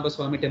Padmanabha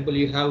Swami temple,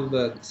 you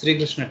have Sri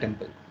Krishna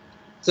temple.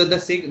 So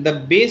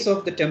the base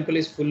of the temple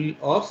is full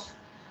of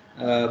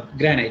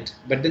granite,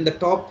 but then the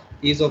top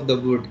is of the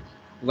wood.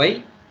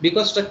 Why?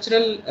 Because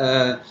structural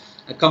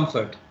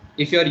comfort.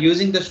 If you are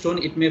using the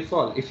stone, it may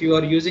fall. If you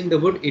are using the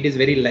wood, it is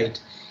very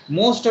light.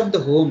 Most of the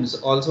homes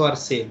also are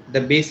same. The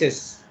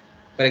bases,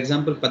 for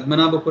example,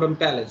 Padmanabhapuram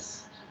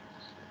Palace,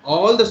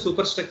 all the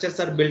superstructures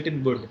are built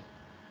in wood,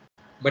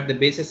 but the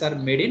bases are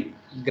made in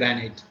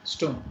granite,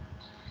 stone.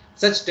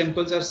 Such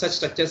temples or such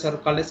structures are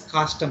called as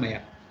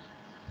Kastamaya.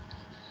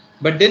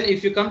 But then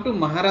if you come to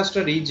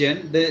Maharashtra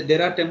region,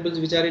 there are temples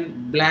which are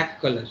in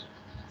black color.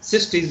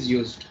 Schist is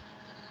used.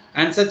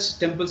 And such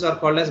temples are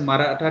called as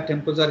Maratha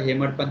temples or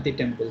Hemadpanthi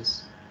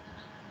temples.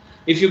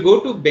 If you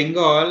go to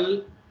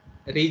Bengal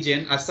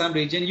region, Assam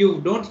region, you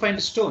don't find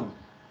stone.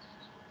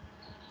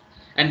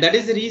 And that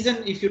is the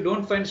reason if you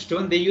don't find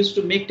stone, they used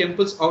to make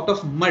temples out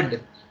of mud,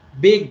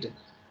 baked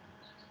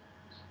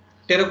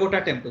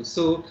terracotta temples.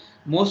 So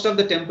most of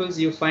the temples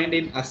you find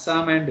in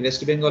Assam and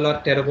West Bengal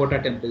are terracotta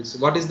temples.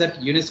 What is that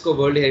UNESCO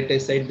World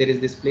Heritage Site? There is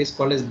this place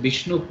called as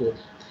Bishnupur.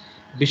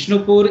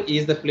 Bishnupur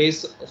is the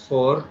place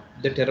for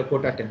the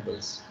terracotta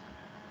temples.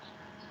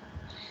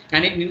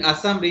 And in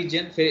Assam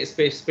region,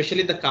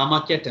 especially the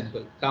Kamakya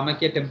temple.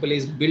 Kamakya temple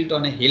is built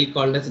on a hill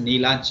called as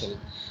Neelanchal.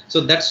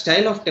 So that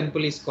style of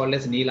temple is called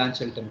as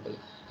Neelanchal temple.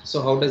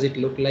 So how does it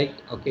look like?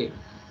 Okay,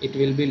 it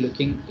will be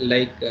looking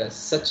like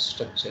such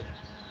structure.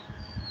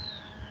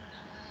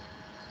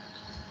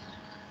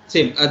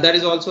 Same, that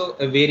is also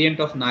a variant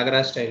of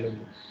Nagara style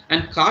only.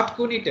 And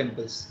Katkuni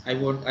temples,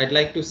 I'd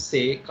like to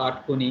say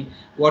Katkuni.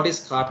 What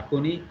is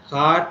Katkuni?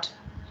 Kat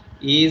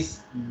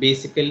is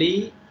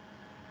basically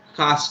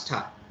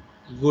kasta,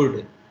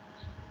 wood,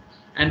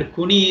 and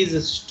Kuni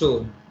is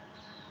stone.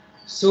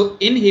 So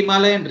in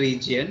Himalayan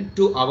region,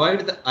 to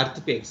avoid the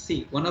earthquake,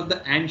 see, one of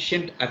the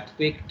ancient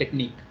earthquake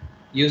technique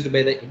used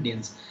by the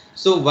Indians.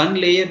 So one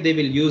layer they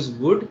will use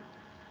wood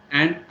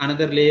and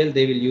another layer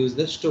they will use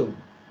the stone.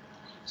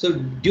 So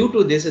due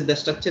to this, the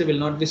structure will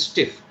not be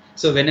stiff.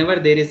 So whenever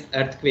there is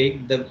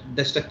earthquake,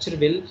 the structure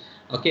will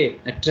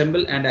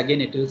tremble and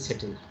again it will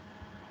settle.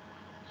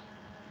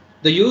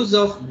 The use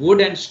of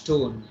wood and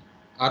stone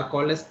are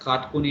called as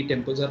Katkuni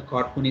temples or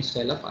Katkuni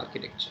style of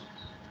architecture.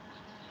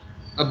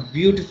 A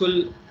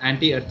beautiful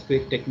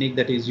anti-earthquake technique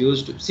that is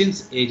used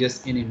since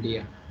ages in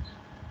India.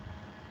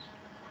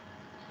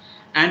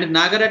 And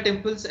Nagara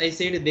temples, I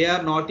said they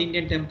are North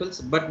Indian temples,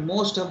 but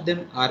most of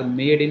them are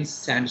made in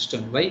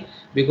sandstone. Why?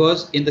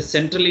 Because in the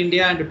central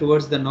India and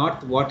towards the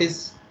north, what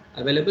is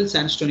available?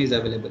 Sandstone is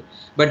available.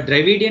 But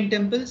Dravidian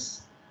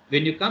temples,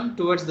 when you come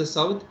towards the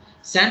south,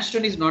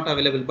 sandstone is not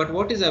available. But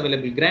what is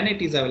available?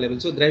 Granite is available.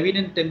 So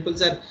Dravidian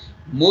temples are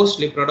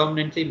mostly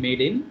predominantly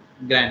made in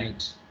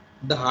granite,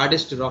 the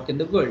hardest rock in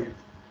the world.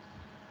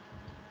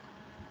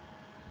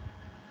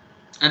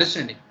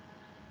 Understanding?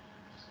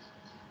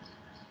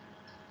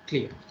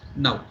 Clear.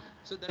 Now,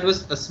 so that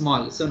was a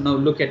small. So now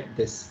look at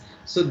this.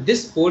 So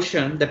this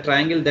portion, the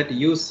triangle that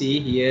you see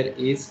here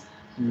is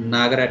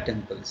Nagara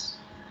temples,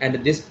 and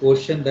this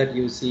portion that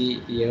you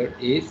see here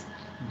is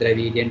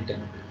Dravidian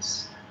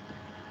temples.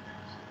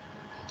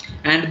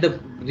 And the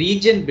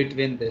region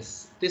between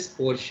this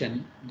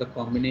portion, the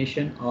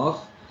combination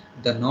of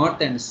the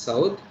north and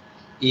south,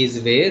 is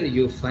where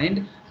you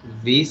find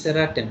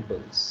Visara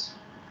temples.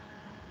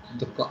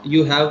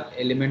 You have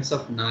elements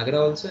of Nagara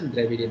also and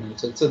Dravidian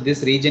also. So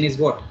this region is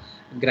what?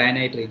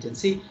 Granite region.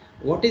 See,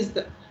 what is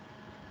the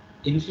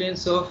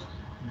influence of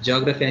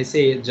geography? I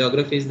say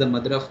geography is the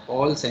mother of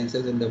all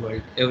sciences in the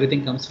world.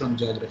 Everything comes from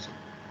geography.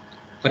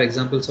 For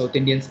example, South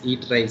Indians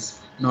eat rice,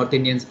 North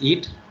Indians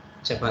eat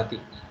chapati.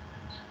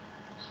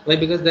 Why?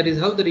 Because that is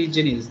how the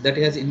region is. That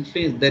has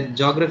influenced, that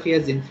geography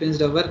has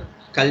influenced our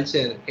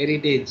culture,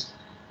 heritage,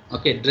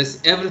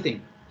 dress,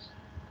 everything.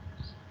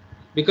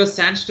 Because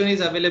sandstone is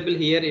available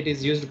here, it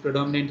is used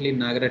predominantly in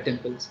Nagara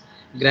temples.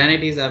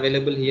 Granite is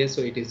available here,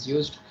 so it is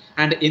used.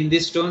 And in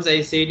these stones,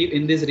 I said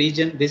in this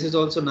region, this is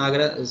also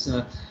Nagara,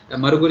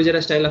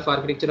 Marugurjara style of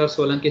architecture or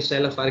Solanki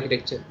style of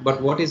architecture.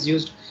 But what is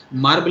used?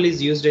 Marble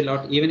is used a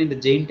lot, even in the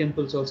Jain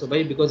temples also.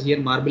 Why? Because here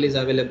marble is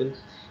available.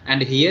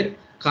 And here,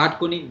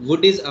 Katkuni,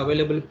 wood is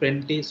available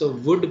plenty. So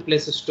wood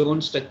plus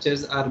stone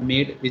structures are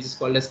made, which is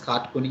called as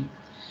Katkuni.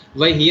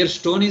 Why? Here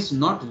stone is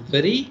not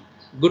very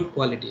good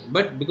quality,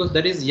 but because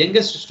that is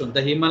youngest stone.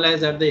 The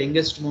Himalayas are the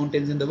youngest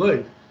mountains in the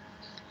world,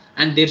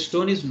 and their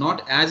stone is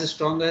not as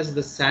strong as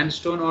the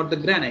sandstone or the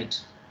granite.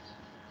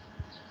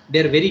 They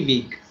are very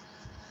weak,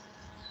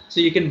 so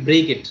you can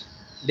break it.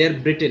 They are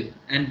brittle,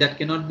 and that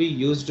cannot be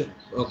used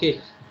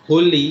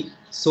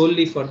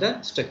solely for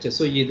the structure.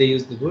 So they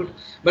use the wood.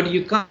 But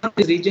you come to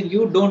this region,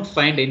 you don't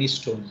find any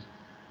stone.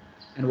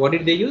 And what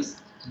did they use?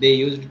 They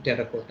used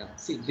terracotta.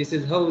 See, this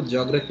is how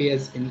geography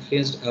has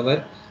influenced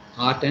our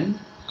art and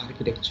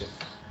architecture.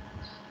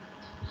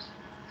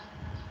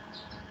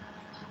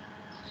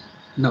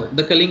 Now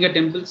the Kalinga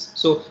temples.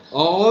 So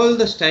all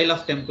the style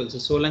of temples,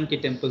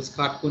 Solanki temples,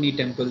 Katkuni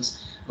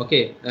temples,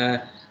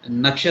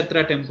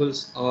 Nakshatra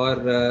temples or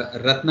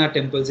Ratna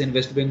temples in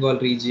West Bengal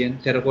region,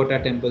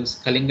 terracotta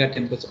temples, Kalinga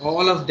temples,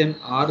 all of them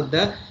are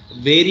the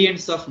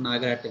variants of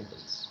Nagara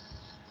temples.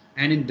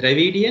 And in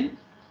Dravidian,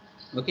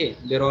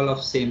 they're all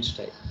of same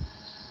style.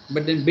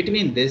 But then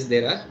between this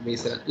there are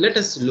Vesara. Let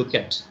us look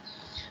at.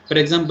 For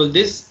example,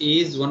 this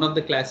is one of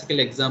the classical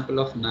example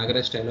of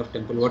Nagara style of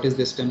temple. What is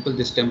this temple?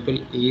 This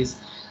temple is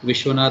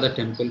Vishwanatha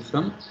temple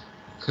from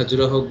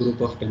Khajuraho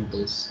group of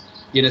temples,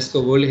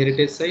 UNESCO World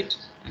Heritage Site,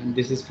 and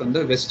this is from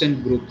the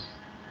Western group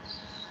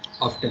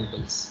of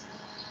temples.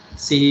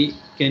 See,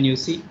 can you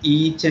see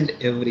each and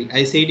every?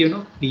 I said, you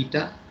know,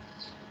 Pita.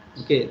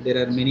 Okay,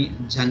 there are many.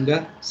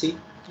 Janga. See,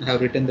 I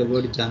have written the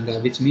word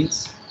Janga, which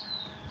means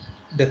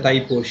the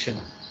thigh portion.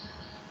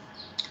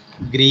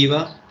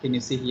 Griva. Can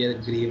you see here?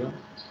 Griva.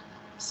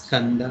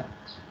 Skanda.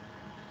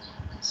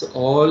 So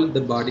all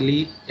the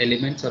bodily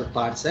elements or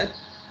parts are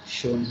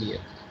shown here.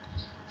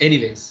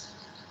 Anyways,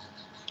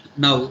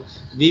 now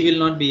we will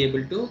not be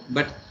able to,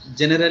 but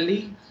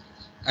generally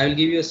I will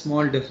give you a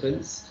small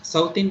difference.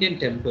 South Indian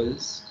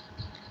temples,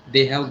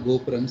 they have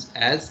gopurams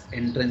as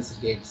entrance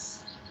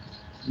gates.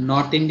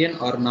 North Indian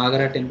or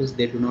Nagara temples,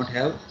 they do not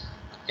have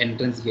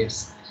entrance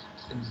gates.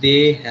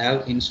 They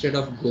have, instead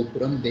of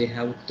gopuram, they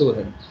have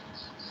toran.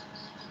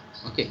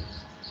 Okay.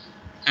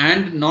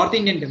 And North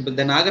Indian temple,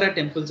 the Nagara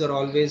temples are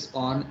always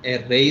on a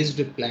raised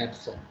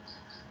platform.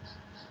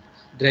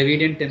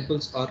 Dravidian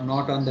temples are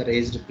not on the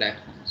raised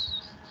platforms.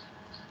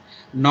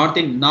 North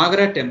in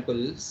Nagara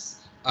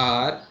temples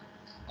are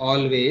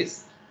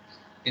always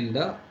in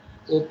the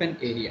open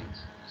area.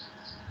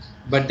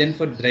 But then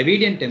for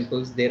Dravidian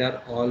temples, there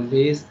are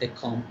always a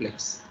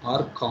complex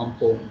or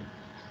compound,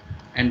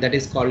 and that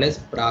is called as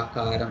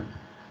prakaram.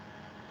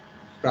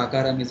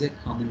 Prakaram is a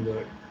common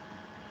word.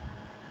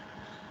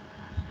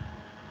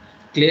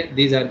 Clear?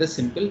 These are the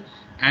simple.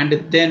 And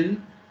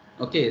then,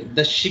 okay,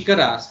 the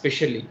shikara,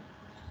 especially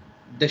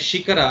the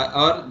shikara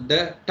or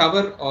the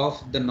tower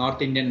of the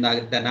North Indian,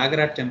 the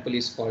Nagara temple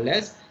is called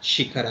as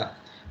shikara.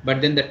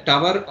 But then the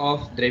tower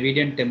of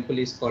Dravidian temple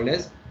is called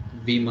as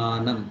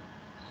Vimanam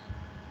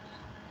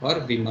or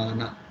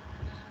Vimana.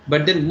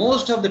 But then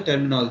most of the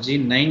terminology,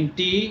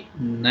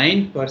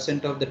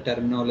 99% of the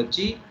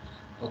terminology,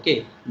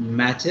 okay,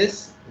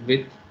 matches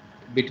with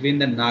between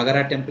the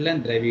Nagara temple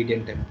and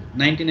Dravidian temple.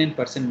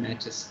 99%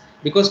 matches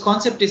because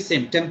concept is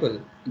same: temple,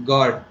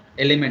 god,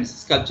 elements,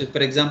 sculpture. For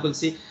example,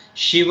 see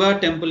Shiva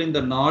temple in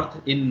the north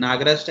in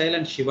Nagara style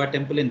and Shiva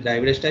temple in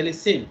Dravida style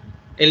is same.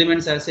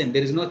 Elements are same.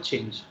 There is no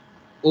change.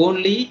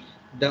 Only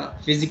the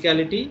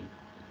physicality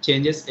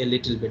changes a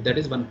little bit. That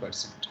is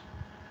 1%.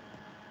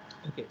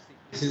 Okay,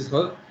 this is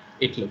how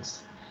it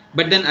looks.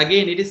 But then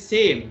again, it is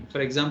same. For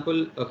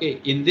example,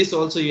 okay, in this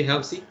also you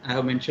have, see, I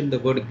have mentioned the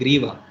word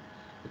griva.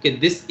 Okay,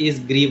 this is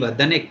griva,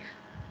 the neck.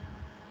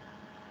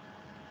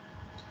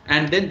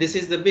 And then this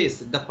is the base,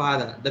 the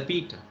pada, the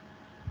pita.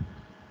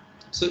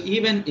 So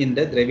even in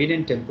the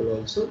Dravidian temple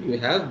also, you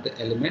have the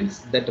elements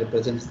that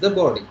represents the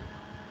body,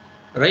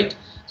 right?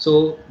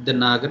 So the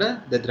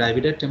Nagara, the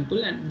Dravida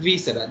temple, and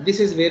Visara. This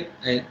is where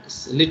a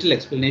little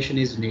explanation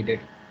is needed.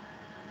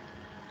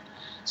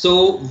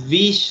 So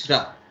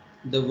Vishra,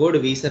 the word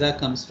Visara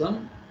comes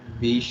from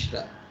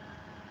Vishra.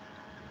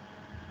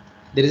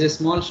 There is a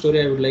small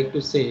story I would like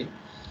to say.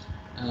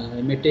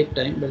 It may take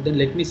time, but then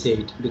let me say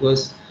it,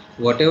 because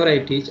whatever I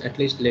teach, at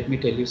least let me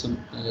tell you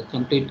some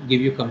give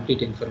you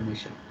complete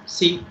information.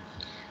 See,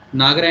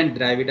 Nagara and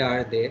Dravida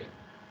are there.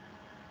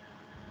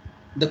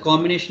 The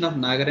combination of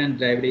Nagara and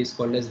Dravida is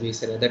called as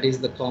Visara. That is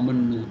the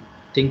common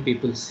thing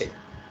people say.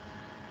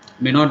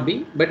 May not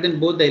be, but then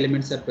both the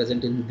elements are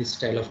present in this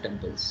style of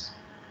temples.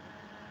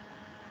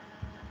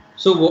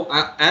 So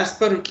as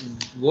per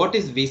what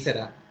is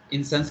Visara?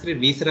 In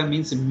Sanskrit, Visara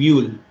means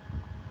mule.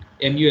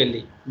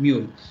 M-U-L-E,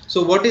 mule.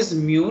 So what is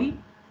mule?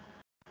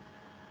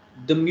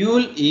 The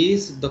mule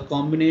is the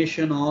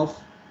combination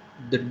of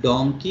the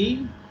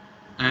donkey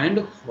and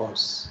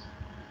horse.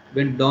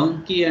 When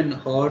donkey and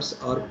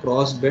horse are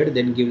crossbred,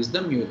 then gives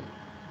the mule.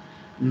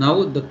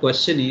 Now the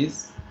question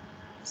is,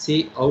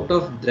 see, out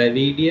of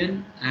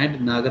Dravidian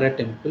and Nagara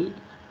temple,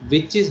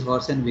 which is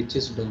horse and which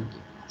is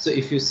donkey? So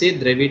if you say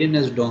Dravidian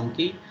as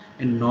donkey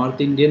and North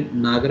Indian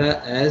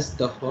Nagara as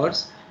the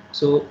horse,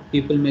 so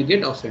people may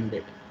get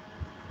offended.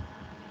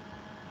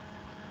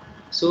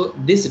 So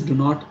this do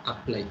not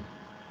apply.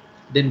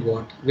 Then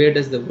what? Where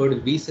does the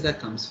word Visara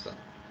comes from?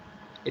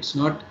 It's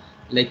not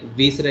like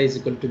Visara is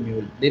equal to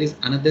mule. There is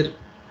another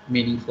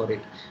meaning for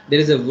it. There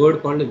is a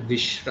word called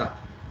Vishra.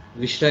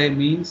 Vishra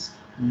means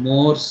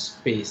more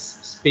space,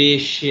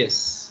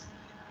 spacious.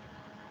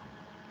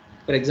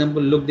 For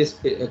example, look this,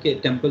 okay,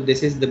 temple.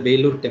 This is the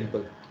Belur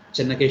temple,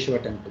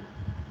 Channakeshwara temple.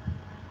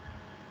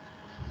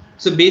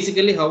 So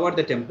basically, how are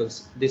the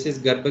temples? This is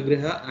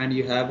Garbhagriha and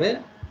you have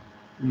a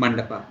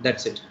mandapa.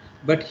 That's it.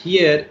 But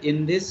here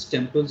in these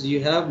temples,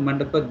 you have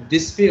mandapa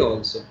this way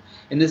also.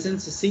 In the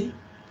sense, see,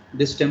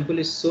 this temple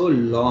is so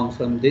long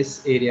from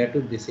this area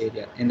to this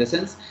area. In the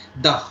sense,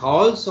 the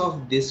halls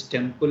of this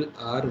temple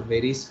are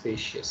very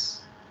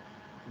spacious.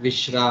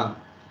 Vishra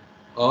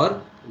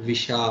or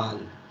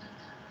Vishal.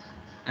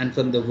 And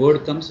from the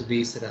word comes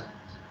Visra.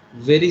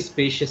 Very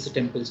spacious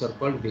temples are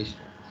called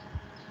Vishra.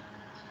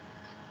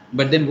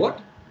 But then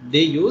what?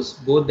 They use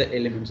both the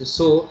elements.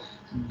 So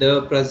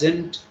the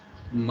present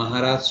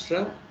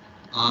Maharashtra,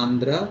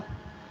 Andhra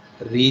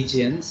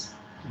regions,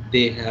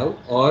 they have,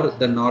 or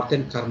the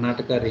northern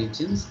Karnataka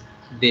regions,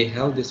 they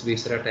have this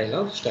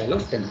Visara style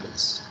of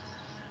temples.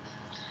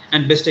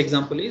 And best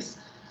example is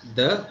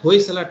the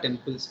Hoysala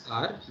temples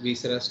are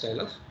Visara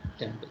style of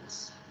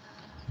temples.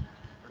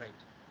 Right.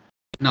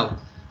 Now,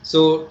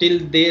 So till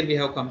there we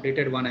have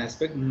completed one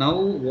aspect. Now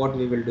what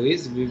we will do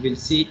is we will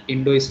see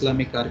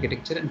Indo-Islamic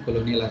architecture and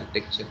colonial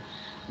architecture.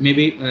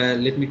 Maybe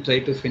let me try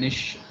to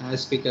finish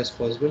as quick as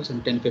possible,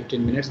 some 10-15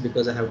 minutes,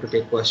 because I have to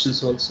take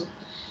questions also.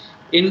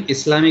 In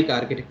Islamic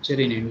architecture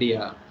in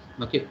India,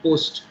 okay,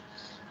 post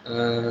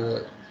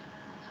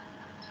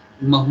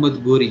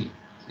Muhammad Ghori,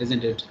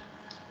 isn't it?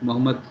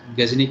 Muhammad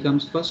Ghazni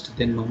comes first,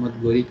 then Muhammad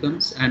Ghori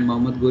comes, and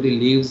Muhammad Ghori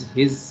leaves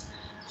his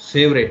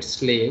favorite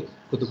slave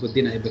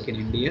Qutbuddin Aibak in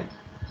India,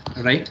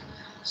 right?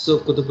 So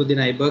Qutbuddin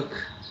Aibak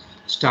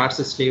starts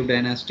a slave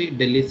dynasty,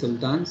 Delhi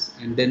Sultans,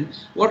 and then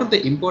what are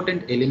the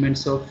important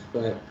elements of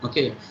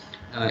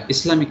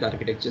Islamic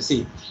architecture?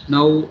 See,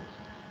 now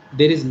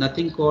there is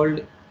nothing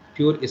called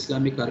pure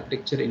Islamic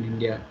architecture in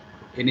India.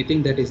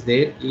 Anything that is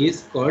there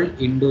is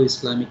called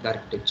Indo-Islamic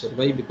architecture.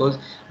 Why? Because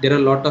there are a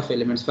lot of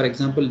elements. For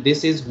example,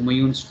 this is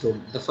Humayun's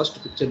tomb. The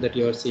first picture that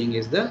you are seeing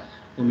is the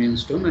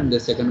Humayun's tomb, and the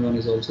second one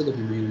is also the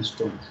Humayun's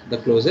tomb. The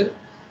closer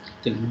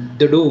thing,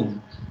 the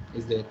dome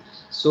is there.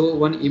 So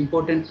one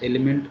important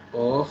element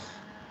of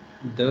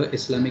the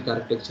Islamic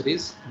architecture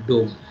is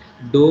dome.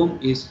 Dome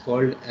is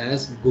called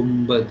as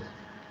Gumbad.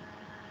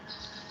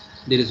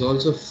 There is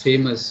also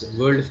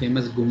world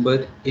famous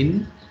Gumbad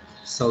in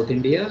South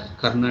India,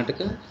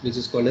 Karnataka, which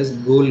is called as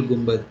Gol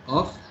Gumbad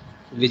of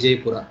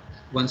Vijaypura.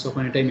 Once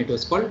upon a time it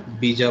was called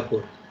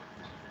Bijapur,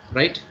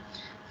 right?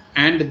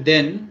 And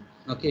then,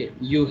 okay,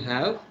 you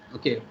have,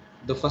 okay,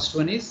 the first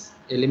one is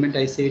element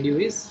I said you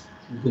is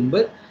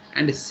Gumbad,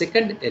 and the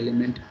second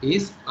element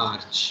is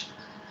arch.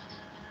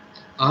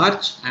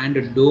 Arch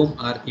and dome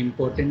are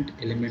important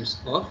elements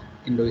of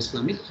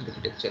Indo-Islamic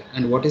architecture.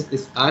 And what is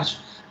this arch?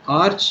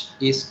 Arch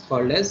is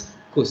called as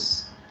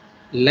Kus.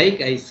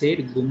 Like I said,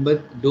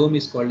 Gumbad, dome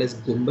is called as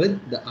Gumbad,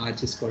 the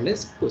arch is called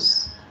as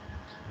Kus.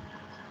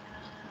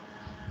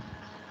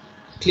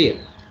 Clear?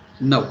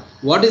 Now,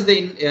 what is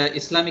the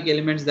Islamic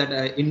elements that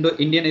are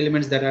Indo-Indian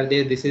elements that are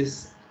there? This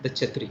is the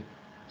Chhatri.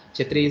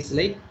 Chhatri is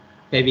like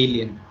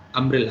pavilion,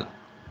 umbrella.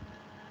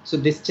 So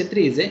this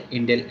Chhatri is an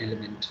Indian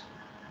element.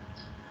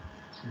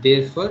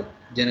 Therefore,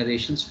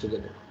 generations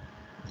together.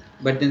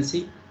 But then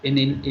see,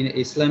 in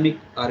Islamic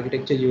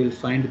architecture, you will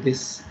find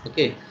this,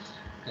 okay,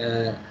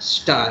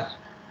 star.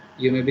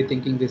 You may be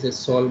thinking this is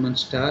Solomon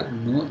star.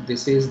 No,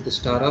 this is the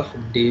Star of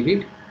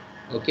David,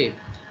 okay,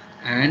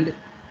 and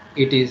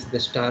it is the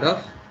Star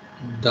of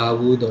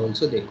Dawood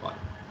also they call,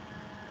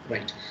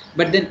 right?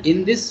 But then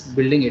in this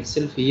building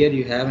itself, here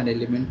you have an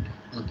element,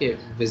 okay,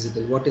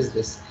 visible. What is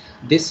this?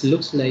 This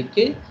looks like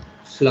a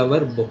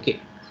flower bouquet,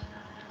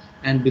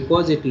 and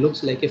because it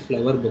looks like a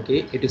flower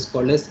bouquet, it is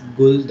called as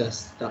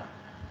Guldasta.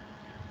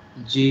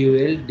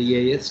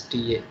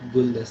 Guldasta.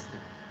 Guldasta.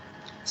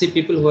 See,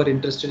 people who are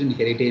interested in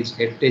heritage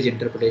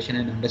interpretation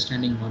and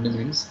understanding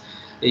monuments,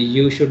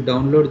 you should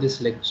download this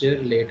lecture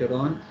later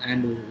on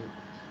and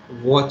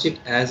watch it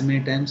as many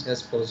times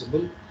as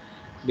possible,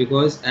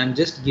 because I'm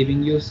just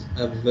giving you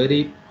a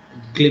very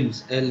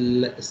glimpse,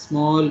 a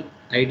small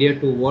idea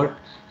to what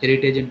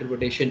heritage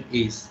interpretation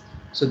is.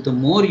 So the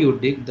more you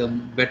dig, the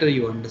better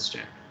you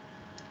understand.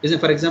 Isn't,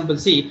 for example,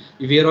 see,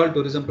 if we are all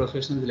tourism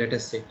professionals, let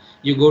us say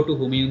you go to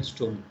Humayun's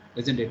tomb,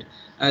 isn't it?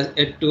 As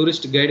a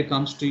tourist guide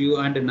comes to you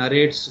and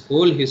narrates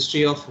whole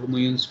history of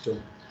Humayun's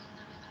tomb,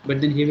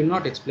 but then he will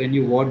not explain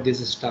you what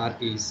this star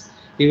is.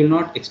 He will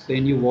not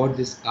explain you what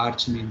this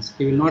arch means.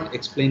 He will not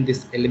explain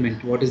this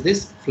element. What is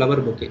this flower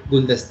bouquet,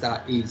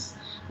 Guldasta is?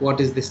 What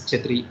is this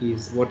Chhatri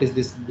is? What is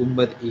this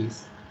Gumbad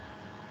is?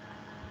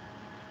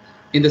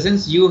 In the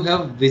sense you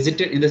have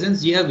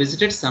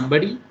visited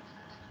somebody.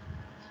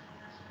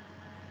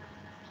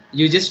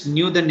 You just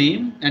knew the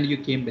name and you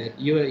came back.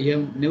 You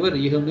have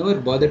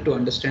never bothered to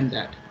understand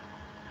that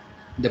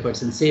the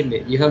person. Same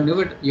way, you are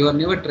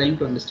never trying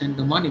to understand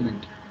the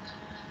monument.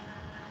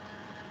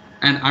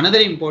 And another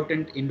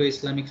important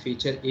Indo-Islamic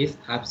feature is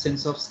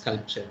absence of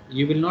sculpture.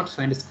 You will not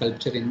find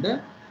sculpture in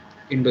the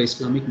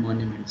Indo-Islamic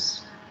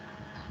monuments.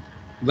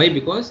 Why?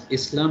 Because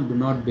Islam do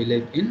not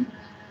believe in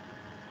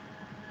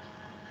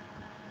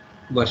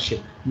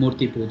worship,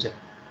 Murti Puja,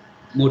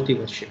 Murti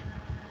worship.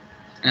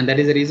 And that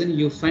is the reason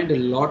you find a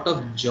lot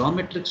of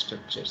geometric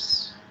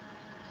structures.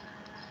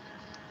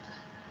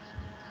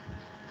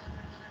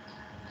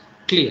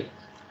 Clear?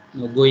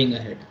 Now going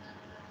ahead.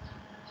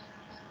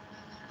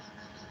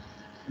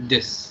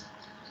 This.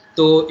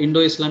 So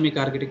Indo-Islamic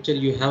architecture,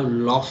 you have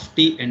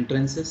lofty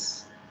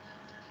entrances,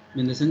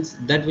 in the sense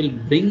that will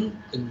bring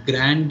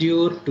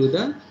grandeur to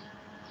the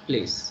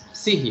place.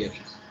 See here.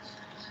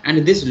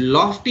 And these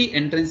lofty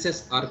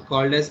entrances are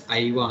called as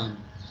Aiwan.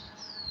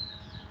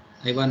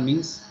 Aiwan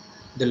means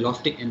the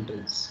lofty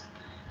entrance.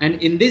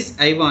 And in this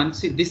Aiwan,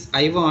 see this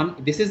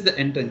Aiwan, this is the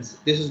entrance.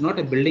 This is not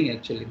a building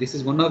actually. This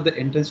is one of the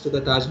entrance to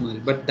the Taj Mahal.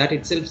 But that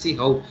itself, see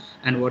how,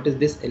 and what is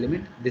this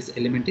element? This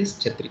element is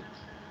Chhatri.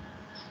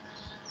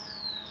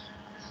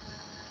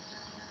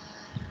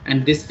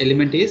 And this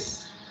element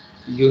is,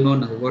 you know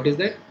now, what is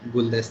that?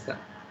 Guldasta.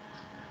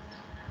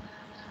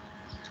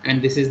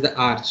 And this is the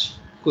arch,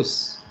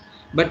 Kus.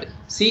 But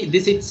see,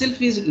 this itself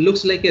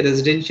looks like a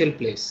residential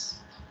place.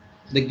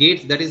 The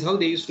gates, that is how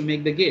they used to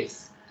make the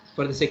gates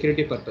for the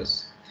security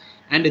purpose.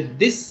 And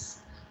this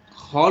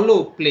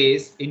hollow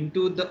place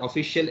into the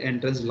official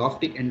entrance,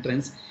 lofty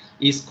entrance,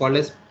 is called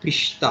as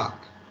Pishtak.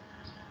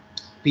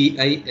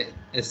 P-I-S-H-T-A-Q.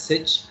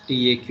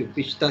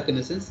 Pishtak in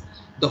the sense,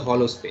 the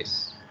hollow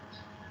space.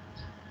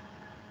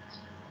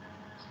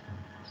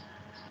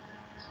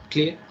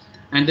 Clear?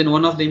 And then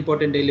one of the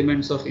important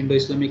elements of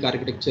Indo-Islamic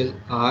architecture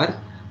are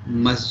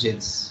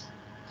masjids,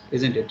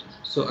 isn't it?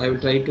 So I will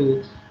try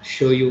to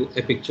show you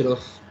a picture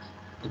of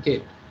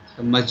a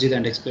masjid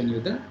and explain you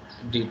the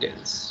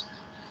details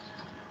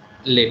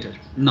later.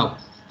 Now,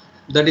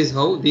 that is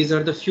how these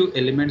are the few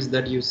elements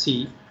that you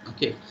see.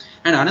 Okay,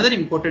 and another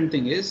important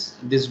thing is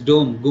this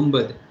dome,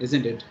 gumbad,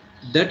 isn't it?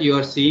 That you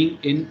are seeing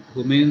in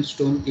Humayun's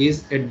tomb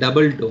is a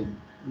double dome.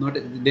 Not,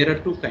 there are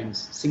two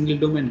kinds, single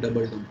dome and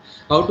double dome.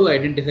 How to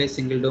identify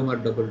single dome or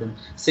double dome?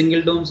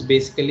 Single domes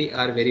basically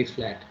are very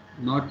flat,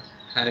 not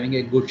having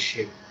a good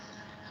shape.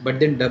 But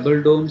then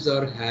double domes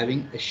are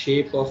having a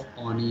shape of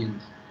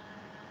onion.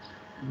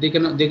 You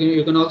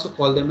can also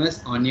call them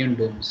as onion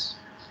domes.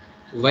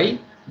 Why?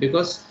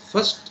 Because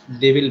first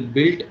they will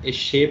build a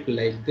shape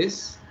like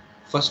this,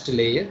 first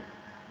layer,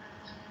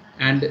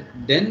 and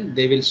then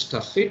they will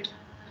stuff it,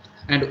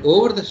 and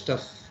over the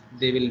stuff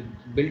they will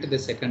build the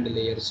second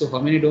layer. So how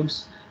many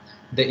domes?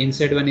 The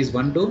inside one is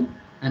one dome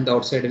and the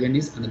outside one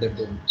is another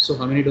dome. So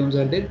how many domes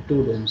are there?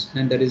 Two domes.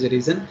 And that is the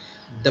reason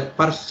the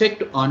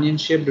perfect onion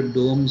shaped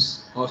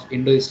domes of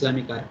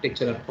Indo-Islamic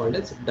architecture are called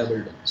as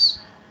double domes.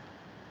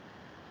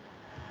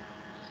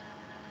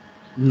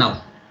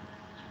 Now,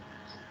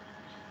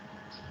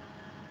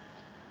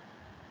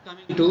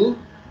 coming to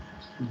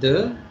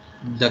the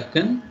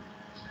Deccan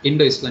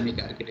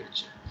Indo-Islamic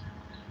architecture.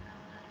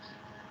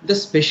 The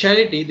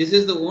speciality, this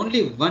is the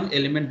only one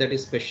element that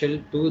is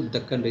special to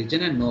Deccan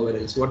region and nowhere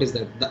else. What is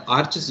that? The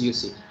arches you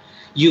see.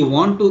 You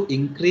want to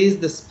increase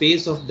the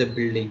space of the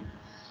building.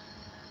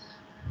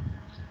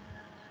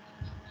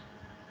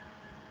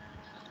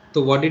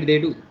 So what did they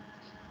do?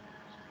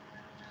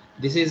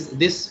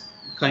 This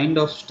kind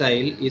of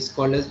style is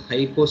called as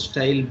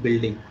hypostyle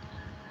building.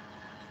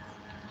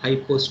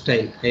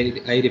 Hypostyle,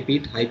 I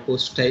repeat,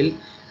 hypostyle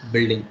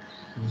building,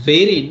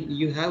 wherein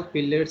you have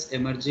pillars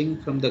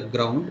emerging from the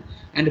ground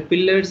and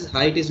pillars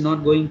height is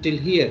not going till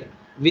here.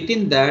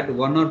 Within that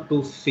 1 or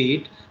 2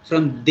 feet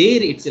from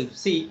there itself,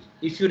 see,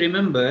 if you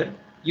remember,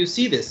 you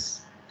see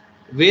this.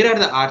 Where are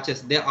the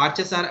arches? The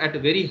arches are at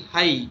very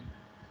high,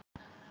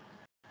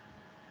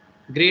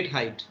 great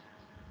height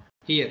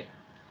here.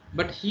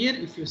 But here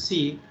if you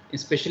see,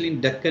 especially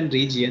in Deccan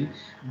region,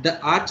 the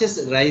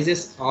arches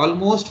rises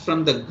almost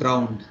from the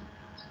ground.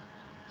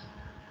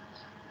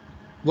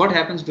 What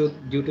happens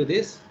due to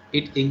this?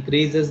 It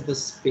increases the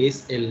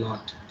space a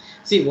lot.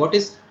 See, what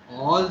is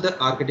all the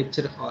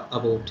architecture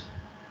about?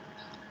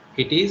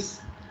 It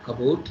is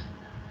about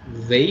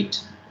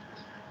weight,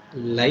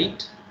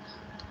 light,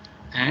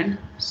 and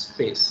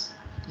space.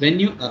 When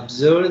you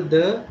observe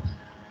the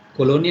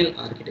colonial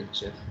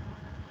architecture,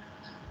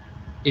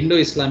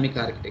 Indo-Islamic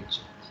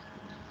architecture,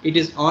 it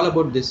is all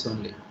about this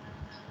only.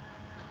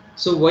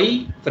 So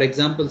why, for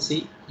example,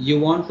 see, you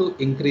want to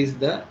increase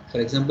the,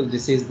 for example,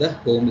 this is the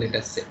home, let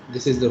us say,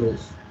 this is the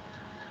roof,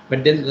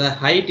 but then the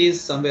height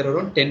is somewhere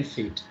around 10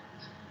 feet.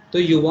 So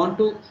you want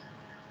to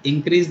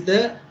increase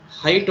the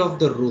height of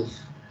the roof.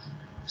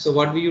 So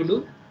what will you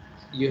do?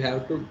 You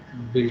have to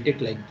build it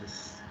like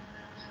this.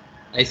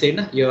 I said,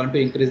 no, you want to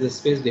increase the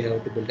space, they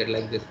have to build it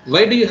like this.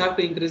 Why do you have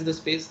to increase the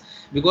space?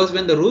 Because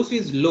when the roof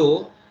is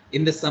low,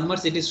 in the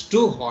summers it is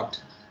too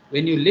hot.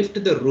 When you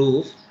lift the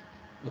roof,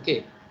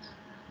 okay,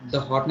 the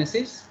hotness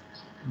is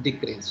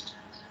decreased.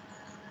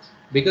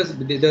 Because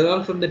they're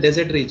all from the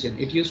desert region,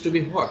 it used to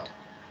be hot.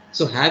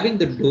 So having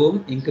the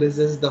dome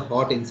increases the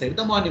hot inside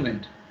the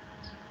monument.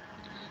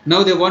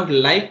 Now they want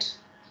light,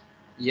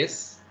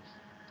 yes,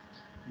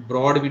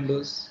 broad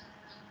windows.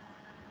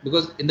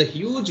 Because in the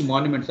huge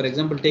monument, for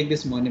example, take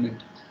this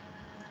monument.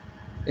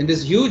 In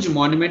this huge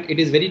monument, it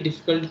is very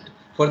difficult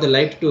for the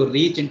light to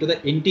reach into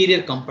the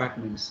interior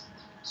compartments.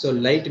 So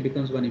light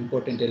becomes one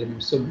important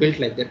element. So built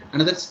like that.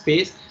 Another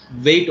space,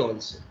 weight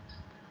also.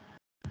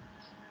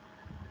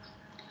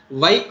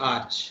 Why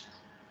arch?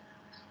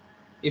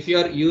 If you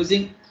are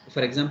using,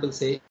 for example,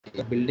 say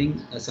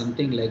building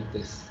something like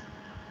this,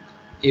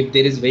 if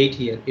there is weight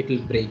here, it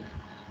will break.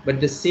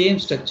 But the same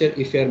structure,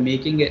 if you are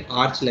making an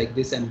arch like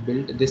this and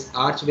build, this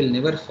arch will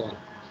never fall.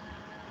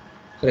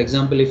 For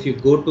example, if you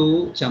go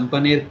to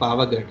Champaner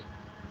Pavagad,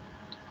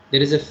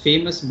 there is a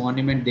famous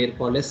monument there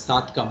called as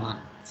Sat Kaman,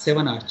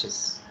 7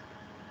 arches.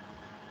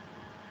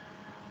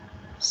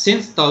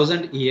 Since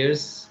 1000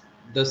 years,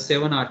 the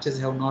 7 arches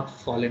have not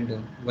fallen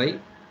down. Why?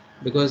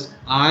 Because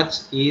arch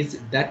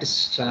is that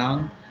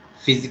strong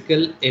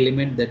physical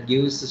element that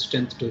gives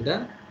strength to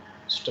the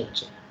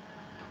structure.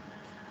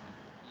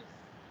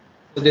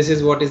 So this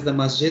is what is the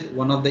masjid,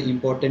 one of the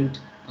important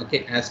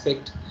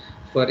aspect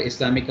for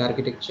Islamic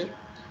architecture.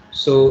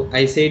 So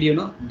I said,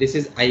 this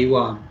is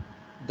Aiwan,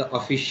 the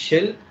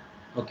official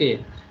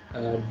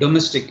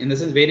domestic, in the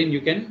sense wherein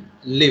you can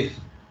live.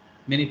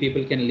 Many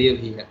people can live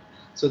here.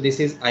 So this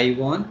is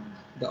Iwan,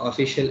 the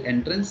official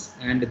entrance,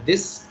 and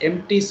this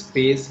empty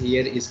space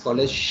here is called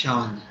as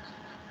Shan,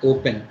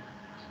 open.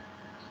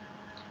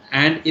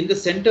 And in the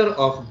center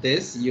of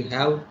this you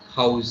have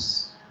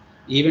house.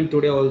 Even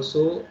today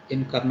also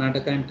in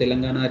Karnataka and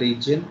Telangana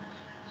region,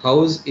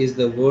 house is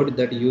the word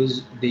that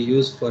they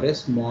use for a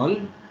small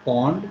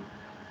pond,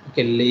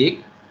 okay,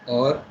 lake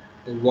or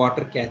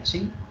water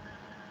catching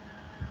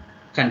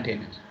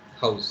container,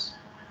 house.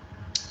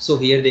 So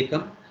here they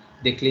come,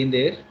 they clean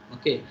their,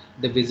 okay,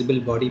 the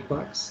visible body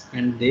parts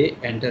and they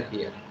enter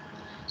here.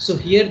 So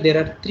here there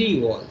are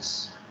 3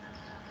 walls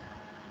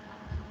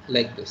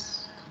like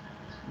this.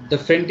 The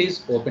front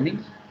is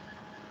opening,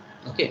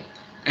 okay,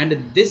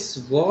 and this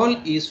wall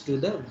is to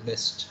the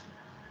west,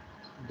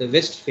 the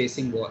west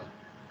facing wall,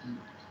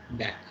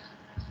 back.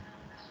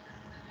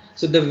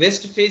 So the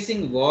west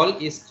facing wall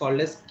is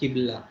called as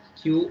Qibla,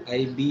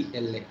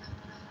 Qibla,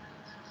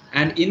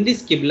 and in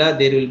this Qibla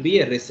there will be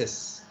a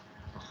recess,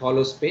 a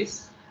hollow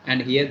space,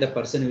 and here the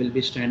person will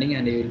be standing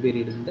and he will be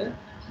reading the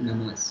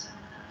namaz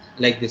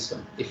like this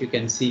one. If you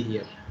can see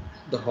here,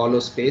 the hollow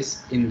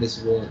space in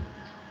this wall,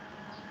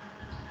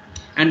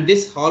 and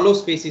this hollow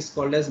space is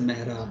called as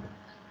Mihrab.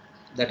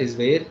 That is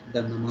where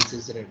the namaz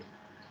is read.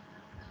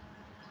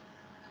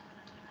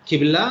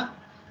 Qibla,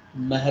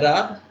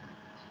 Mihrab,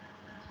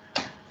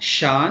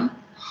 Shan,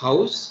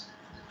 house,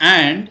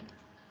 and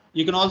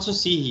you can also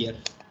see here,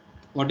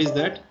 what is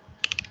that?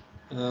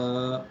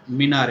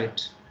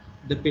 Minaret,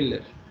 the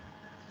pillar.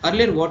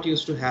 Earlier what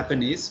used to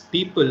happen is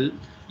people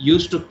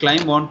used to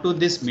climb onto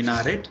this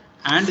minaret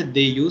and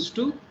they used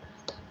to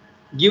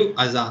give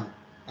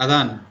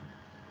adhan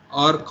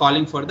or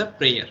calling for the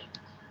prayer.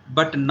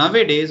 But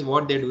nowadays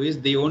what they do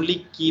is they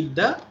only keep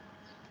the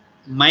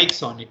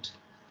mics on it.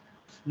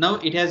 Now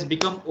it has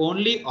become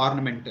only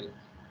ornamental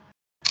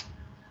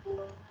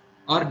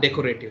or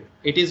decorative.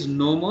 It is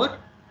no more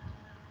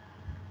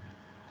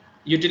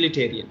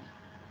utilitarian.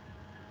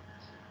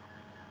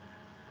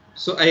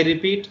 So I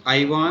repeat,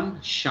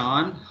 Iwan,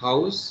 Shan,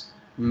 house,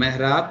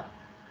 Mihrab,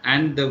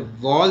 and the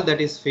wall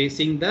that is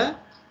facing the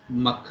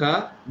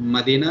Makkah,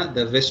 Medina,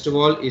 the west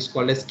wall is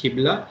called as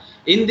Qibla.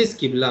 In this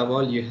Qibla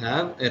wall you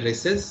have a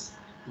recess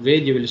where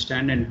you will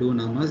stand and do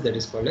namaz, that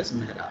is called as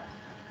Mihrab.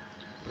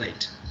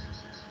 Right.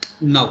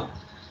 Now,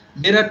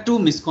 there are 2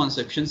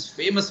 misconceptions,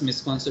 famous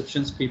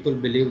misconceptions. People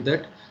believe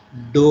that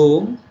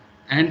dome,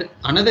 and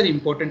another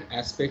important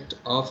aspect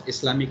of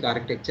Islamic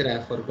architecture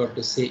I forgot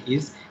to say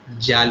is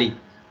Jali,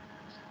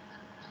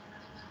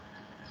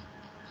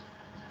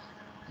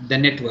 the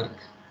network.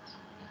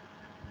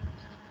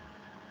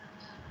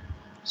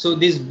 So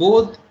these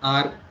both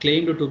are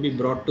claimed to be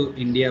brought to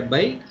India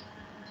by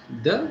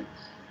the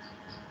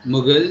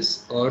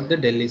Mughals or the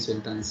Delhi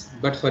Sultans.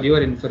 But for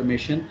your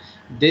information,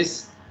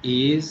 this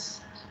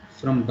is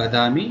from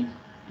Badami,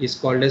 is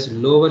called as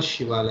Lower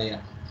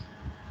Shivalaya.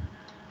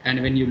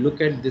 And when you look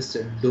at this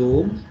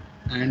dome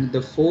and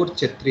the 4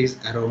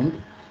 chhatris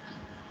around,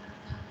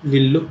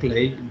 will look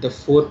like the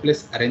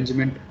 4+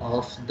 arrangement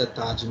of the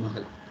Taj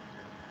Mahal.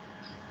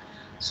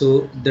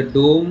 So the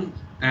dome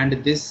and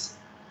this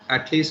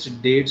at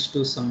least dates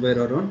to somewhere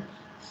around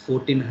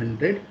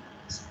 1400,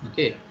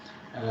 okay,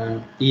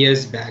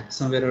 years back,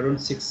 somewhere around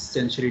 6th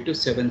century to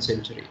 7th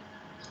century,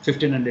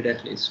 1500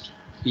 at least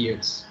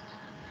years.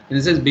 In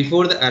a sense,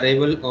 before the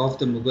arrival of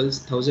the Mughals,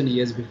 1000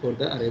 years before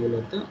the arrival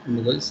of the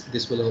Mughals,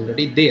 this was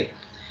already there.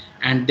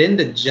 And then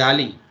the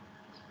Jali,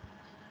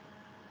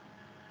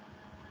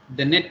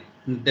 the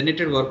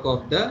netted work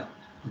of the,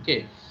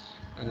 okay,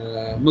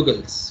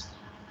 Mughals,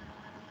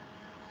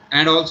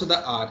 and also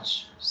the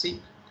arch.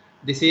 See,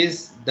 this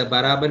is the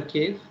Barabar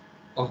cave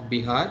of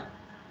Bihar,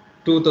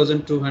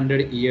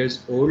 2200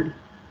 years old,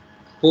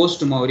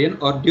 post-Mauryan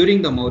or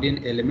during the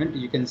Mauryan element.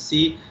 You can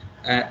see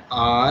an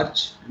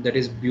arch that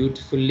is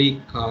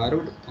beautifully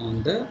carved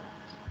on the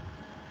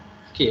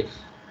cave.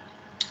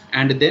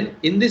 And then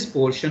in this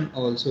portion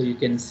also you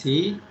can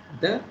see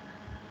the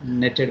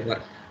netted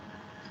work,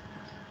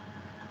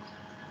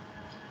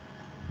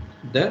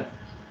 the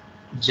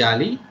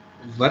Jali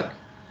work,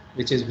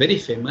 which is very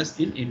famous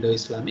in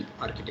Indo-Islamic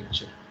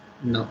architecture.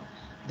 Now,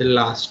 the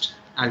last,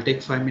 I'll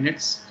take 5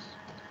 minutes.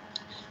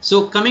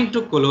 So coming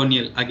to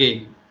colonial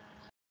again,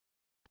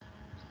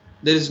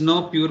 there is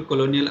no pure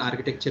colonial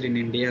architecture in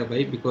India.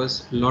 Why?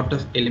 Because a lot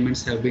of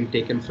elements have been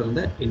taken from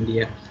the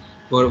India.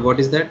 For what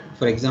is that?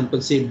 For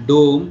example, say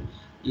dome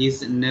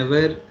is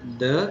never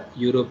the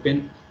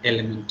European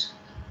element,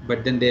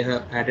 but then they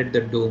have added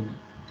the dome.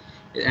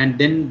 And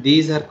then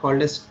these are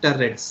called as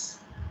turrets.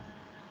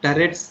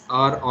 Turrets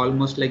are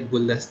almost like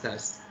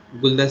guldastas.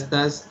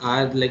 Guldastas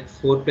are like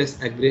 4+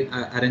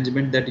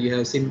 arrangement that you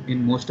have seen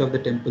in most of the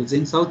temples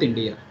in South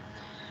India.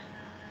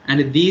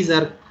 And these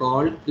are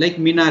called like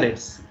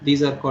minarets.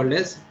 These are called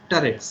as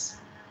turrets,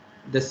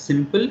 the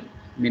simple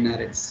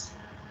minarets.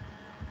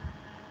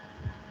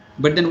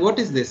 But then what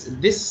is this?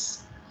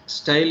 This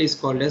style is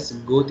called as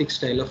Gothic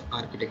style of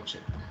architecture.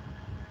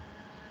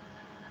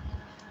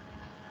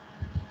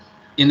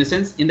 In the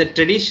sense, in the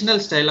traditional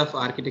style of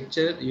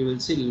architecture, you will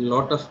see a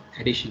lot of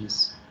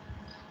additions.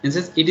 In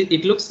the sense,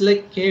 it looks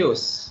like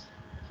chaos.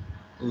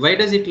 Why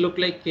does it look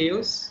like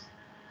chaos?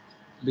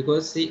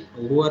 Because see,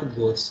 who are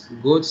Goths?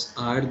 Goths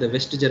are the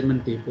West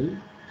German people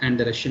and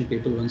the Russian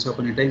people once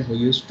upon a time who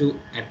used to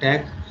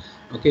attack,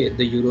 okay,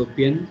 the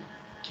European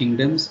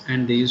kingdoms,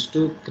 and they used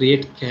to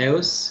create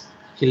chaos,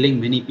 killing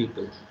many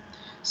people.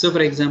 So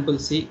for example,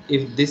 see,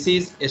 if this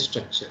is a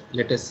structure,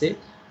 let us say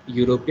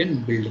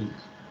European building.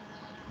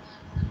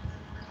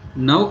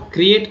 Now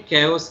create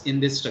chaos in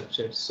this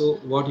structure. So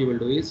what you will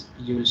do is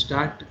you will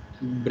start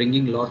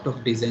bringing lot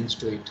of designs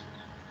to it.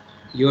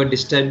 You are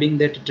disturbing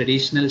that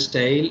traditional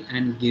style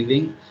and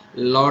giving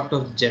lot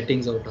of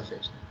jettings out of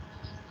it.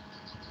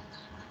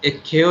 A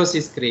chaos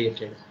is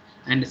created,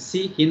 and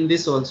see, in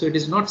this also it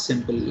is not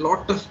simple.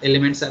 Lot of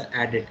elements are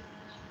added,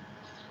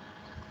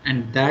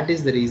 and that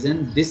is the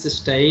reason this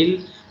style,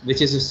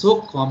 which is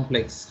so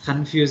complex,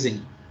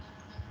 confusing,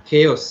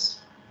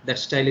 chaos, that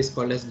style is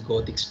called as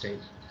Gothic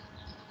style.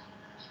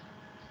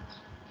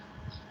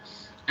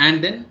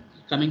 And then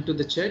coming to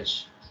the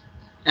church,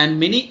 and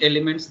many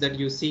elements that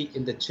you see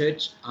in the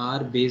church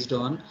are based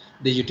on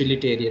the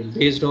utilitarian,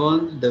 based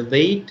on the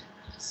weight,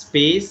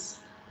 space,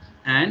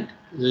 and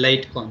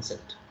light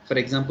concept. For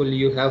example,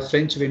 you have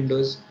French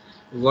windows.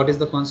 What is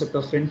the concept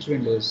of French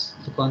windows?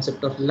 The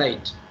concept of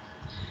light.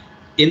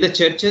 In the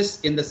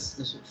churches, in the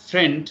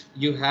front,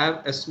 you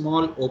have a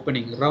small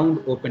opening,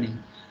 round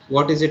opening.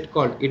 What is it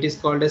called? It is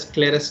called as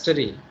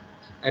clerestory.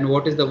 And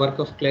what is the work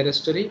of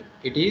clerestory?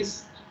 It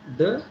is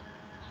the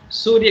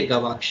Surya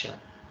Gavaksha,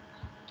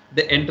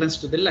 the entrance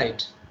to the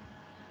light.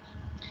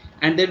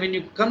 And then when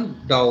you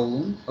come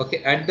down,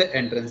 okay, at the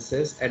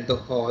entrances, at the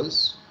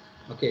halls,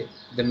 okay,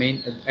 the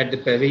main, at the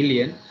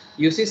pavilion,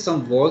 you see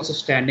some walls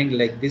standing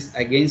like this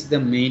against the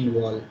main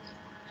wall.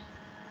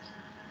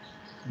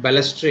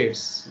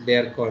 Balustrades, they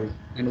are called.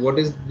 And what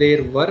is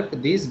their work?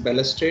 These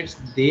balustrades,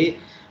 they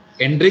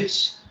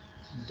enrich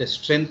the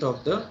strength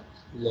of the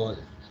wall.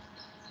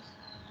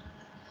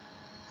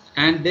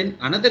 And then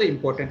another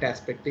important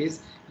aspect is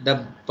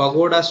the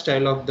pagoda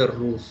style of the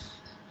roof.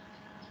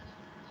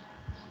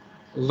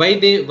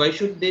 Why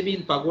should they be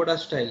in pagoda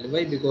style?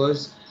 Why?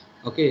 Because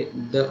okay,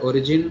 the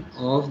origin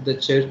of the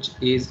church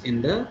is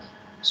in the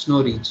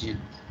snow region.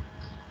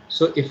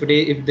 So if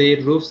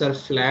their roofs are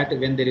flat,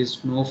 when there is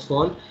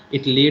snowfall,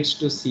 it leads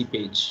to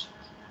seepage.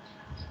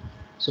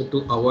 So to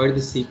avoid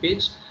the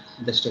seepage,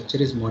 the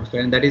structure is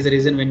modified, and that is the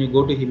reason when you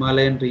go to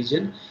Himalayan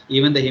region,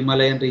 even the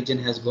Himalayan region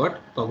has got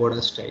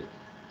pagoda style.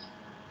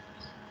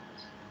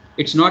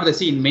 It's not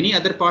the in many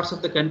other parts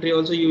of the country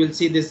also you will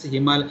see this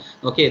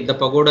the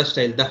pagoda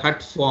style, the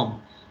hut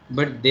form,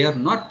 but they are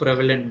not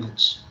prevalent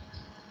much.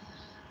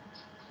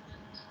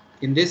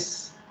 In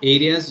these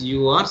areas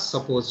you are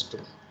supposed to.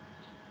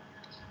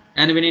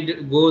 And when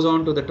it goes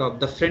on to the top,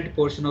 the front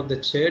portion of the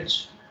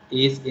church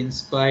is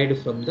inspired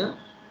from the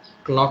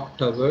clock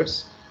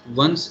towers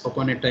once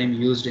upon a time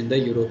used in the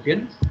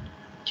European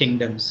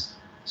kingdoms.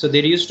 So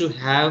they used to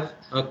have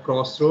a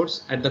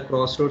crossroads. At the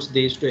crossroads they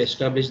used to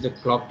establish the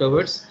clock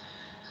towers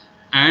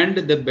and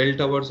the bell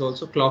towers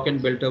also, clock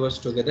and bell towers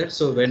together.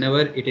 So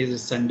whenever it is a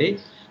Sunday,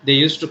 they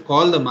used to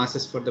call the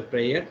masses for the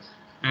prayer,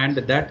 and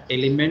that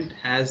element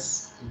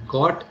has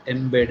got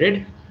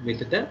embedded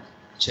with the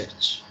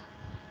church.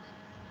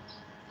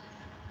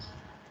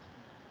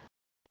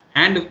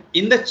 And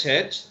in the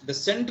church, the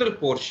central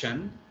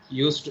portion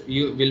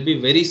will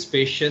be very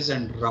spacious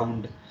and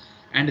round,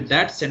 and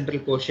that central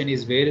portion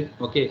is where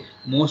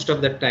most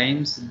of the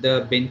times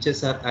the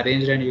benches are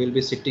arranged and you will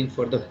be sitting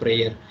for the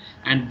prayer.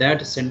 And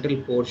that central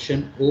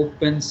portion,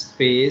 open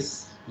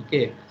space,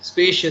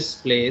 spacious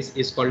place,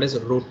 is called as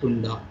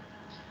rotunda.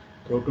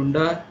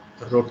 Rotunda,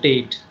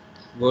 rotate,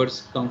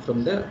 words come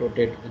from the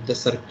rotate, the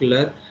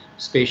circular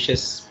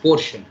spacious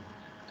portion,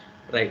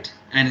 right?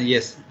 And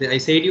yes, I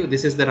said you,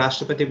 this is the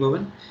Rashtrapati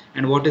Bhavan.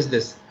 And what is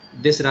this?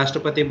 This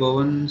Rashtrapati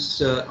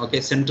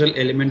Bhavan's central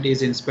element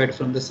is inspired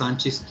from the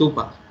Sanchi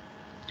Stupa,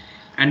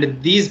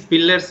 and these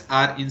pillars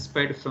are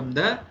inspired from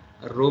the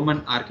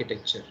Roman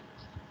architecture.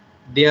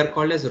 They are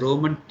called as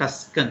Roman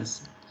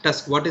Tuscans.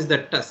 Tusk, what is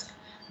the tusk?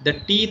 The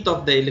teeth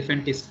of the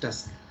elephant is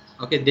tusk.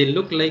 They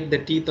look like the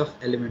teeth of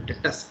elephant,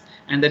 tusk,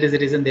 and that is the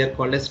reason they are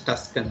called as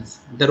Tuscans.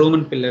 The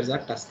Roman pillars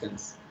are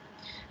Tuscans.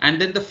 And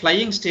then the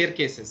flying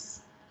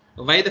staircases.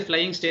 Why the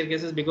flying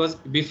staircases? Because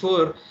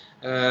before,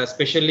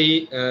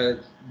 especially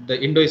the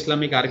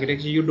Indo-Islamic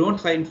architecture, you don't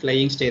find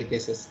flying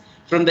staircases.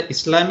 From the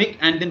Islamic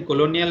and then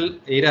colonial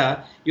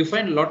era, you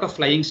find a lot of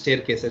flying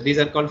staircases. These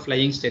are called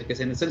flying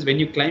staircases. In a sense, when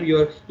you climb,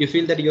 you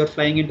feel that you are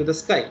flying into the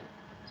sky.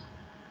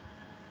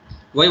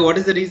 Why? What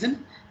is the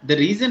reason? The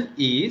reason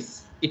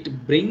is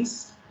it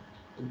brings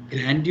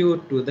grandeur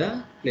to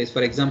the place.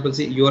 For example,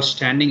 see, you are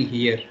standing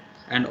here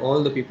and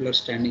all the people are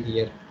standing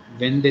here.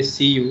 When they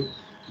see you,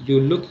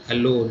 you look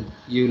alone,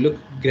 you look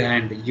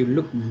grand, you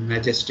look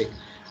majestic.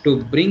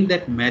 To bring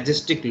that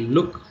majestic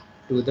look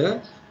to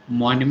the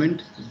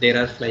monument,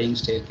 there are flying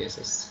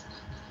staircases.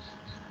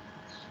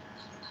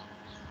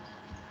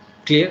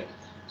 Clear?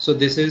 So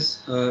this is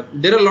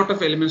there are a lot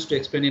of elements to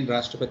explain in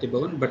Rashtrapati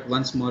Bhavan, but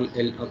one small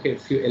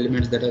few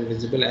elements that are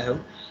visible I have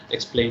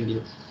explained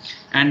you.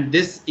 And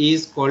this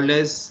is called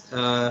as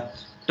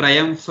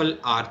triumphal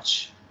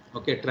arch.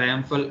 Okay,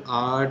 triumphal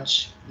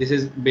arch. This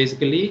is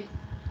basically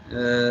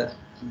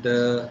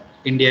the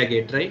India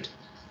Gate, right?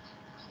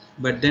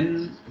 But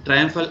then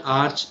triumphal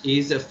arch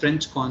is a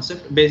French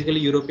concept,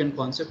 basically European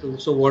concept.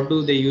 So what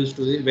do they use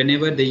to do?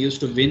 Whenever they used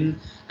to win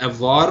a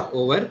war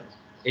over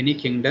any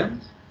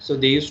kingdom, so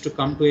they used to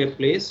come to a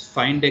place,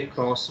 find a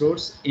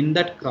crossroads. In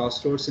that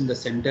crossroads, in the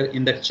center,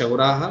 in the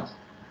Chauraha,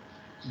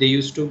 they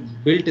used to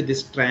build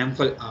this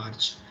triumphal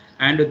arch.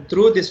 And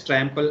through this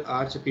triumphal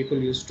arch, people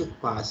used to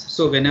pass.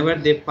 So whenever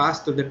they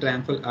pass through the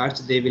triumphal arch,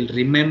 they will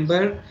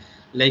remember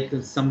like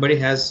somebody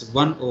has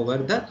won over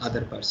the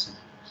other person.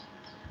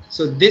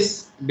 So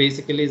this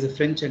basically is a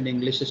French and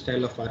English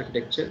style of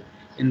architecture.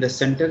 In the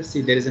center,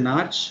 see there is an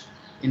arch,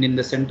 and in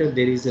the center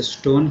there is a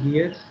stone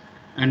here,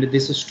 and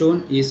this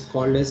stone is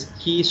called as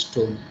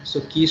keystone.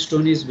 So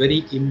keystone is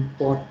very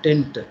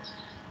important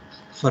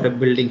for a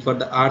building, for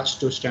the arch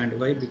to stand.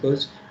 Why?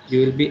 Because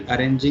you will be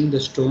arranging the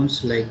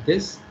stones like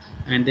this,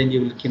 and then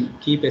you will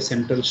keep a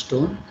central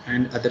stone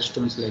and other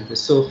stones like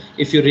this. So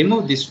if you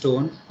remove this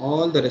stone,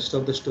 all the rest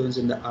of the stones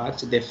in the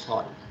arch, they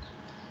fall.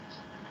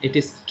 It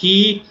is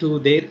key to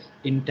their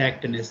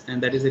intactness,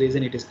 and that is the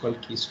reason it is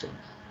called keystone.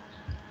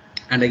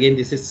 And again,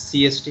 this is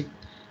CST,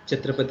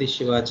 Chhatrapati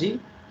Shivaji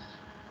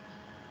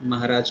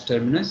Maharaj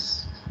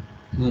Terminus,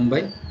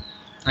 Mumbai.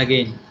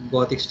 Again,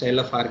 Gothic style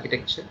of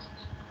architecture.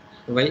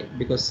 Why?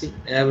 Because see,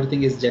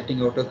 everything is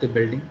jetting out of the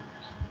building,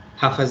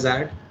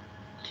 haphazard,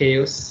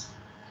 chaos.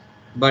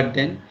 But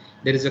then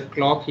there is a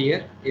clock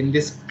here. In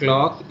this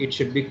clock, it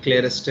should be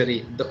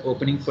clerestory, the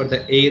opening for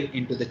the air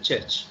into the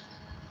church.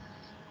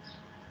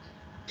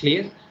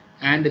 Clear?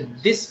 And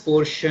this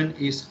portion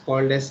is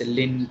called as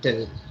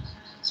lintel.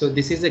 So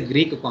this is a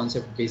Greek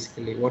concept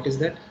basically. What is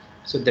that?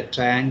 So the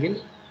triangle,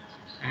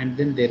 and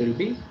then there will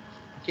be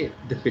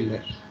the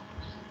pillar.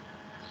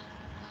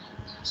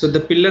 So the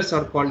pillars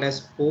are called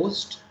as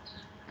post,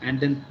 and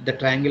then the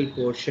triangle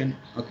portion,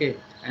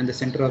 and the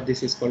center of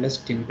this is called as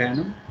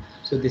tympanum.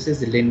 So this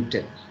is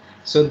lintel.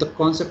 So the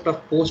concept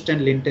of post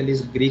and lintel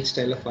is Greek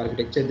style of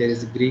architecture. There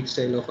is Greek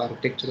style of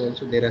architecture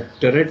also. There are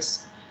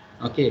turrets,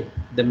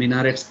 the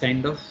minarets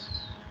kind of,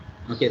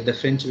 the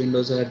French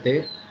windows are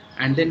there,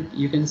 and then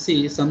you can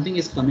see something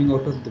is coming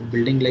out of the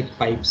building like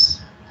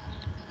pipes,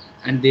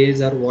 and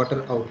these are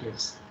water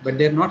outlets, but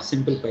they are not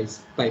simple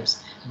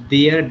pipes.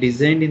 They are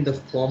designed in the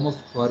form of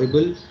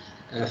horrible,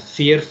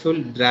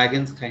 fearful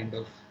dragons kind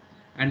of,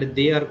 and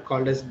they are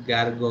called as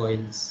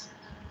gargoyles,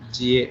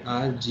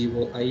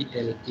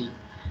 Gargoyle.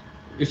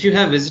 If you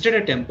have visited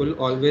a temple,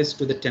 always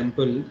to the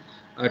temple,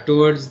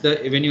 towards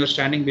when you are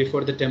standing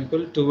before the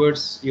temple,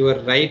 towards your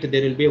right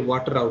there will be a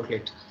water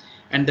outlet,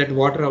 and that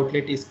water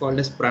outlet is called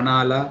as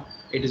pranala.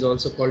 It is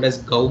also called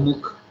as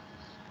gaumukh.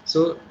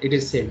 So it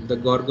is same. The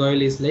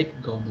gargoyle is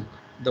like gaumukh,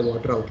 the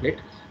water outlet,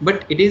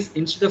 but it is,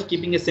 instead of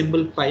keeping a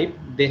simple pipe,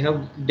 they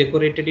have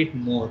decorated it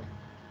more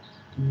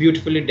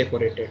beautifully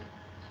decorated.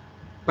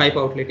 Pipe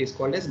outlet is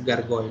called as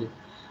gargoyle.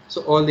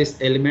 So all these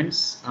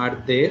elements are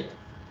there.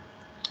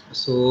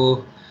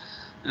 So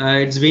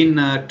it's been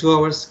 2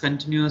 hours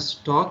continuous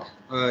talk.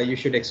 You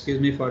should excuse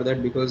me for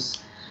that, because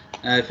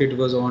if it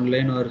was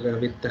online or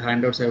with the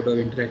handouts, I would have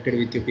interacted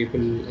with you people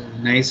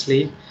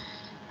nicely.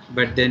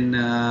 But then,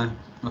 I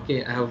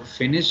have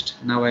finished.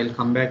 Now I'll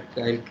come back.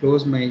 I'll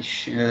close my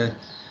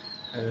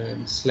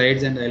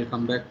slides and I'll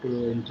come back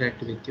to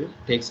interact with you,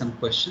 take some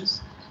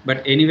questions.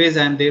 But anyways,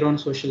 I'm there on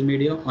social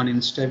media, on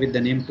Insta with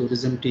the name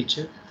Tourism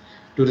Teacher,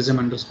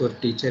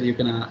 tourism_teacher. You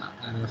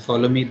can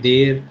follow me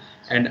there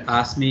and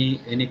ask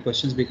me any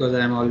questions, because I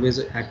am always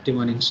active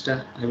on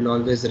Insta. I will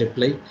always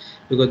reply,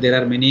 because there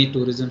are many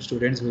tourism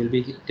students who will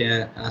be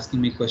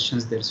asking me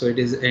questions there. So it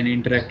is an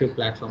interactive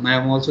platform. I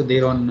am also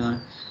there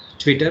on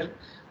Twitter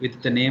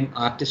with the name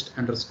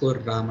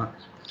artist_Rama.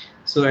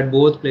 So at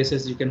both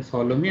places you can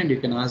follow me and you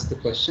can ask the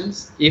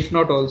questions. If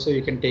not, also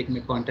you can take my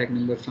contact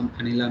number from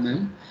Anila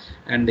ma'am,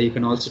 and you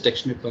can also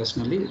text me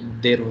personally.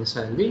 There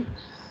also I'll be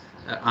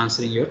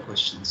answering your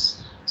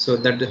questions. So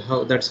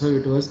that's how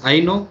it was. I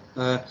know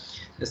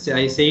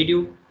I said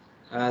you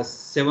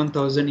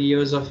 7,000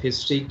 years of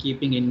history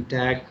keeping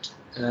intact,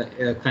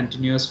 a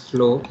continuous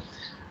flow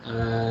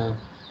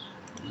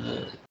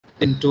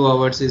in 2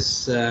 hours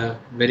is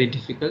very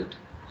difficult,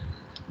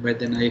 but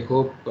then I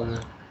hope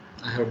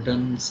I have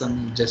done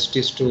some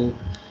justice to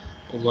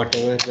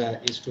whatever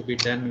is to be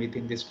done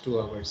within these 2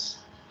 hours.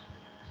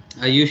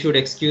 You should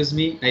excuse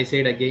me, I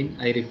said again,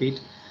 I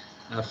repeat,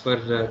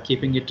 for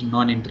keeping it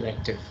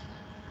non-interactive.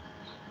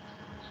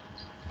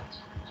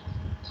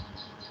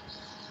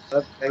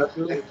 Thank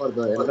you for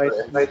the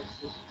enlightenment.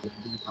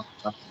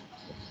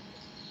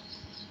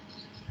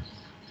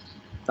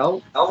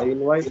 Now I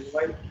invite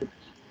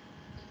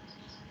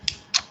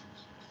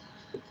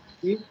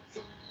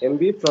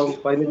MB from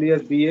final year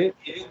BA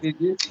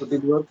to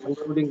deliver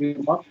concluding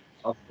remarks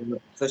of the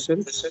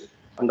session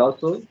and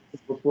also to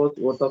propose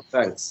vote of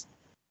thanks.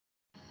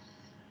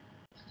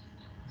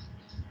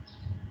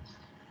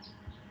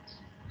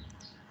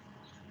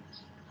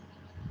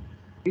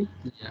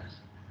 Yeah.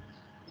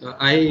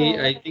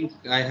 I think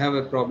I have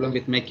a problem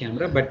with my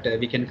camera, but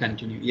we can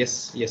continue.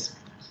 Yes, yes.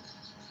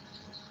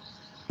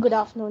 Good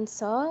afternoon,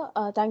 sir.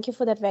 Thank you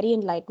for that very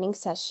enlightening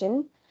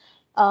session.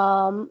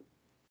 Um,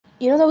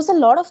 there was a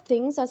lot of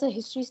things as a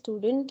history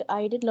student.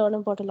 I did learn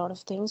about a lot of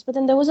things, but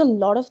then there was a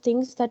lot of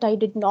things that I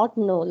did not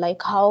know,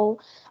 like how,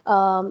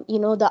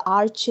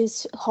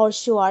 the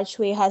horseshoe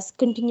archway has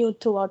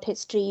continued throughout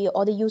history,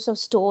 or the use of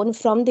stone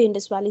from the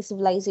Indus Valley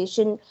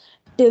civilization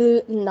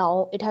till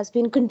now. It has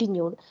been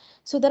continued.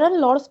 So there are a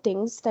lot of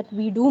things that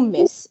we do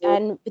miss.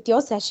 And with your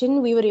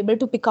session, we were able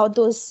to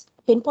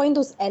pinpoint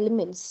those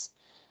elements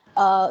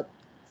uh,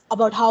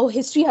 about how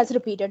history has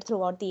repeated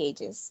throughout the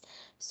ages.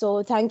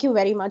 So thank you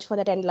very much for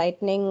that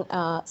enlightening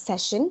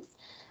session.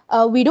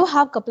 We do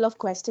have a couple of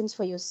questions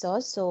for you, sir.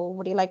 So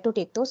would you like to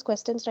take those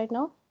questions right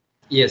now?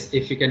 Yes,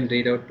 if you can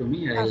read out to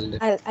me,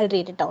 I'll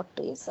read it out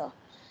to you, sir.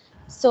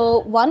 So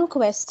one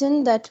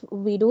question that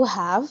we do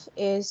have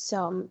is,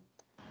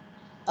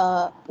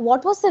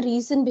 what was the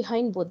reason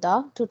behind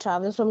Buddha to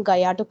travel from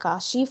Gaya to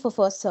Kashi for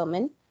first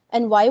sermon,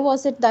 and why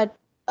was it that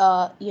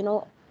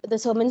the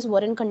sermons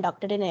weren't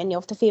conducted in any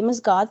of the famous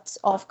ghats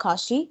of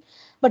Kashi,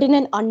 but in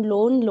an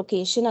unknown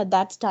location at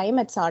that time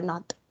at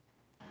Sarnath?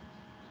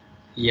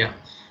 Yeah.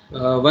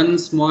 One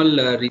small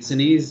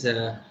reason is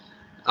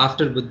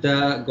after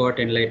Buddha got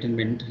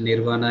enlightenment,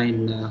 nirvana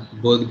in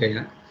Bodh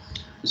Gaya.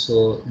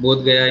 So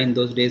Bodh Gaya in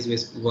those days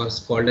was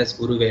called as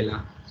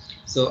Uruvela.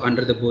 So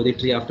under the Bodhi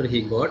tree, after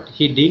he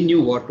didn't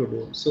knew what to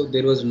do. So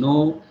there was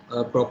no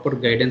proper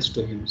guidance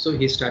to him. So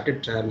he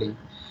started traveling.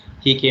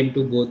 He came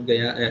to Bodh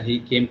Gaya. He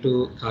came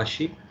to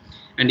Kashi,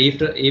 and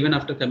even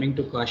after coming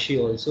to Kashi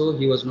also,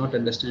 he was not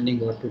understanding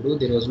what to do.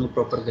 There was no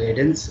proper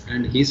guidance,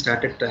 and he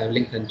started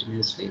traveling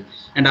continuously.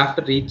 And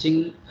after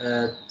reaching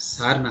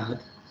Sarnath,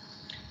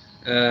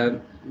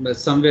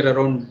 somewhere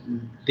around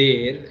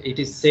there, it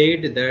is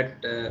said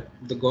that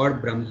the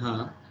god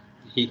Brahma,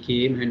 he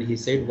came and he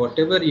said,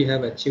 whatever you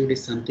have achieved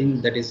is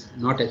something that is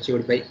not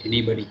achieved by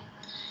anybody,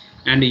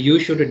 and you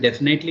should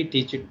definitely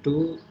teach it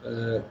to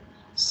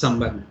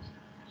someone.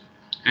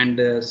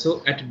 And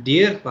so at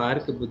Deer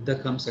Park, Buddha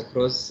comes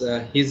across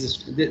there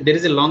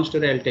is a long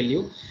story I'll tell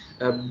you.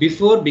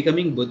 Before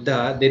becoming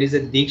Buddha, there is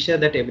a Diksha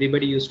that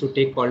everybody used to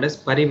take called as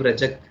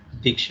Parivrajak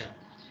Diksha.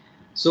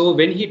 So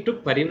when he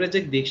took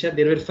Parivrajak Diksha,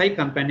 there were 5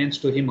 companions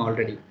to him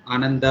already: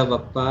 Ananda,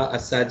 Vappa,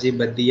 Asaji,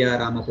 Badiya,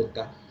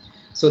 Ramaputta.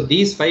 So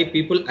these 5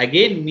 people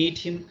again meet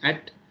him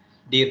at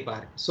Deer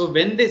Park. So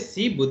when they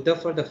see Buddha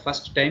for the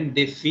first time,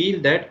 they feel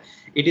that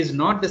it is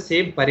not the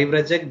same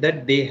Parivrajak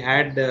that they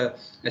had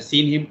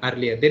seen him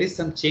earlier. There is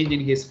some change in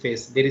his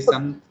face. There is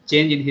some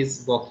change in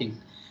his walking.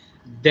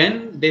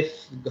 Then they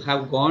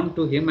have gone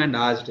to him and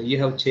asked, you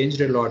have changed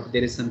a lot.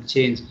 There is some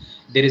change.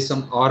 There is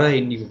some aura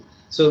in you.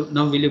 So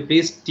now will you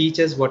please teach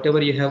us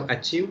whatever you have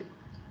achieved?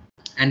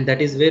 And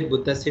that is where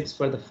Buddha sits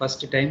for the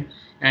first time,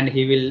 and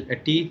he will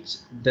teach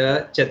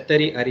the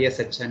Chattari Arya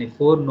Sachani,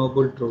 4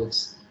 noble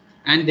truths.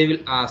 And they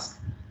will ask,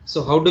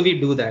 so how do we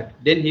do that?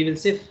 Then he will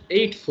say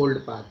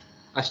 8-fold path,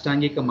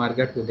 Ashtangika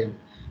Marga, to them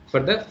for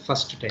the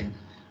first time.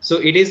 So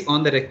it is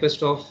on the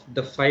request of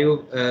the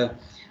 5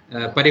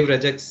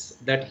 Parivrajaks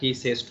that he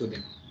says to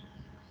them.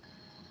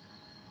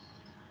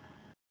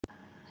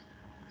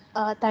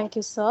 Thank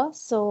you, sir.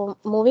 So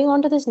moving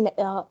on to this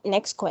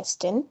next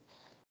question.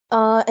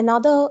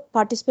 Another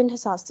participant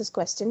has asked this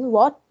question: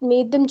 what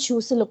made them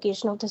choose the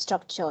location of the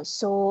structure?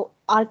 So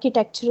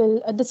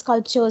architectural, the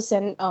sculptures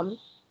and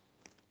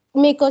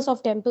makers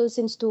of temples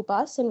and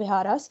stupas and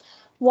viharas,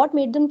 what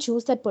made them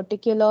choose that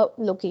particular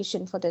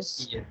location for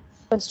this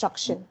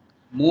construction?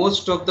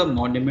 Most of the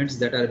monuments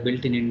that are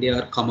built in India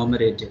are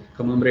commemorative.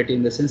 Commemorative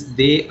in the sense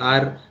they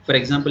are, for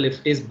example, if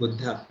it is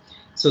Buddha,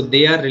 so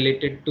they are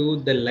related to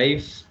the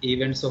life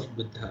events of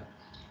Buddha.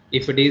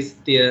 If it is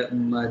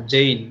the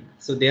Jain,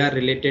 so they are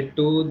related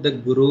to the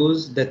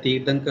gurus, the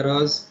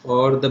Tirthankaras,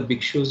 or the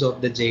bhikshus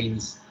of the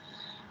Jains.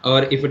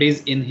 Or if it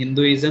is in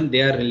Hinduism,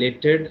 they are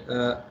related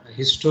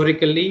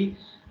historically,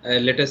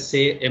 let us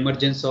say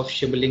emergence of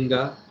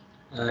Shivalinga,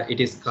 it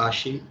is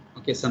Kashi,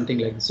 okay, something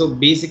like that. So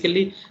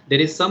basically there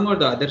is some or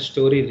the other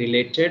story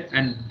related,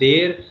 and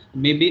there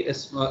maybe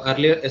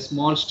earlier a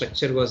small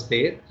structure was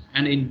there,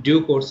 and in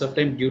due course of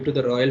time, due to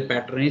the royal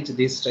patronage,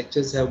 these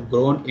structures have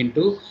grown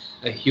into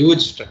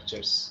huge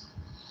structures.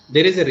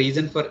 There is a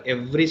reason for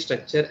every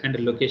structure and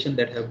location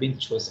that have been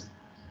chosen.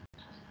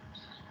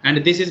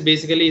 And this is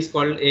basically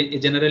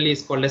generally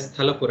is called as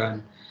Thala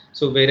Puran.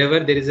 So wherever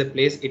there is a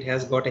place, it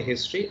has got a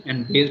history,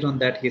 and based on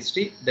that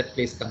history, that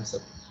place comes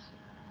up.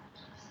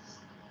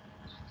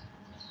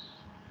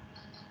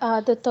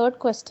 The third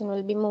question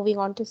will be moving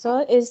on to,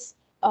 sir, is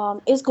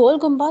Gol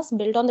Gumbaz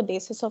built on the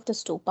basis of the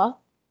stupa?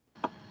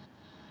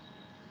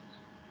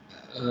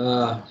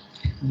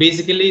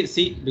 Basically,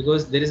 see,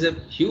 because there is a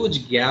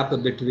huge gap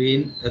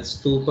between a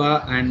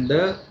stupa and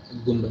the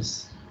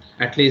gumbas,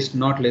 at least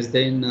not less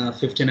than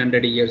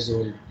 1500 years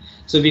old.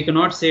 So we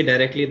cannot say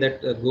directly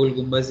that Gol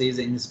Gumbaz is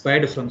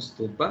inspired from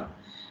stupa,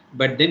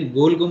 but then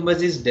Gol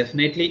Gumbaz is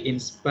definitely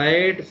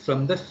inspired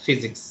from the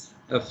physics.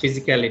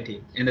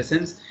 physicality, in the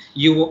sense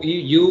you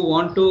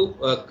want to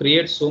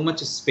create so much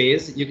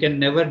space, you can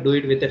never do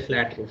it with a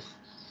flat roof.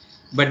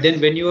 But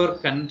then when you are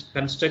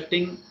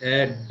constructing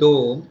a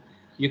dome,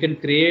 you can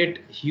create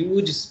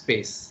huge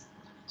space.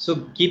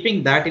 So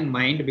keeping that in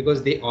mind,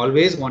 because they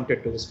always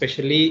wanted to,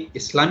 especially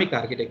Islamic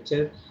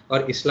architecture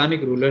or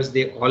Islamic rulers,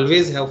 they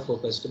always have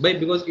focused,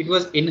 because it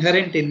was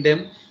inherent in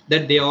them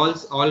that they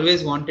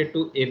always wanted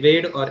to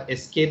evade or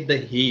escape the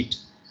heat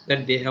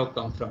that they have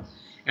come from.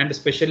 And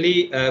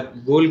especially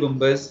Gol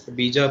Gumbaz,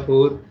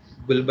 Bijapur,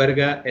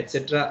 Gulbarga,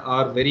 etc.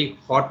 are very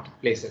hot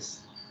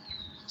places.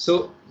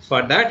 So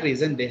for that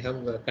reason, they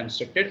have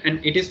constructed,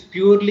 and it is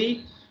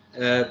purely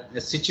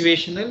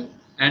situational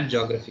and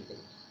geographical.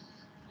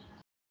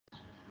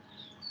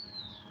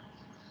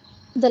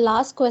 The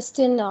last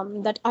question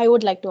that I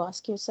would like to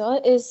ask you, sir,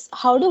 is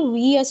how do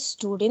we as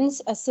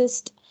students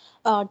assist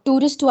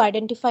tourists to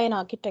identify an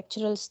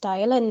architectural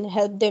style and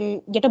help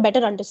them get a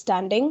better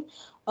understanding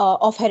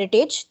of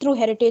heritage through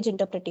heritage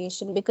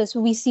interpretation? Because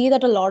we see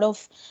that a lot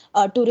of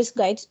tourist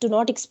guides do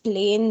not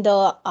explain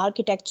the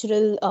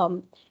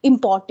architectural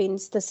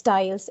importance, the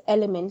styles,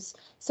 elements.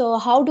 So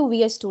how do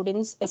we as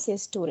students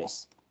assist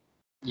tourists?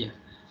 Yeah,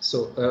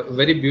 so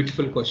very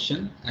beautiful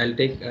question. I'll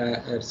take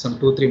some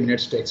 2-3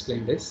 minutes to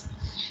explain this.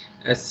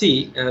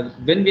 See,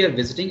 when we are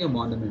visiting a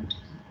monument,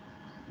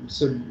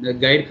 so the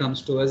guide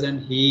comes to us and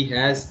he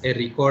has a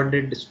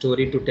recorded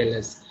story to tell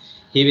us.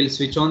 He will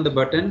switch on the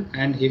button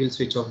and he will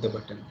switch off the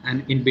button,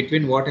 and in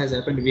between what has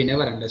happened we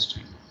never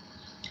understand.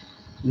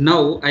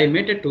 Now I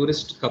met a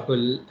tourist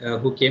couple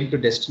who came to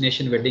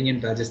destination wedding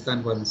in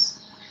Rajasthan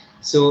once.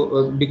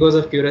 So because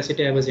of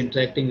curiosity I was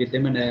interacting with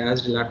them and I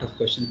asked a lot of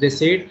questions. They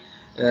said,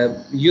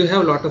 you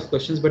have a lot of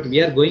questions, but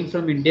we are going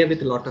from India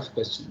with a lot of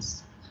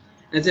questions.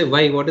 I said,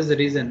 why? What is the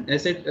reason? I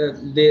said,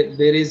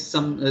 there is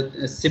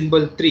some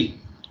symbol 3.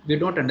 We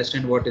don't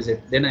understand what is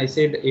it. Then I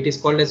said, it is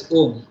called as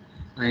Om.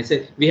 I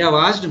said, we have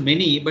asked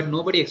many, but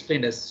nobody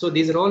explained us. So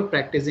these are all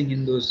practicing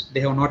Hindus. They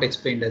have not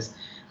explained us.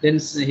 Then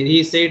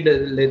he said,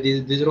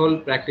 these are all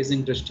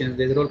practicing Christians.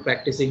 These are all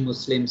practicing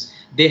Muslims.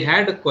 They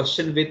had a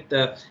question with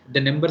the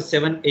number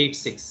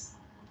 786.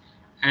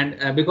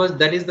 And because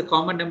that is the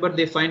common number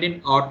they find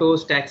in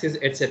autos, taxis,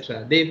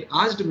 etc. They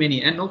asked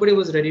many and nobody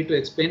was ready to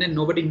explain, and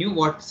nobody knew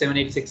what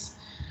 786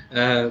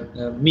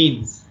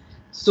 means.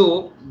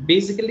 So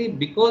basically,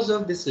 because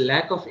of this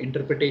lack of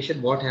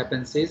interpretation, what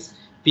happens is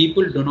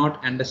people do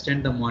not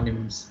understand the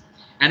monuments.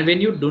 And when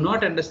you do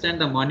not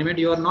understand the monument,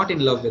 you are not in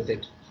love with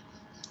it.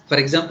 For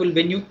example,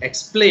 when you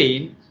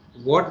explain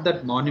what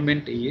that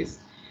monument is,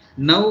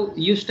 now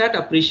you start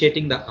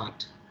appreciating the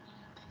art.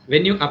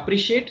 When you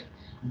appreciate,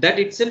 that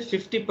itself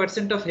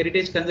 50% of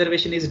heritage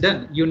conservation is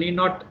done. You need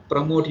not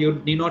promote,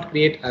 you need not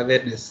create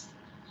awareness,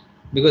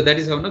 because that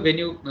is how, when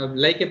you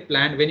like a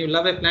plant, when you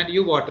love a plant,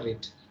 you water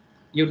it,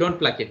 you don't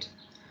pluck it.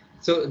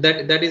 So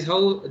that is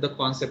how the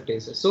concept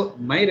is. So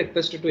my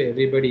request to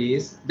everybody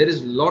is, there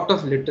is a lot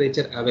of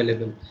literature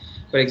available.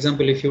 For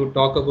example, if you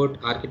talk about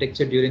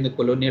architecture during the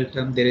colonial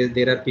term,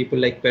 there are people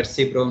like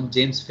Percy Brown,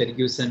 James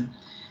Ferguson.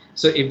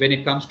 So when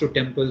it comes to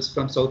temples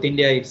from South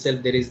India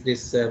itself, there is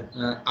this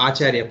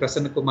Acharya,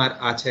 Prasanna Kumar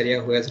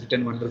Acharya, who has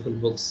written wonderful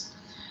books.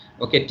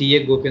 Okay,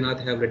 T.A. Gopinath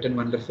have written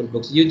wonderful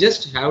books. You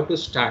just have to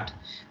start.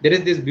 There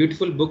is this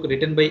beautiful book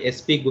written by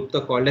S.P.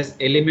 Gupta called as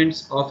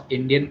Elements of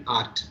Indian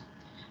Art.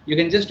 You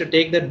can just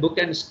take that book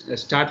and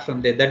start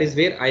from there. That is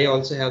where I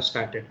also have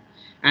started.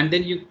 And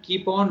then you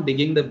keep on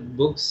digging the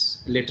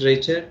books,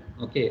 literature,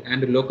 okay,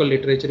 and local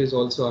literature is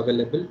also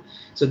available.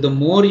 So the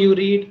more you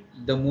read,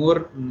 the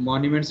more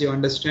monuments you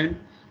understand.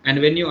 And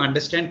when you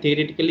understand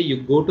theoretically, you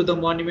go to the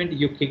monument,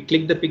 you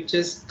click the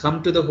pictures,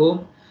 come to the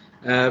home,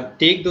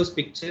 take those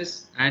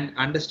pictures and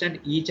understand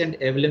each and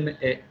every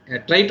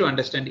try to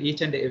understand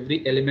each and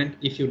every element.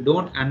 If you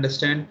don't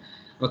understand,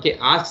 okay,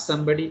 ask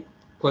somebody,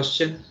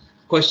 question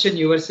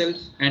yourself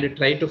and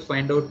try to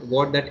find out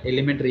what that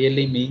element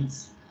really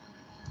means.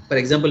 For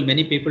example,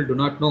 many people do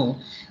not know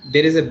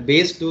there is a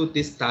base to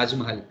this Taj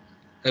Mahal.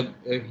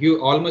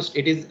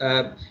 It is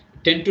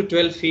 10 to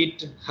 12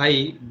 feet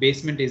high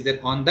basement is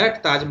there. On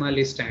that Taj Mahal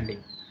is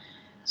standing.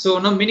 So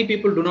now many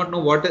people do not know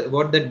what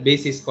that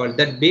base is called.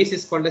 That base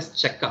is called as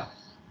Chakka.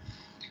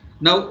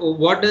 Now,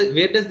 where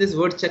does this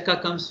word Chakka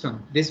comes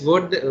from? This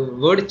word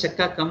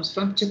Chakka comes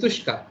from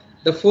Chatushka,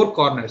 the 4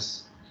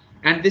 corners.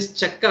 And this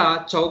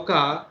Chakka,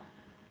 Chauka,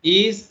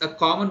 is a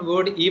common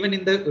word even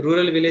in the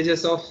rural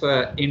villages of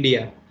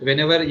India.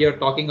 Whenever you're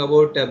talking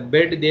about a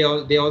bed,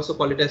 they also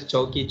call it as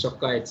Chauki,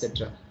 Chokka,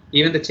 etc.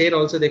 Even the chair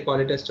also they call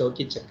it as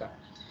Chauki, Chakka.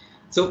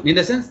 So in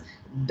the sense,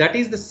 that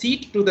is the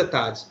seat to the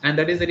Taj, and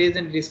that is the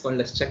reason it is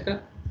called as Chakka.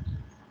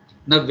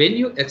 Now, when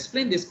you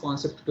explain this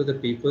concept to the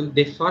people,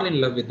 they fall in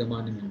love with the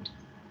monument.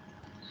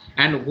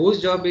 And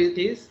whose job it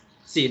is?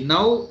 See,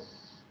 now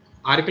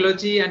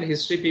archaeology and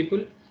history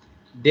people,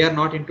 they are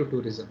not into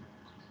tourism.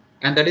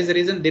 And that is the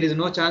reason there is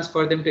no chance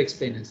for them to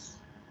explain us.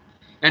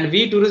 And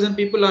we tourism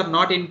people are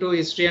not into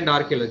history and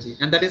archaeology.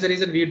 And that is the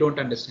reason we don't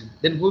understand.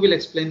 Then who will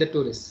explain the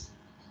tourists?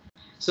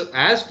 So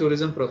as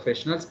tourism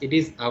professionals, it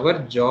is our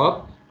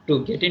job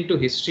to get into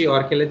history,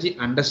 archaeology,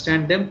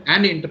 understand them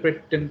and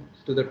interpret them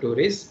to the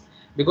tourists.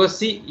 Because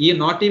see,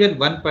 not even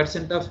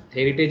 1% of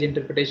heritage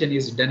interpretation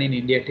is done in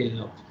India till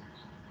now.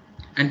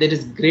 And there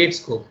is great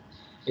scope.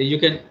 You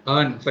can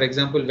earn, for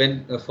example,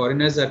 when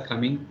foreigners are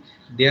coming,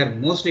 they are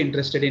mostly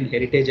interested in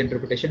heritage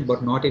interpretation,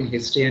 but not in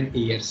history and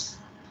years.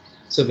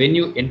 So when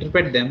you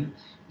interpret them,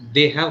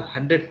 they have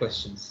 100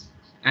 questions.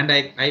 And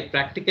I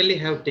practically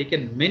have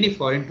taken many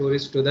foreign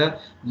tourists to the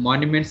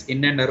monuments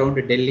in and around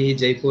Delhi,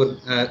 Jaipur,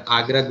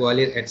 Agra,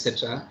 Gwalior,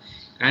 etc.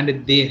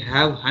 And they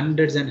have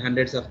hundreds and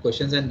hundreds of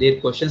questions, and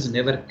their questions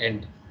never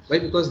end. Why?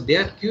 Because they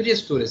are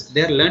curious tourists,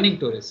 they are learning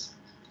tourists.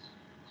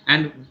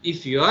 And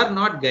if you are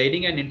not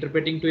guiding and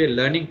interpreting to a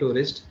learning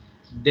tourist,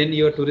 then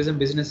your tourism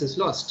business is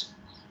lost.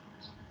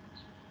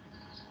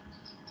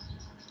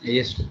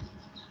 Yes.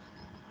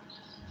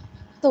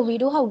 So we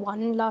do have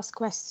one last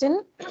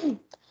question.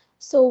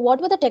 So what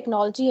were the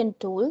technology and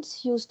tools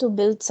used to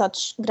build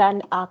such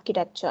grand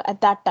architecture at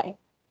that time?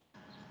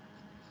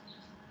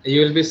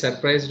 You will be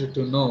surprised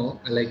to know,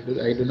 like,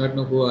 I do not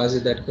know who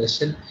asked that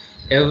question.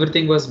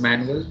 Everything was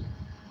manual.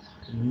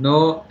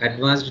 No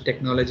advanced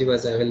technology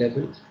was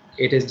available.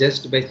 It is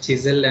just by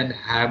chisel and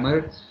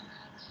hammer,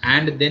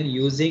 and then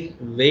using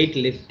weight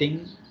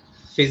lifting,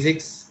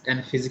 physics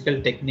and physical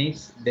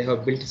techniques, they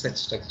have built such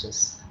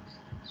structures.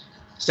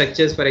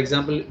 For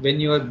example,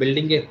 when you are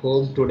building a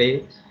home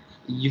today,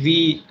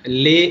 we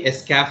lay a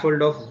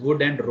scaffold of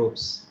wood and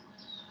ropes.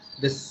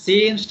 The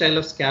same style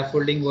of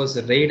scaffolding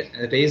was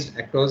raised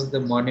across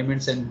the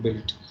monuments and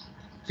built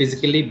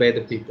physically by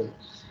the people.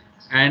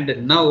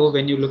 And now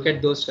when you look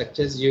at those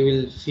structures, you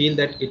will feel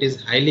that it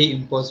is highly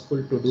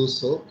impossible to do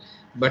so,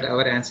 but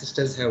our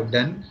ancestors have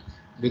done,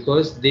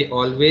 because they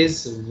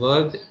always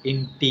worked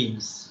in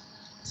teams.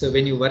 So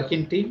when you work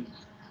in team,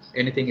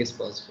 anything is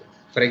possible.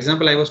 For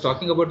example, I was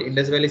talking about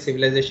Indus Valley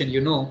civilization.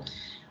 You know,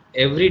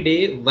 every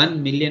day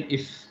 1 million,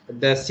 if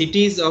the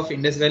cities of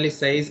Indus Valley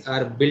size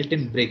are built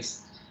in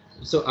bricks.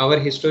 So our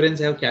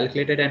historians have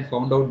calculated and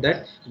found out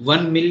that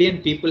 1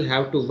 million people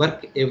have to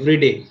work every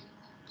day.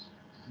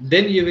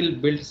 Then you will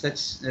build such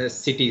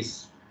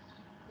cities.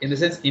 In the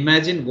sense,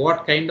 imagine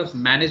what kind of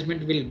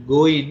management will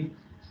go in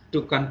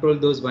to control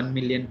those 1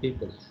 million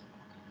people.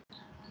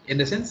 In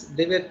the sense,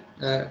 they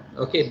were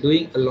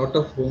doing a lot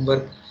of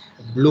homework.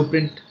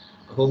 Blueprint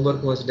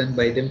homework was done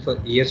by them for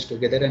years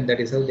together, and that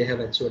is how they have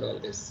achieved all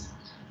this.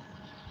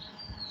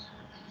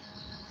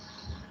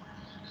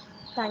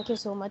 Thank you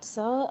so much,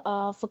 sir,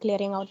 for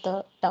clearing out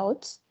the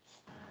doubts.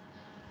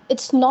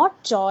 It's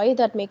not joy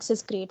that makes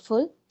us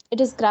grateful. It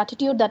is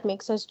gratitude that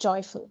makes us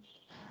joyful.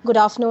 Good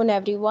afternoon,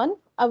 everyone.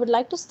 I would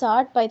like to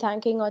start by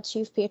thanking our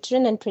Chief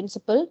Patron and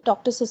Principal,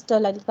 Dr. Sister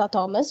Lalita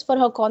Thomas, for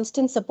her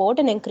constant support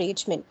and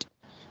encouragement.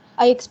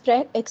 I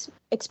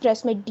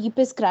express my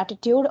deepest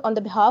gratitude on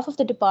the behalf of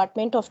the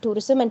Department of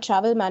Tourism and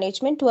Travel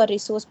Management to our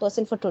resource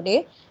person for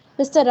today,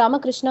 Mr.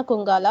 Ramakrishna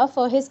Kungala,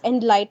 for his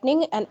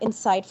enlightening and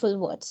insightful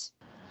words.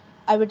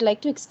 I would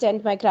like to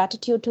extend my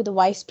gratitude to the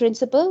Vice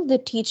Principal, the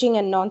teaching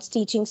and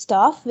non-teaching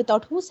staff,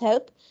 without whose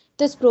help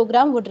this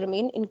program would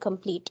remain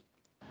incomplete.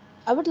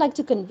 I would like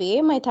to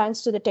convey my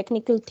thanks to the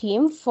technical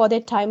team for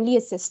their timely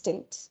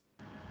assistance.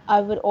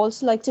 I would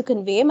also like to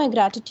convey my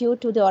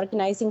gratitude to the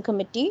organizing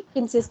committee,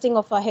 consisting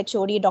of our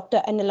HOD,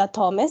 Dr. Anila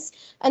Thomas,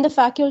 and the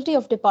Faculty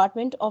of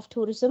Department of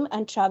Tourism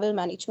and Travel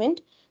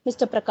Management,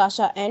 Mr.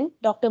 Prakasha N.,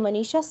 Dr.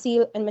 Manisha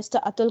Seal, and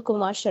Mr. Atul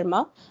Kumar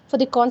Sharma, for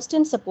the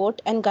constant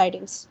support and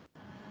guidance.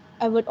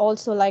 I would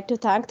also like to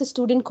thank the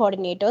student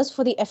coordinators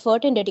for the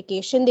effort and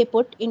dedication they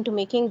put into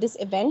making this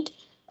event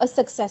a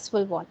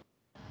successful one.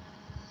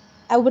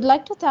 I would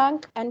like to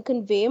thank and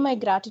convey my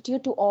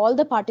gratitude to all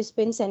the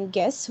participants and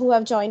guests who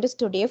have joined us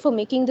today for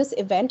making this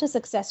event a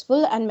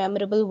successful and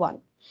memorable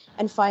one.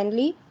 And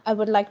finally, I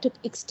would like to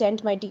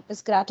extend my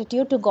deepest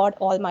gratitude to God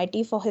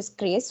Almighty for His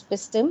grace,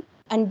 wisdom,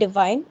 and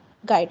divine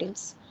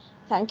guidance.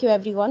 Thank you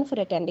everyone for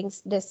attending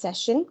this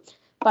session.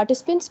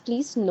 Participants,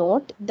 please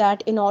note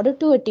that in order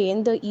to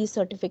attain the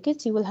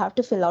e-certificates, you will have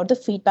to fill out the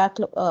feedback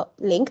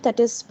link that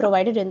is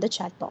provided in the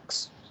chat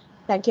box.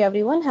 Thank you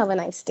everyone. Have a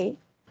nice day.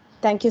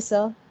 Thank you,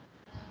 sir.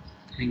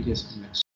 Thank you so much.